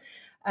employees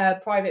a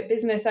private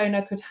business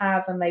owner could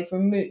have, and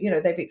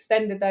they've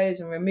extended those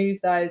and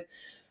removed those.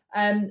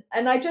 And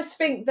I just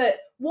think that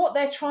what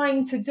they're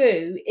trying to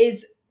do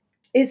is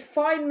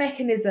find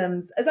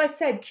mechanisms. As I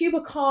said,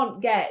 Cuba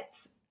can't get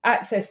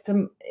access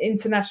to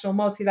international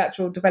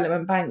multilateral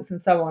development banks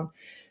and so on.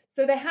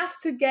 So they have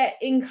to get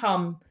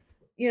income,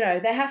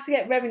 they have to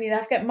get revenue, they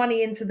have to get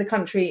money into the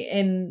country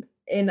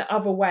in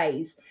other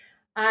ways.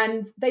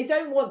 And they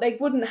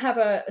wouldn't have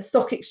a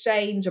stock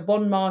exchange, a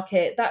bond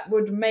market. That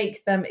would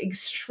make them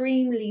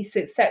extremely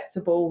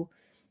susceptible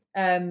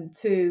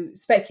to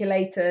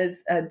speculators,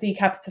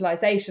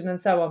 decapitalization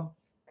and so on.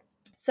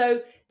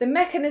 So the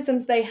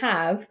mechanisms they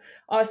have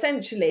are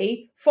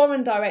essentially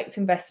foreign direct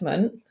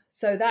investment.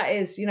 So that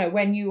is,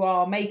 when you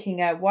are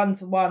making a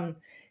one-to-one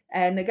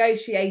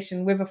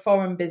negotiation with a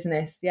foreign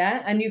business,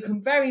 and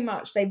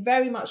they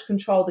very much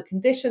control the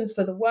conditions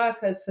for the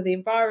workers, for the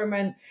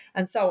environment,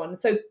 and so on.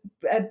 So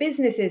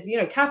businesses,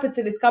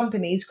 capitalist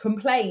companies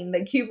complain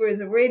that Cuba is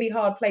a really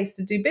hard place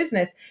to do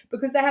business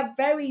because they have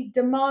very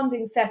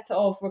demanding set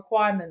of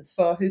requirements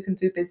for who can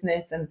do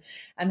business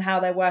and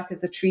how their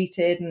workers are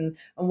treated and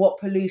what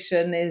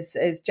pollution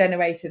is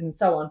generated and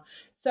so on.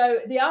 So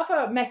the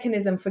other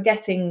mechanism for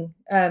getting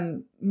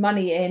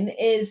money in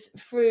is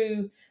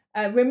through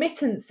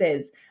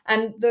remittances,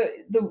 and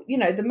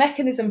the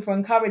mechanism for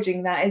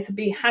encouraging that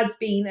has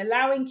been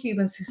allowing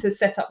Cubans to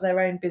set up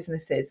their own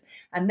businesses,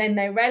 and then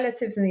their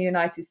relatives in the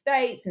United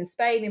States, in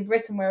Spain, in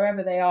Britain,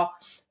 wherever they are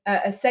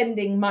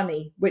sending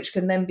money, which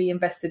can then be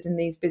invested in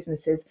these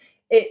businesses.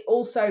 It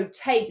also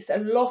takes a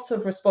lot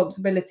of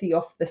responsibility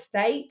off the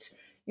state.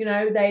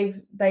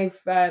 They've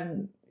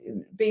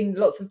been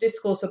lots of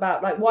discourse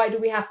about, like, why do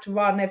we have to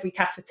run every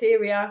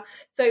cafeteria?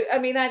 So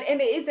and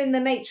it is in the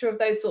nature of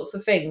those sorts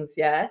of things.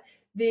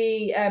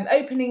 The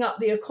opening up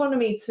the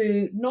economy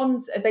to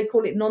they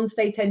call it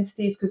non-state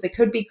entities, because they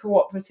could be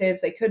cooperatives,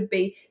 they could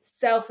be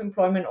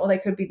self-employment, or they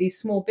could be these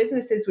small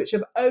businesses which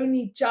have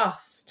only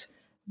just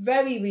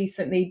very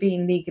recently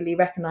been legally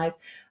recognized.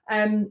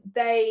 I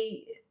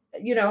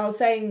was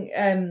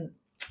saying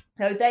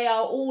so they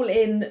are all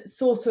in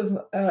sort of,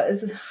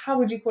 how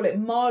would you call it,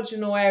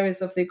 marginal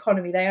areas of the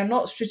economy. They are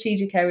not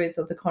strategic areas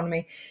of the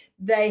economy.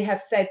 They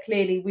have said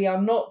clearly, we are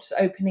not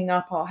opening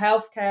up our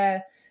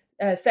healthcare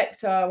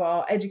sector,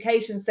 our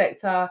education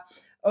sector,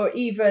 or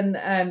even,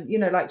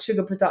 like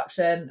sugar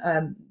production,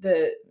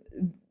 the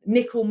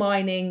nickel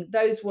mining,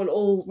 those will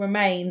all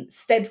remain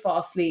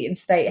steadfastly in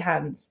state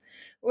hands.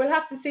 We'll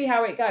have to see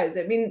how it goes.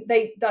 I mean,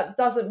 that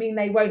doesn't mean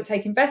they won't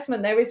take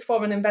investment. There is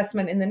foreign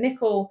investment in the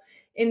nickel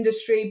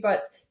industry,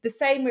 but the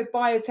same with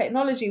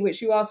biotechnology,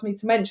 which you asked me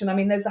to mention. I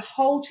mean, there's a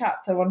whole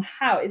chapter on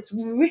how it's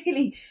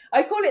really,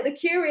 I call it the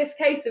curious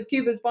case of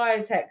Cuba's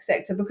biotech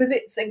sector, because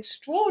it's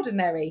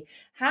extraordinary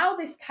how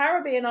this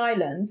Caribbean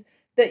island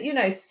that,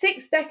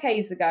 6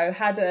 decades ago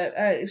had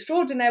a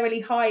extraordinarily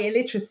high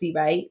illiteracy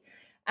rate.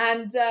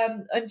 And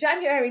on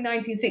January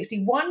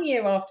 1960, 1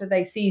 year after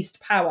they seized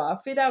power,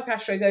 Fidel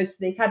Castro goes to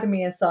the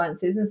Academy of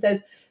Sciences and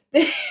says,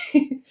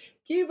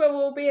 Cuba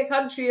will be a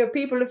country of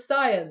people of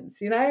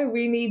science.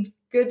 We need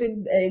good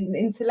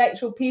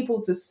intellectual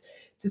people to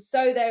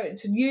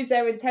use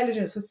their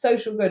intelligence for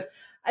social good.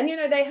 And,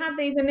 they have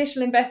these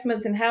initial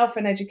investments in health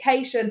and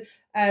education,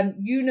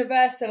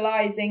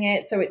 universalizing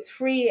it so it's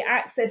free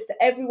access to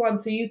everyone,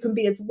 so you can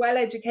be as well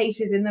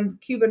educated in the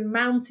Cuban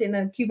mountain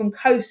and Cuban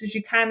coast as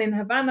you can in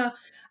Havana.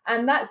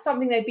 And that's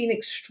something they've been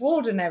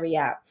extraordinary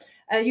at.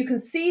 You can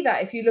see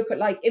that if you look at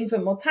like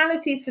infant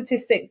mortality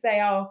statistics, they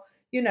are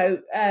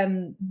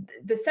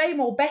the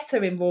same or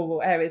better in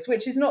rural areas,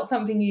 which is not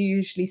something you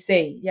usually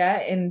see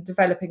in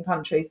developing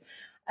countries.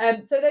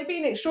 So they've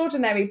been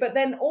extraordinary, but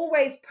then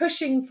always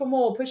pushing for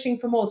more.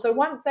 So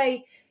once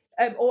they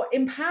or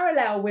in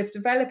parallel with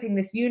developing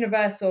this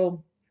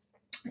universal,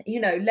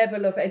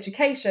 level of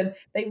education,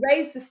 they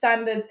raise the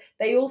standards.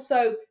 They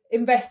also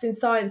invest in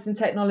science and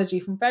technology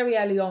from very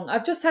early on.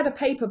 I've just had a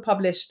paper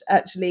published,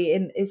 actually,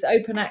 it's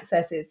open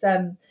access.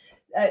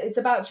 It's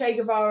about Che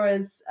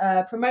Guevara's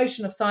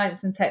promotion of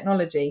science and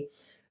technology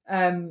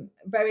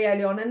very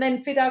early on. And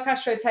then Fidel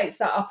Castro takes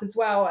that up as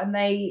well. And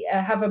they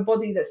have a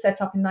body that's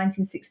set up in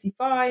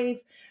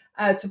 1965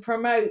 to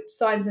promote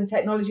science and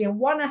technology. And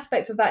one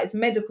aspect of that is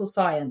medical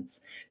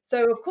science.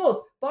 So, of course,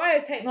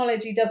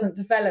 biotechnology doesn't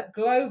develop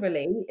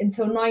globally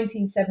until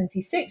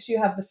 1976.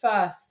 You have the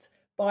first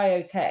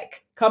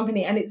biotech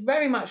company, and it's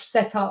very much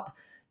set up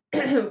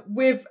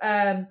with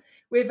an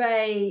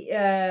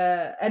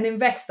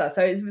investor.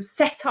 So it was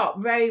set up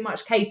very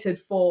much catered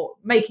for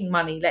making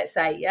money, let's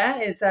say.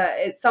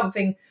 It's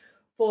something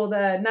for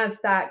the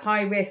NASDAQ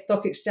high risk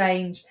stock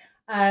exchange.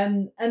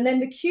 And then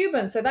the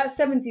Cuban, so that's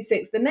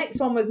 76. The next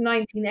one was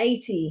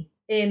 1980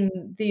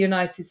 in the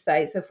United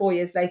States, so 4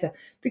 years later.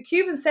 The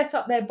Cubans set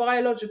up their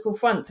biological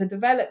front to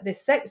develop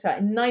this sector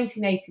in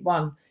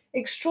 1981,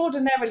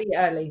 extraordinarily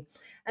early.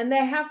 And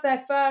they have their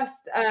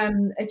first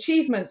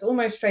achievements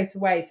almost straight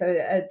away. So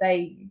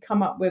they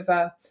come up with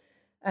a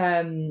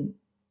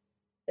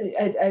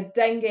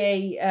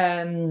dengue,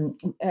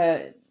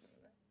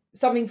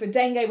 something for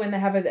dengue when they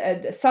have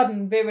a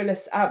sudden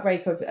virulous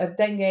outbreak of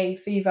dengue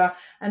fever.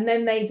 And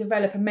then they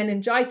develop a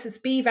meningitis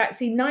B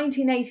vaccine.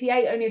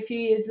 1988, only a few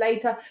years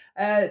later,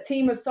 a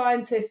team of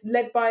scientists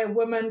led by a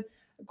woman,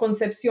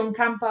 Concepcion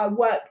Campa,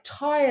 worked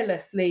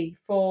tirelessly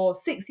for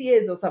 6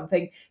 years or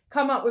something,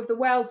 come up with the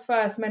world's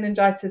first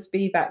meningitis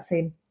B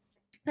vaccine.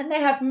 And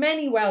they have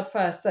many world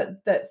firsts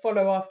that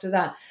follow after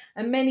that,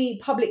 and many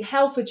public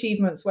health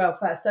achievements world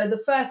first. So the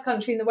first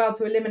country in the world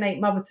to eliminate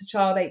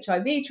mother-to-child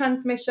HIV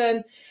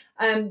transmission.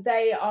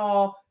 They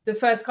are the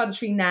first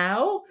country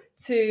now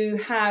to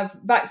have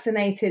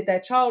vaccinated their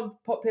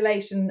child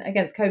population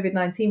against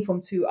COVID-19 from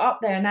 2 up.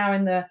 They are now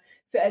in the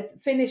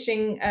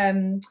finishing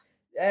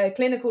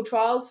clinical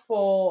trials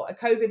for a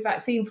COVID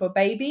vaccine for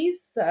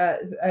babies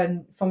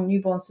from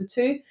newborns to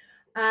 2.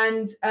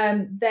 And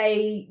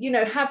they,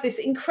 have this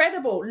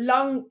incredible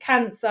lung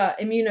cancer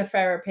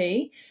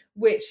immunotherapy,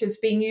 which has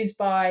been used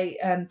by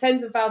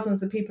tens of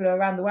thousands of people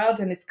around the world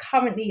and is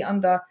currently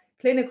under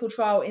clinical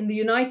trial in the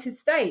United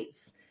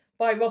States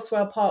by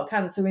Roswell Park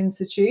Cancer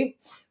Institute,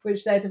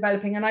 which they're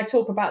developing. And I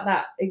talk about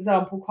that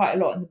example quite a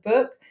lot in the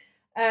book.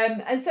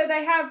 And so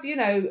they have,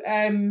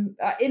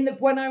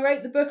 when I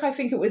wrote the book, I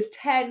think it was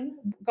 10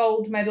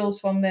 gold medals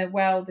from the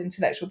World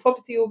Intellectual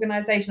Property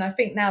Organization. I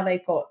think now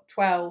they've got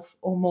 12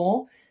 or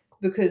more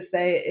because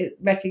they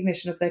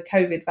recognition of their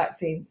COVID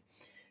vaccines.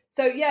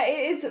 So,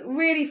 it is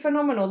really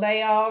phenomenal.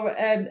 They are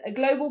a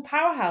global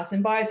powerhouse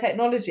in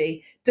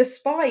biotechnology,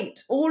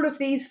 despite all of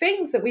these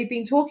things that we've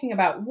been talking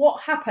about.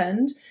 What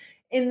happened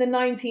in the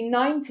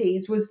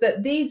 1990s was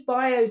that these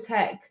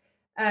biotech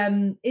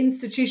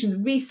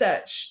institutions,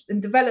 research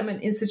and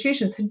development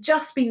institutions, had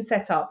just been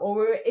set up or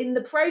were in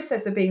the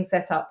process of being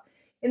set up.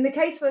 In the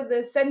case for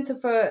the Center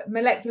for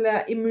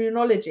Molecular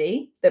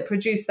Immunology that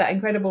produced that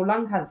incredible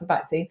lung cancer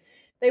vaccine,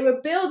 they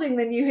were building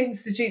the new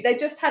institute. They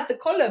just had the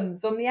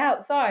columns on the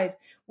outside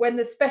when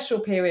the special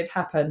period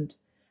happened.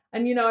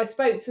 And, I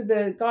spoke to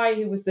the guy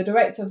who was the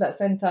director of that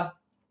center.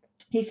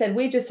 He said,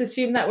 we just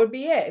assumed that would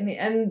be it.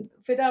 And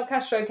Fidel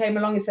Castro came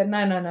along and said,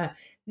 no.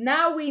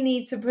 Now we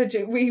need to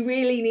we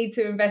really need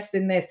to invest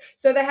in this.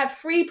 So they had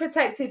 3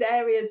 protected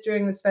areas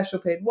during the special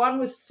period. One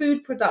was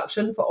food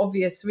production for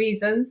obvious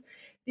reasons.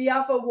 The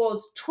other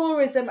was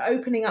tourism,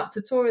 opening up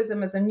to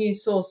tourism as a new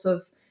source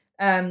of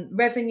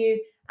revenue.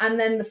 And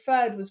then the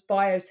third was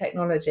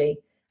biotechnology.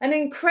 an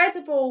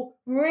incredible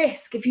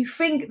risk if you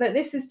think that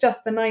this is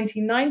just the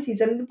 1990s,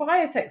 and the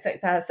biotech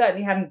sector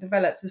certainly hadn't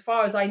developed, as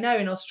far as I know,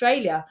 in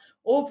Australia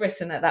or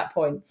Britain at that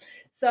point.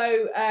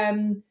 So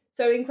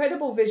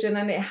incredible vision,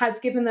 and it has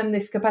given them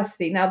this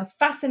capacity. Now, the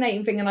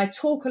fascinating thing, and I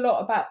talk a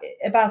lot about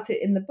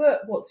it in the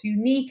book, what's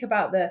unique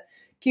about the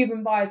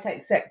Cuban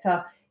biotech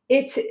sector,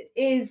 it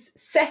is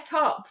set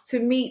up to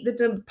meet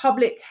the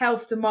public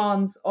health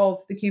demands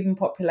of the Cuban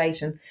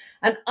population.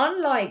 And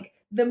unlike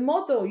the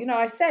model,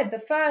 I said the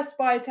first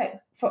biotech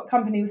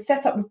company was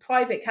set up with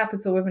private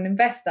capital, with an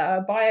investor,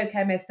 a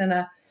biochemist and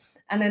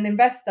an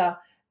investor.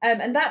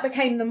 And that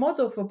became the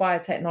model for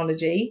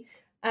biotechnology.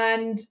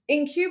 And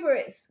in Cuba,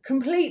 it's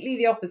completely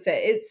the opposite.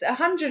 It's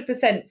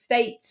 100%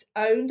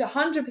 state-owned,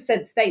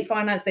 100%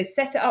 state-financed. They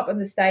set it up in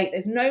the state.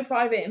 There's no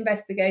private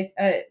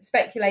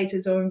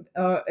speculators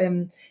or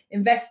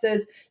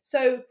investors.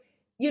 So,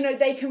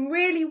 they can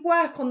really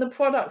work on the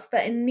products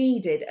that are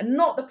needed and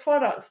not the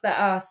products that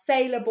are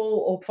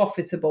saleable or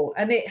profitable.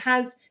 And it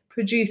has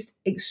produced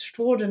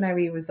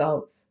extraordinary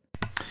results.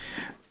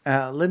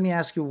 Let me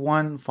ask you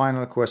one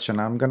final question.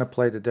 I'm going to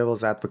play the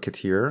devil's advocate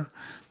here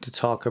to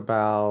talk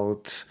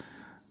about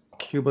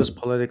Cuba's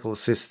political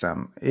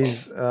system.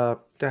 There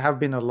have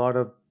been a lot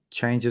of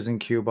changes in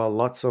Cuba,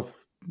 lots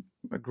of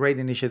great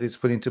initiatives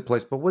put into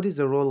place. But what is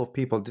the role of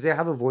people? Do they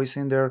have a voice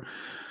in there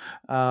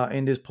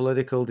in these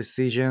political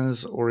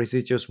decisions, or is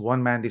it just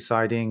one man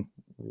deciding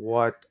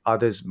what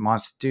others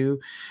must do?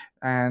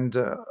 And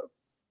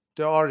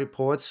there are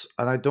reports,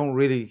 and I don't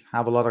really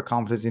have a lot of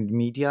confidence in the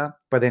media,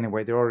 but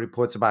anyway, there are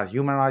reports about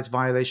human rights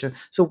violation.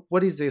 So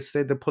what is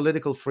the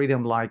political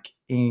freedom like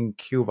in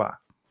Cuba?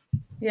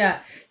 Yeah.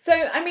 So,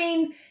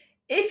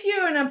 if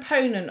you're an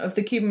opponent of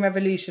the Cuban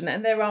Revolution,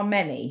 and there are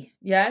many,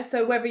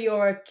 so whether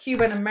you're a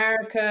Cuban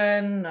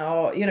American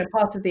or,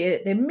 part of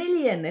the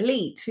million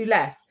elite who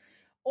left,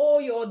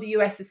 or you're the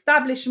US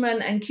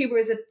establishment, and Cuba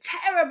is a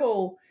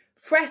terrible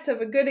threat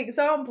of a good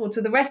example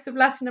to the rest of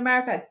Latin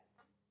America,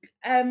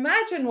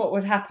 imagine what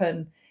would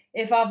happen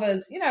if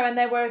others, and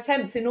there were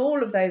attempts in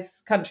all of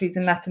those countries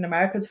in Latin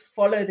America to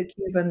follow the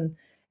Cuban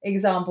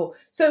example.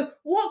 So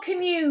what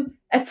can you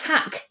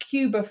attack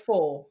Cuba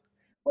for?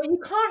 Well, you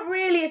can't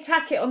really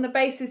attack it on the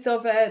basis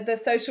of the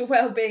social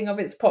well-being of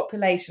its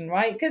population,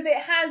 right? Because it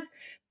has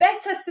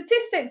better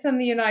statistics than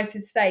the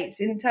United States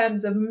in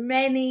terms of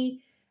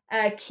many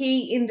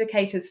key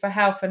indicators for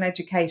health and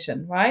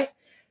education, right?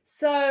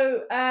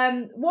 So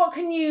what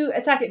can you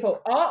attack it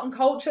for? Art and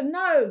culture?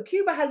 No,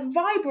 Cuba has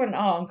vibrant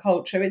art and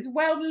culture. It's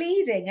world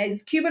leading.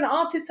 It's Cuban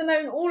artists are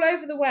known all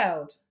over the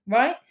world,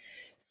 right?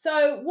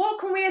 So what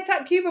can we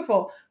attack Cuba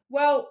for?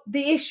 Well,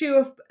 the issue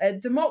of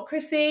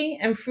democracy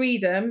and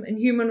freedom and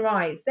human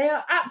rights, they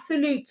are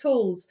absolute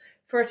tools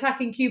for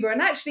attacking Cuba.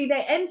 And actually,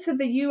 they entered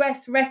the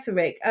US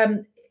rhetoric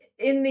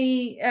in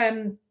the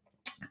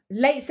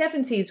late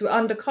 70s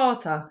under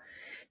Carter.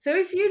 So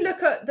if you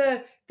look at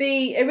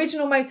the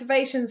original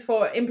motivations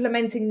for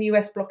implementing the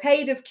US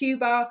blockade of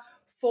Cuba,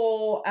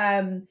 for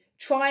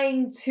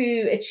trying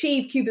to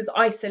achieve Cuba's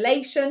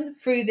isolation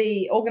through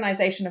the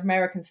Organization of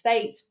American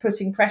States,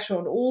 putting pressure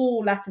on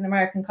all Latin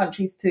American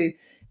countries to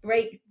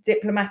break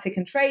diplomatic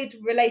and trade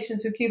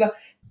relations with Cuba,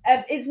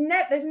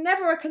 there's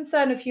never a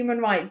concern of human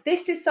rights.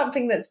 This is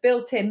something that's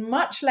built in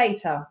much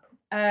later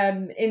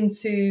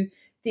into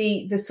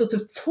the sort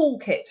of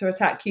toolkit to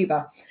attack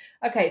Cuba.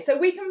 Okay, so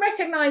we can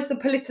recognize the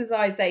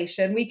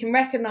politicization. We can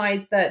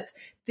recognize that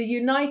the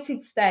United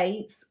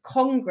States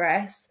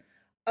Congress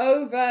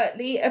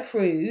overtly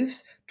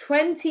approves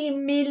 $20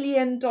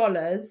 million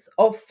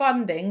of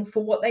funding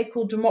for what they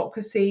call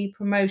democracy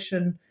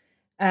promotion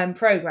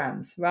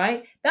programs,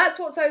 right? That's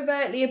what's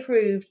overtly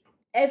approved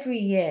every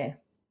year.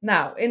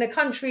 Now, in a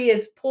country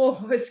as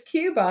poor as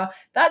Cuba,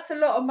 that's a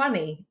lot of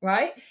money,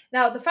 right?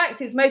 Now, the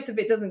fact is, most of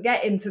it doesn't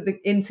get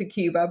into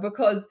Cuba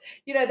because,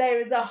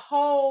 there is a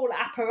whole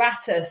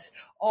apparatus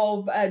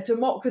of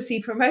democracy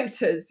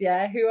promoters,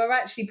 who are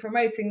actually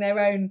promoting their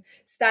own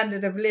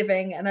standard of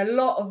living, and a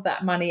lot of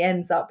that money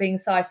ends up being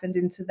siphoned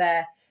into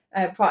their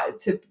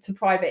to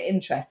private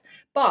interests.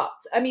 But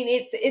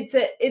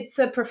it's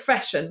a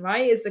profession,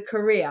 right? It's a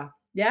career,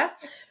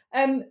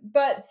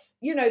 but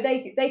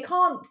they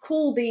can't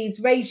call these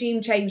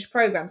regime change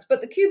programs,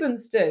 but the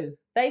Cubans do.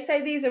 They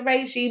say these are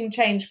regime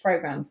change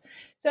programs.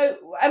 So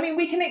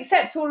we can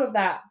accept all of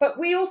that, but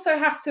we also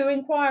have to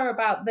inquire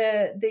about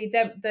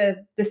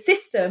the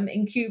system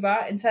in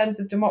Cuba in terms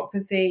of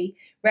democracy,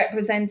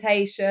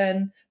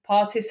 representation,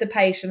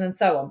 participation, and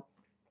so on.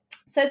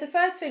 So the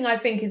first thing I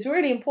think is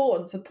really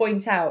important to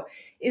point out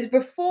is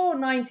before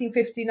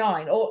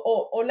 1959,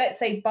 or let's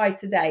say by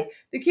today,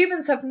 the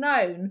Cubans have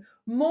known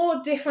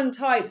more different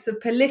types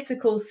of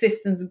political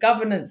systems,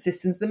 governance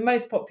systems than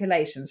most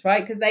populations,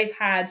 right? Because they've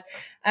had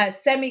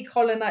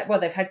semi-colonized,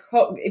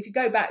 if you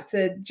go back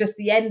to just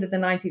the end of the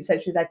 19th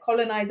century, they've had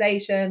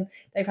colonization,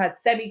 they've had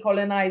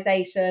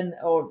semi-colonization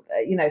or,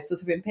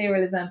 sort of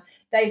imperialism,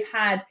 they've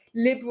had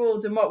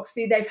liberal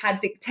democracy, they've had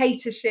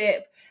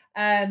dictatorship,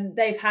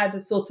 they've had a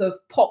sort of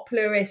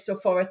popularist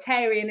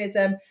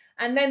authoritarianism,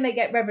 and then they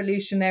get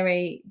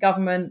revolutionary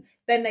government.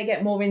 then they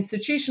get more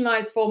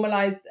institutionalized,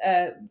 formalized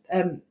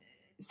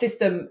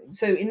system.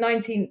 So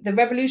the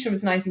revolution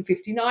was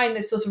 1959.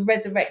 They sort of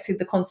resurrected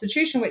the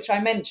constitution, which I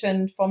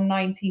mentioned, from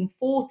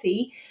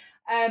 1940,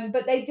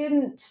 but they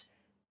didn't.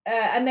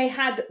 And they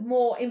had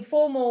more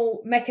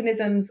informal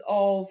mechanisms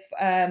of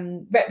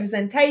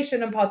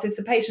representation and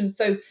participation.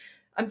 So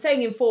I'm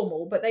saying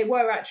informal, but they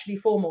were actually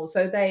formal.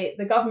 So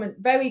the government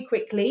very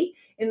quickly,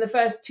 in the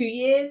first 2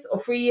 years or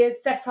 3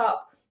 years, set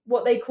up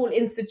what they call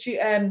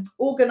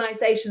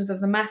organizations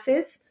of the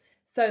masses.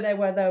 So there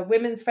were the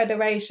Women's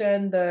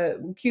Federation,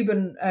 the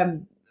Cuban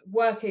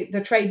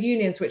the trade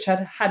unions, which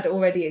had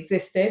already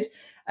existed,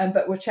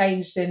 but were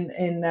changed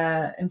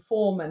in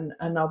form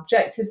and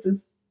objectives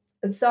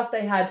and stuff.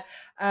 They had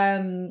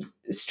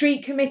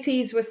street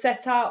committees were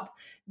set up.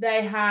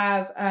 They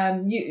have,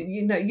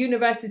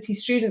 university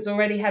students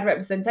already had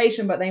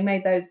representation, but they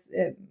made those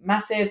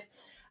massive.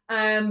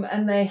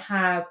 And they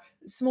have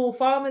Small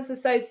Farmers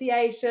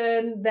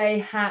Association. They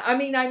have, I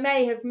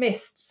may have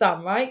missed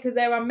some, right? Because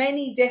there are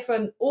many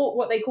different,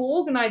 what they call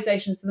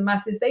organizations of the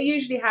masses. They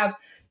usually have,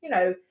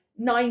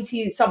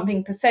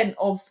 90-something%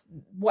 of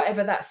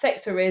whatever that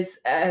sector is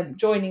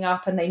joining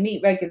up, and they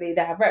meet regularly.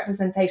 They have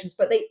representations,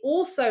 but they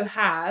also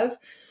have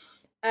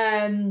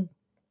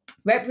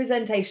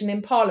representation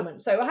in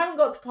Parliament. So I haven't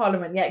got to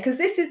Parliament yet, because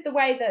this is the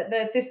way that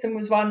the system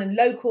was run, and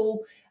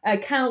local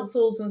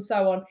councils and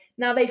so on.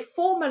 Now they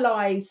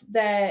formalise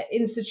their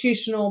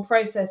institutional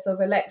process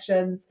of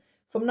elections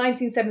from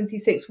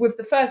 1976 with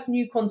the first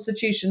new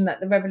constitution that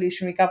the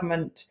revolutionary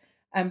government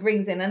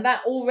brings in. And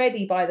that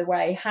already, by the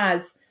way,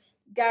 has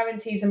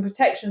guarantees and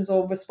protections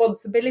or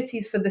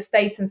responsibilities for the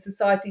state and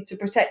society to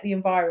protect the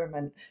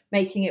environment,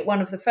 making it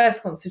one of the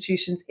first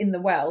constitutions in the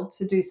world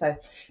to do so.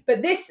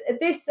 But this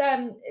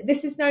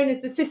is known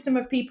as the system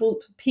of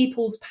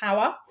people's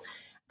power,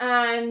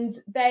 and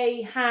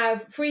they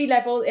have three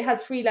levels. It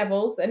has three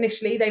levels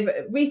initially. They've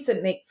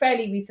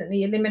fairly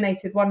recently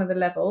eliminated one of the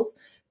levels,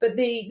 but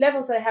the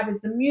levels they have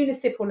is the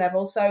municipal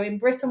level. So in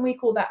Britain we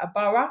call that a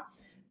borough.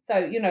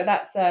 So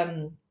that's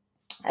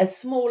a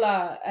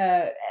smaller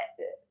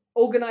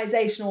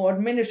organizational or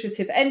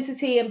administrative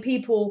entity, and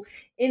people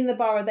in the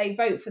borough, they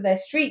vote for their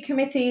street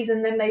committees,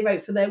 and then they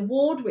vote for their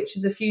ward, which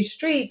is a few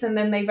streets, and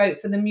then they vote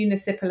for the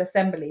municipal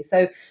assembly.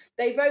 So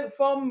they vote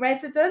among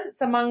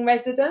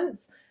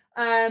residents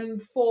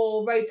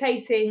for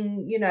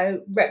rotating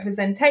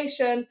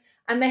representation,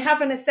 and they have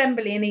an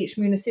assembly in each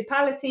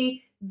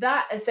municipality.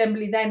 That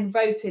assembly then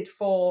voted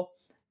for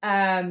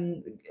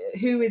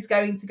who is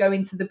going to go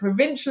into the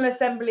provincial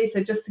assembly.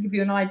 So just to give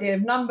you an idea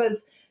of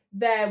numbers,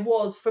 there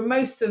was, for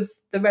most of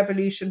the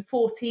revolution,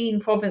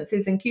 14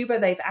 provinces in Cuba.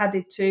 They've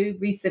added 2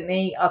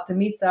 recently,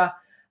 Artemisa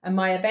and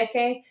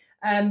Mayabeque,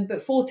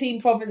 but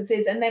 14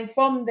 provinces. And then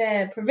from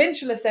the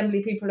provincial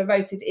assembly, people are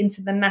voted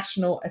into the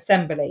National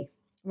Assembly.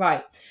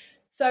 Right.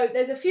 So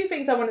there's a few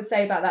things I want to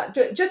say about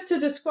that. Just to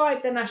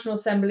describe the National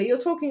Assembly, you're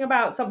talking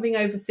about something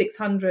over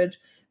 600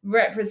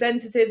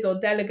 representatives or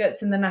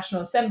delegates in the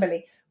National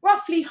Assembly.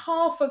 Roughly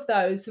half of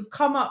those have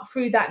come up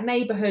through that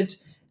neighbourhood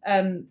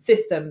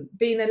system,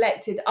 being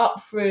elected up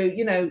through,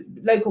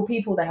 local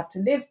people. They have to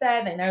live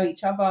there, they know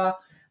each other,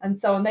 and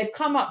so on. They've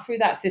come up through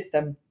that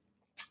system.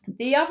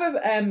 The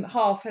other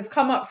half have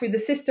come up through the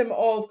system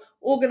of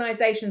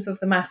organisations of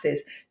the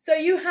masses. So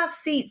you have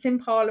seats in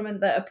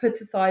Parliament that are put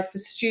aside for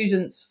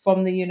students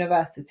from the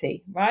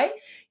university, right?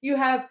 You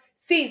have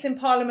seats in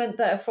Parliament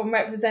that are from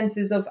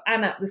representatives of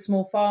ANAP, the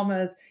small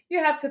farmers. You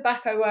have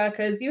tobacco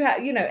workers. You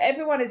have,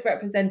 everyone is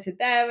represented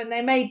there, and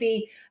there may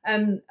be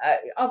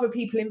other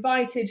people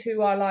invited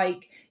who are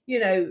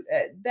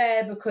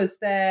there because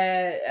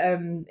they're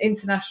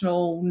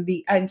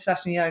internationally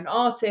owned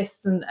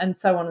artists and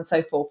so on and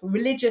so forth.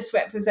 Religious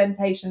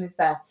representation is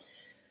there.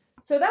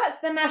 So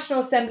that's the National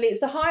Assembly. It's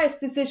the highest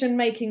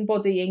decision-making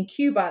body in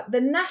Cuba.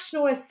 The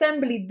National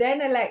Assembly then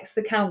elects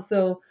the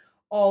Council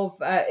of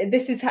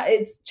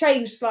it's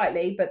changed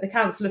slightly, but the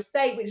Council of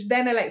State, which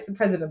then elects the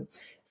president.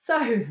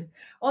 So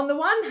on the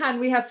one hand,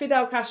 we have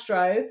Fidel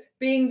Castro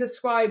being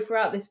described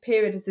throughout this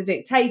period as a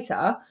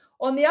dictator.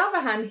 On the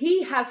other hand,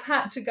 he has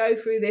had to go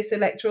through this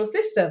electoral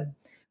system,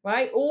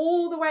 right,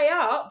 all the way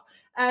up,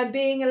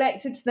 being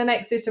elected to the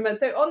next system. And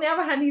so on the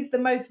other hand, he's the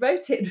most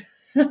voted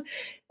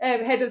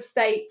head of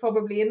state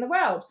probably in the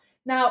world.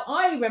 Now,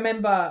 I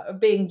remember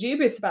being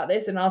dubious about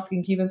this and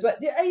asking Cubans,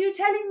 but are you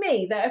telling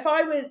me that if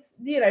I was,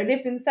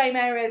 lived in the same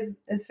area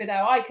as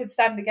Fidel, I could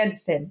stand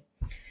against him?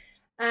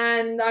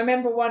 And I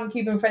remember one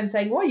Cuban friend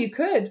saying, well, you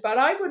could, but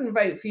I wouldn't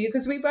vote for you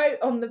because we vote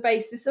on the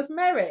basis of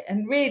merit.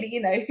 And really,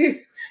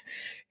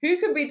 who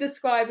can be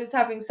described as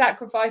having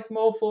sacrificed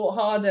more, fought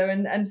harder,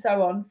 and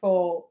so on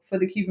for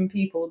the Cuban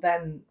people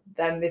than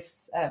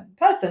this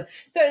person?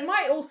 So it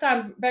might all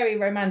sound very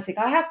romantic.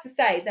 I have to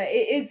say that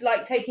it is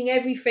like taking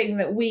everything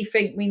that we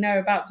think we know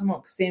about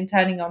democracy and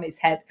turning on its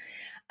head.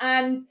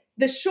 And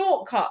the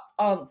shortcut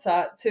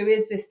answer to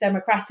is this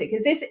democratic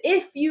is this: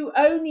 if you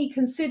only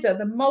consider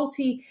the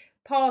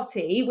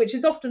party, which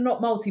is often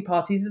not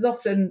multi-parties, is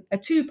often a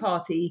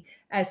two-party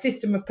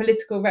system of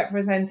political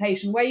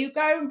representation, where you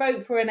go and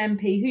vote for an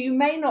MP who you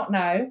may not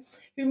know,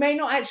 who may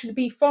not actually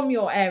be from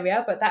your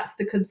area, but that's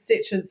the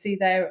constituency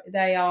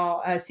they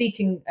are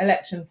seeking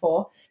election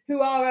for,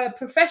 who are a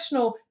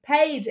professional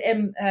paid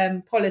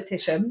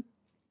politician.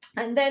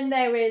 And then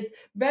there is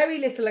very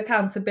little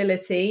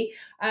accountability,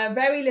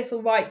 very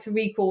little right to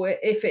recall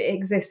if it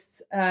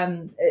exists.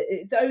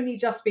 It's only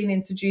just been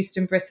introduced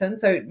in Britain.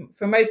 So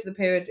for most of the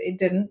period, it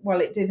didn't.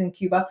 Well, it did in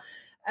Cuba.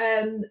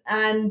 And,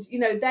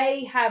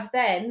 they have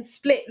then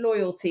split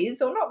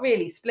loyalties, or not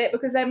really split,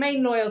 because their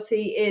main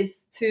loyalty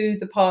is to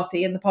the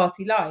party and the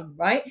party line,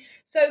 right?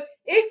 So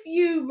if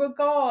you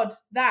regard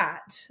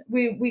that,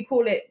 we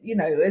call it,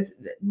 as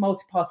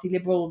multi-party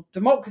liberal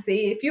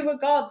democracy, if you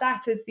regard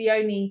that as the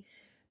only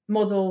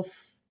model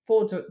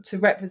to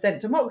represent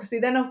democracy,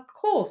 then of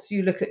course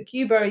you look at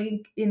Cuba,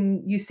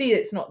 you see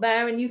it's not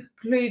there, and you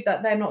conclude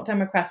that they're not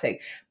democratic.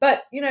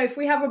 But if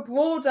we have a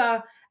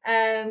broader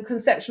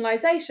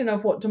conceptualization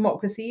of what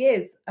democracy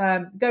is,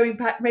 going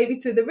back maybe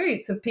to the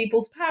roots of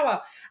people's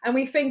power, and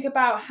we think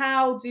about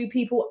how do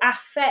people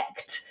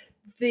affect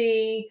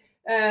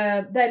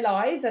their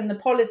lives and the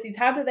policies,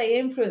 how do they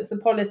influence the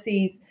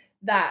policies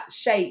that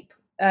shape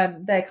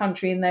their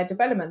country and their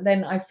development,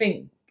 then I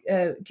think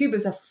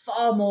Cuba's a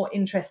far more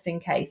interesting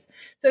case.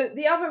 So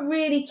the other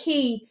really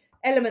key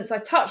elements, I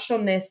touched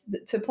on this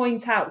to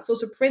point out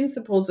sort of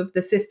principles of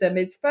the system,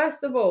 is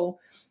first of all,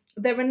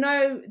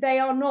 they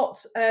are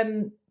not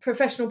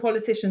professional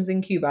politicians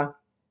in Cuba.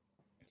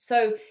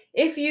 So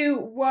if you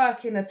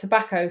work in a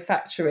tobacco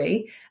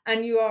factory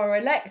and you are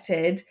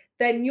elected,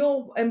 then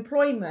your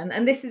employment,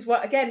 and this is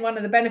what, again, one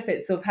of the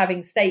benefits of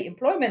having state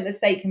employment, the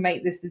state can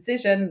make this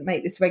decision,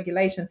 make this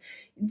regulation,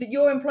 that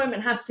your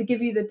employment has to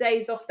give you the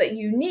days off that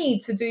you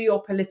need to do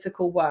your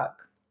political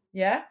work.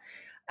 Yeah.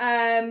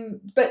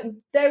 But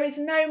there is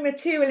no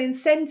material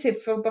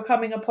incentive for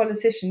becoming a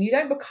politician. You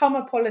don't become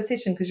a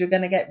politician because you're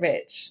going to get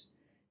rich.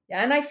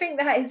 Yeah. And I think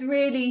that is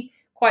really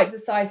quite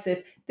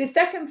decisive. The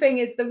second thing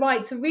is the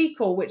right to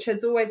recall, which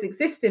has always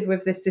existed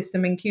with this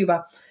system in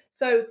Cuba.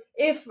 So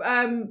if,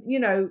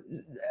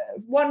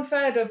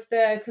 1/3 of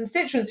the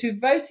constituents who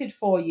voted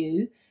for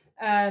you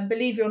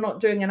believe you're not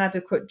doing an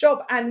adequate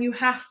job, and you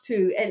have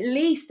to, at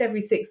least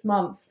every 6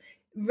 months,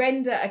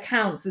 render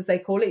accounts, as they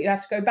call it. You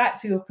have to go back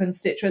to your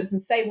constituents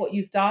and say what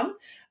you've done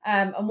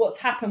and what's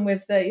happened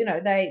with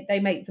they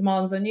make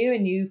demands on you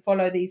and you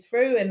follow these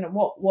through, and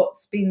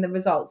what's been the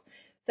results.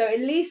 So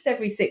at least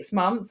every 6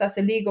 months, that's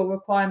a legal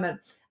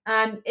requirement.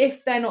 And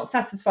if they're not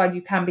satisfied,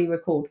 you can be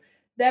recalled.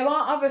 There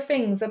are other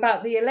things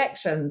about the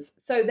elections.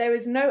 So there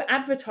is no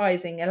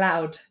advertising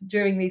allowed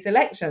during these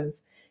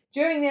elections.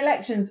 During the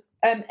elections,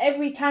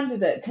 every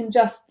candidate can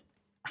just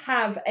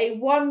have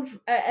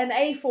an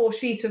A4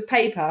 sheet of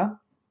paper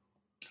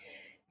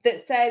that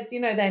says,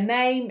 their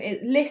name.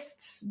 It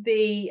lists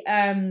the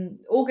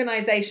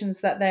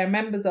organizations that they're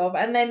members of,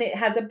 and then it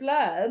has a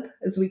blurb,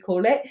 as we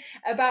call it,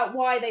 about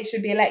why they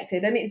should be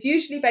elected. And it's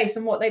usually based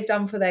on what they've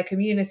done for their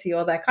community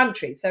or their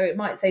country. So it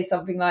might say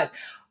something like,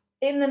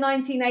 in the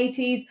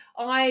 1980s,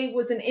 I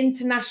was an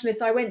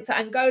internationalist. I went to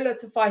Angola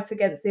to fight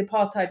against the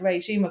apartheid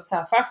regime of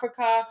South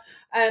Africa.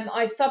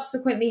 I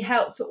subsequently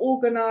helped to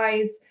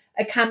organize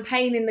a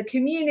campaign in the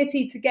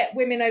community to get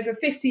women over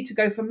 50 to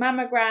go for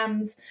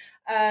mammograms.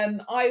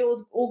 I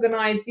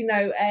organized,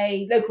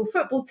 a local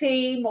football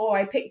team, or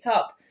I picked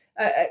up,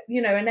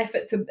 an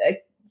effort to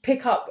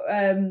pick up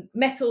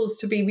metals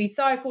to be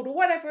recycled, or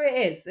whatever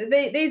it is.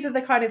 These are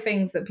the kind of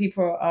things that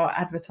people are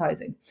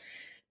advertising.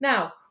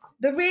 Now,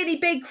 the really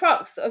big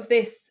crux of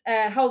this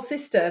whole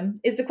system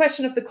is the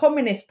question of the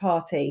Communist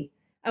Party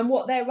and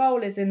what their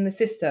role is in the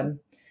system.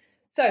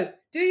 So,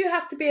 do you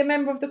have to be a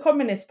member of the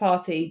Communist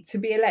Party to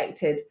be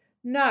elected?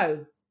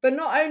 No. But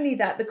not only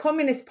that, the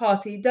Communist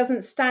Party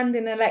doesn't stand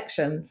in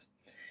elections.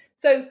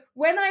 So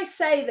when I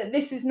say that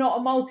this is not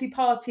a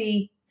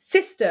multi-party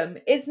system,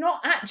 it's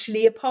not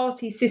actually a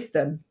party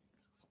system.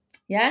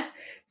 Yeah.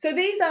 So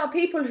these are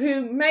people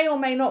who may or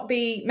may not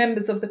be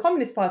members of the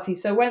Communist Party.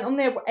 So when on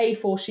their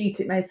A4 sheet,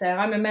 it may say,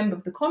 I'm a member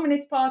of the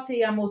Communist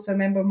Party. I'm also a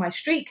member of my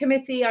street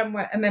committee. I'm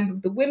a member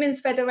of the Women's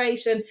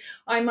Federation.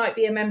 I might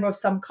be a member of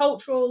some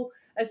cultural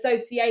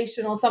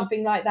association or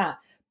something like that.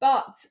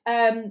 But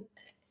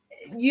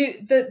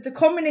the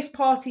Communist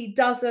Party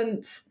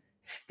doesn't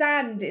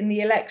stand in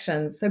the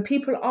elections. So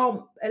people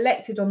aren't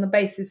elected on the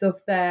basis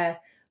of their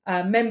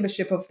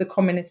membership of the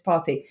Communist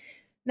Party.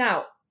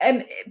 Now,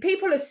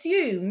 people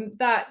assume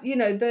that,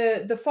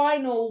 the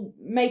final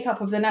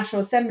makeup of the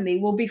National Assembly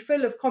will be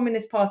full of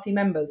Communist Party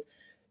members.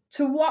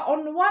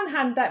 On the one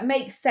hand, that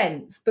makes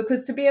sense,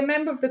 because to be a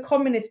member of the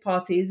Communist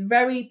Party is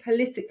very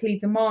politically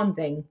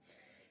demanding.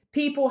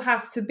 People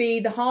have to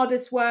be the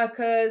hardest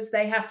workers.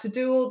 They have to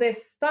do all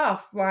this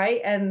stuff, right?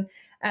 And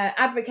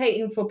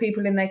advocating for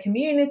people in their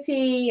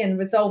community and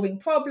resolving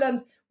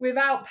problems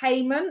without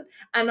payment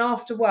and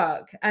after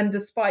work and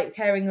despite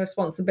caring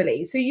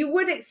responsibility. So you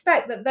would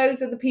expect that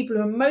those are the people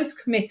who are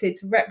most committed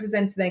to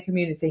representing their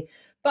community.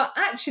 But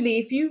actually,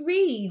 if you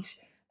read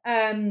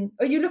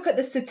or you look at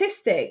the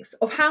statistics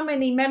of how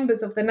many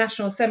members of the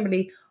National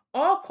Assembly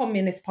are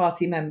Communist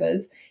Party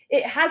members,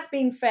 it has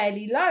been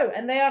fairly low.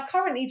 And they are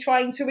currently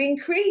trying to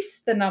increase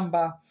the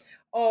number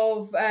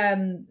of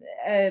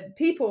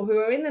people who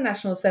are in the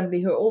National Assembly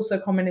who are also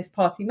Communist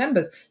Party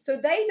members. So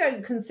they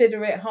don't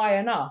consider it high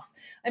enough.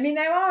 I mean,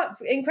 there are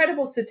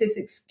incredible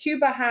statistics.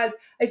 Cuba has,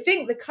 I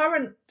think the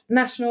current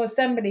National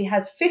Assembly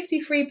has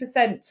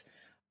 53%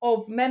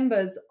 of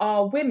members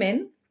are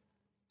women,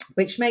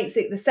 which makes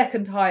it the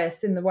second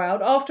highest in the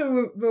world, after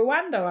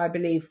Rwanda, I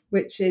believe,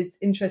 which is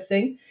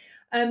interesting.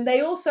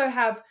 They also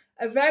have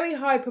a very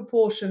high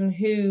proportion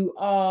who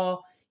are,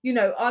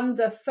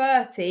 under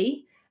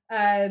 30.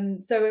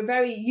 So a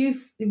very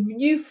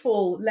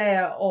youthful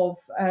layer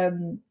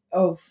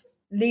of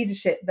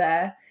leadership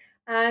there.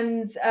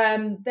 And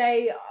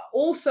they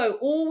also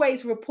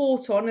always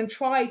report on and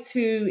try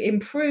to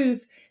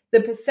improve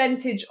the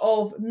percentage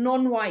of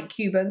non-white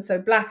Cubans, so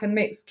black and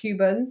mixed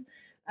Cubans,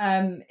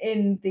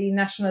 in the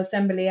National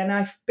Assembly. And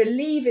I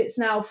believe it's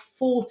now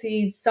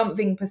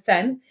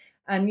 40-something%.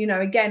 And,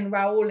 again,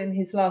 Raul, in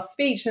his last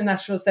speech, the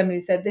National Assembly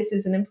said this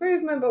is an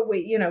improvement, but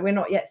we're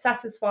not yet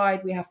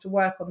satisfied. We have to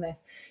work on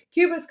this.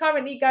 Cuba's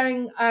currently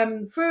going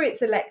through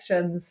its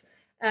elections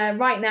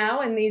right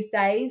now in these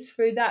days,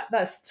 through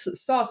that's the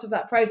start of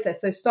that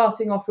process. So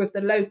starting off with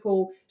the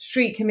local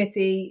street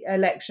committee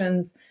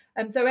elections.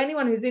 So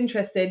anyone who's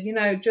interested,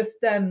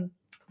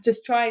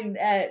 just try and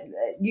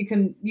you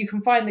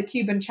can find the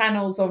Cuban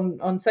channels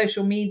on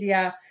social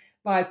media,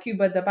 by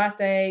Cuba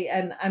Debate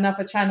and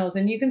other channels,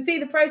 and you can see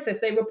the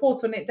process. They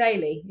report on it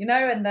daily,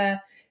 and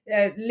the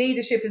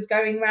leadership is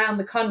going around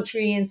the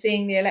country and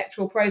seeing the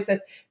electoral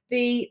process.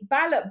 The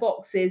ballot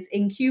boxes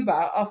in Cuba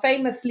are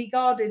famously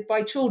guarded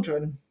by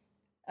children,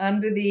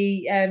 under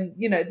the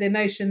the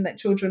notion that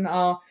children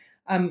are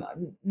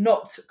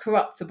not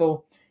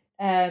corruptible.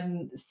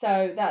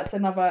 So that's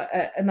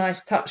another a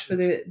nice touch for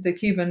the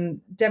Cuban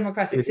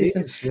democratic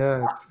system.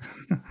 Yeah.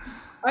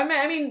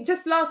 I mean,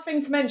 just last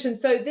thing to mention.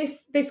 So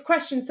this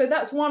question. So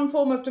that's one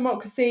form of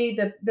democracy.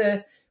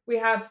 We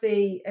have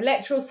the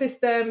electoral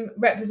system,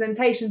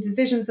 representation,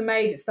 decisions are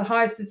made. It's the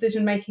highest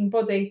decision-making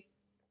body,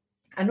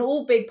 and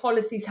all big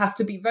policies have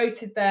to be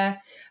voted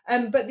there.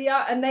 But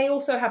they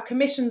also have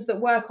commissions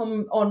that work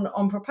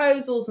on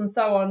proposals and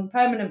so on,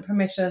 permanent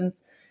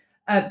commissions.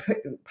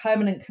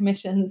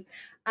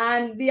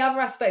 And the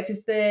other aspect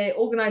is the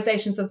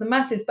organizations of the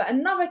masses. But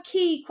another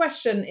key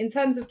question in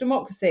terms of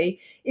democracy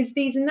is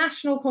these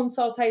national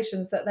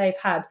consultations that they've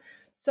had.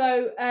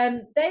 So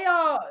they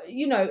are,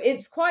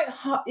 it's quite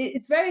hard.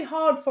 It's very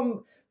hard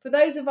for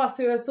those of us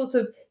who are sort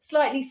of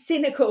slightly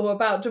cynical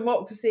about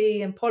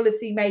democracy and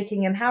policy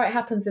making and how it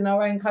happens in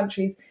our own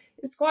countries.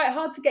 It's quite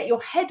hard to get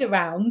your head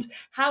around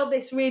how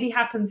this really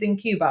happens in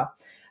Cuba.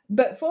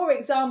 But for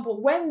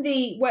example, when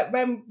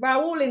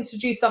Raul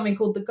introduced something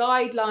called the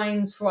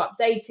Guidelines for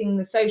Updating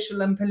the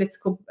Social and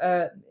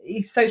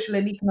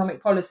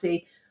Economic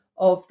Policy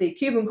of the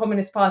Cuban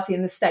Communist Party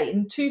in the state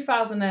in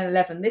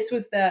 2011, this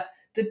was the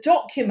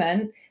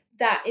document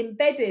that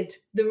embedded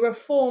the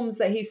reforms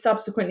that he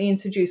subsequently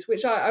introduced,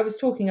 which I was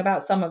talking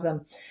about some of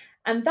them.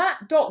 And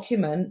that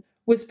document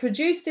was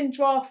produced in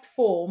draft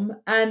form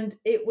and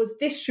it was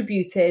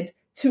distributed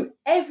to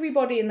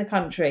everybody in the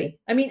country.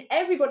 I mean,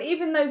 everybody,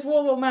 even those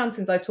rural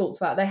mountains I talked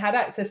about, they had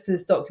access to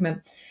this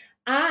document.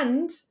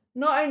 And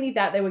not only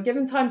that, they were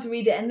given time to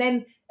read it. And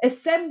then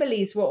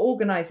assemblies were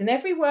organized in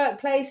every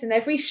workplace, in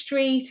every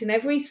street, in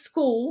every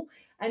school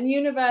and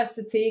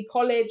university,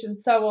 college, and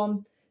so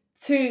on,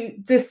 to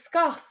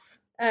discuss,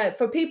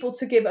 for people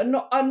to give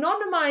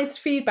anonymized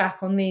feedback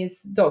on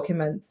these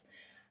documents.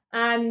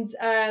 And,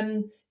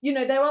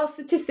 there are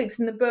statistics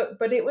in the book,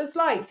 but it was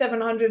like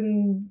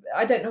 700,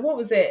 I don't know, what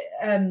was it,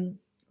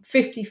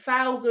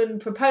 50,000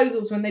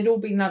 proposals when they'd all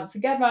been lumped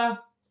together.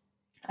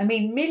 I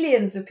mean,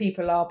 millions of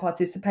people are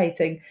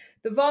participating.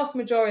 The vast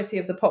majority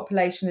of the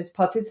population is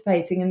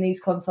participating in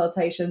these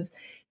consultations.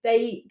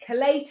 They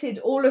collated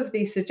all of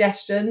these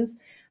suggestions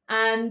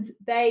and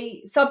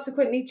they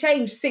subsequently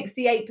changed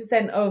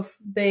 68% of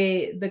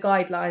the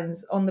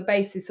guidelines on the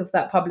basis of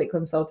that public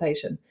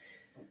consultation.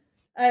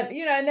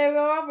 And there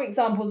are other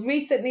examples.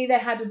 Recently, they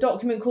had a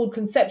document called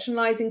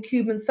Conceptualizing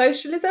Cuban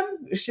Socialism,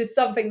 which is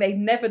something they've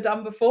never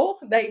done before.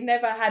 They've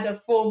never had a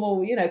formal,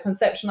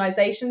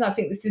 conceptualization. I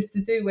think this is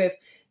to do with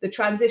the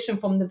transition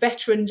from the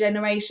veteran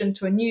generation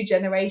to a new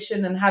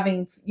generation and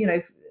having,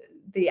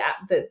 the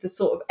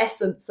sort of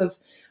essence of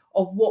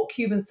what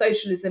Cuban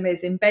socialism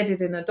is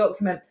embedded in a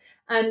document.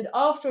 And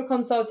after a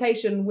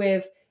consultation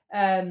with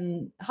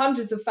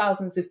hundreds of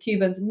thousands of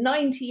Cubans,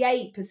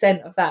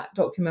 98% of that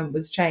document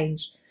was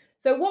changed.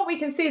 So what we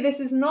can see, this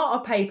is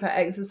not a paper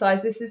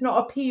exercise. This is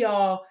not a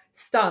PR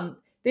stunt.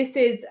 This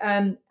is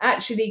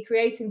actually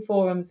creating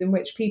forums in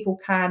which people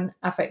can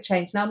affect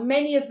change. Now,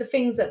 many of the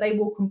things that they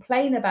will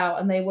complain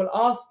about and they will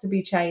ask to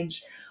be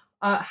changed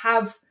are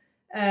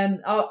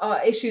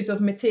issues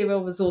of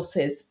material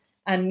resources.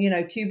 And,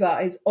 Cuba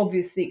is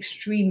obviously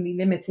extremely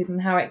limited in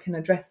how it can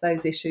address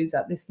those issues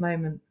at this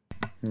moment.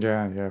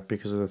 Yeah,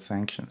 because of the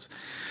sanctions.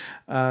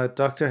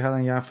 Dr.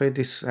 Helen Yaffe,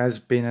 this has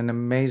been an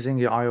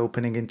amazingly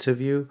eye-opening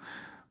interview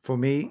for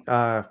me.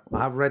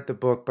 I've read the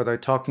book,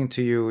 but talking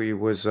to you, it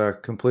was a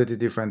completely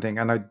different thing.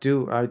 And I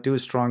do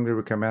strongly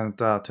recommend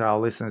to our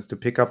listeners to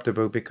pick up the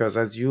book because,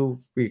 as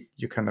you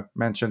kind of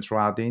mentioned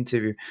throughout the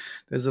interview,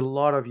 there's a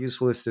lot of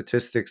useful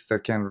statistics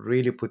that can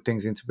really put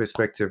things into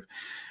perspective,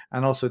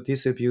 and also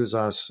disabuse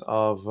us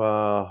of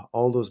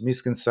all those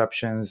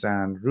misconceptions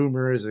and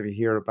rumors we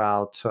hear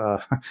about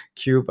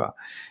Cuba.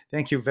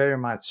 Thank you very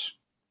much.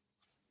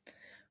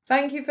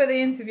 Thank you for the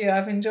interview.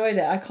 I've enjoyed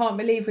it. I can't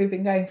believe we've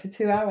been going for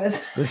 2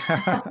 hours.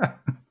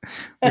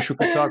 Wish we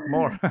could talk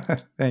more.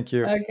 Thank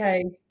you.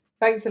 Okay.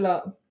 Thanks a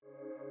lot.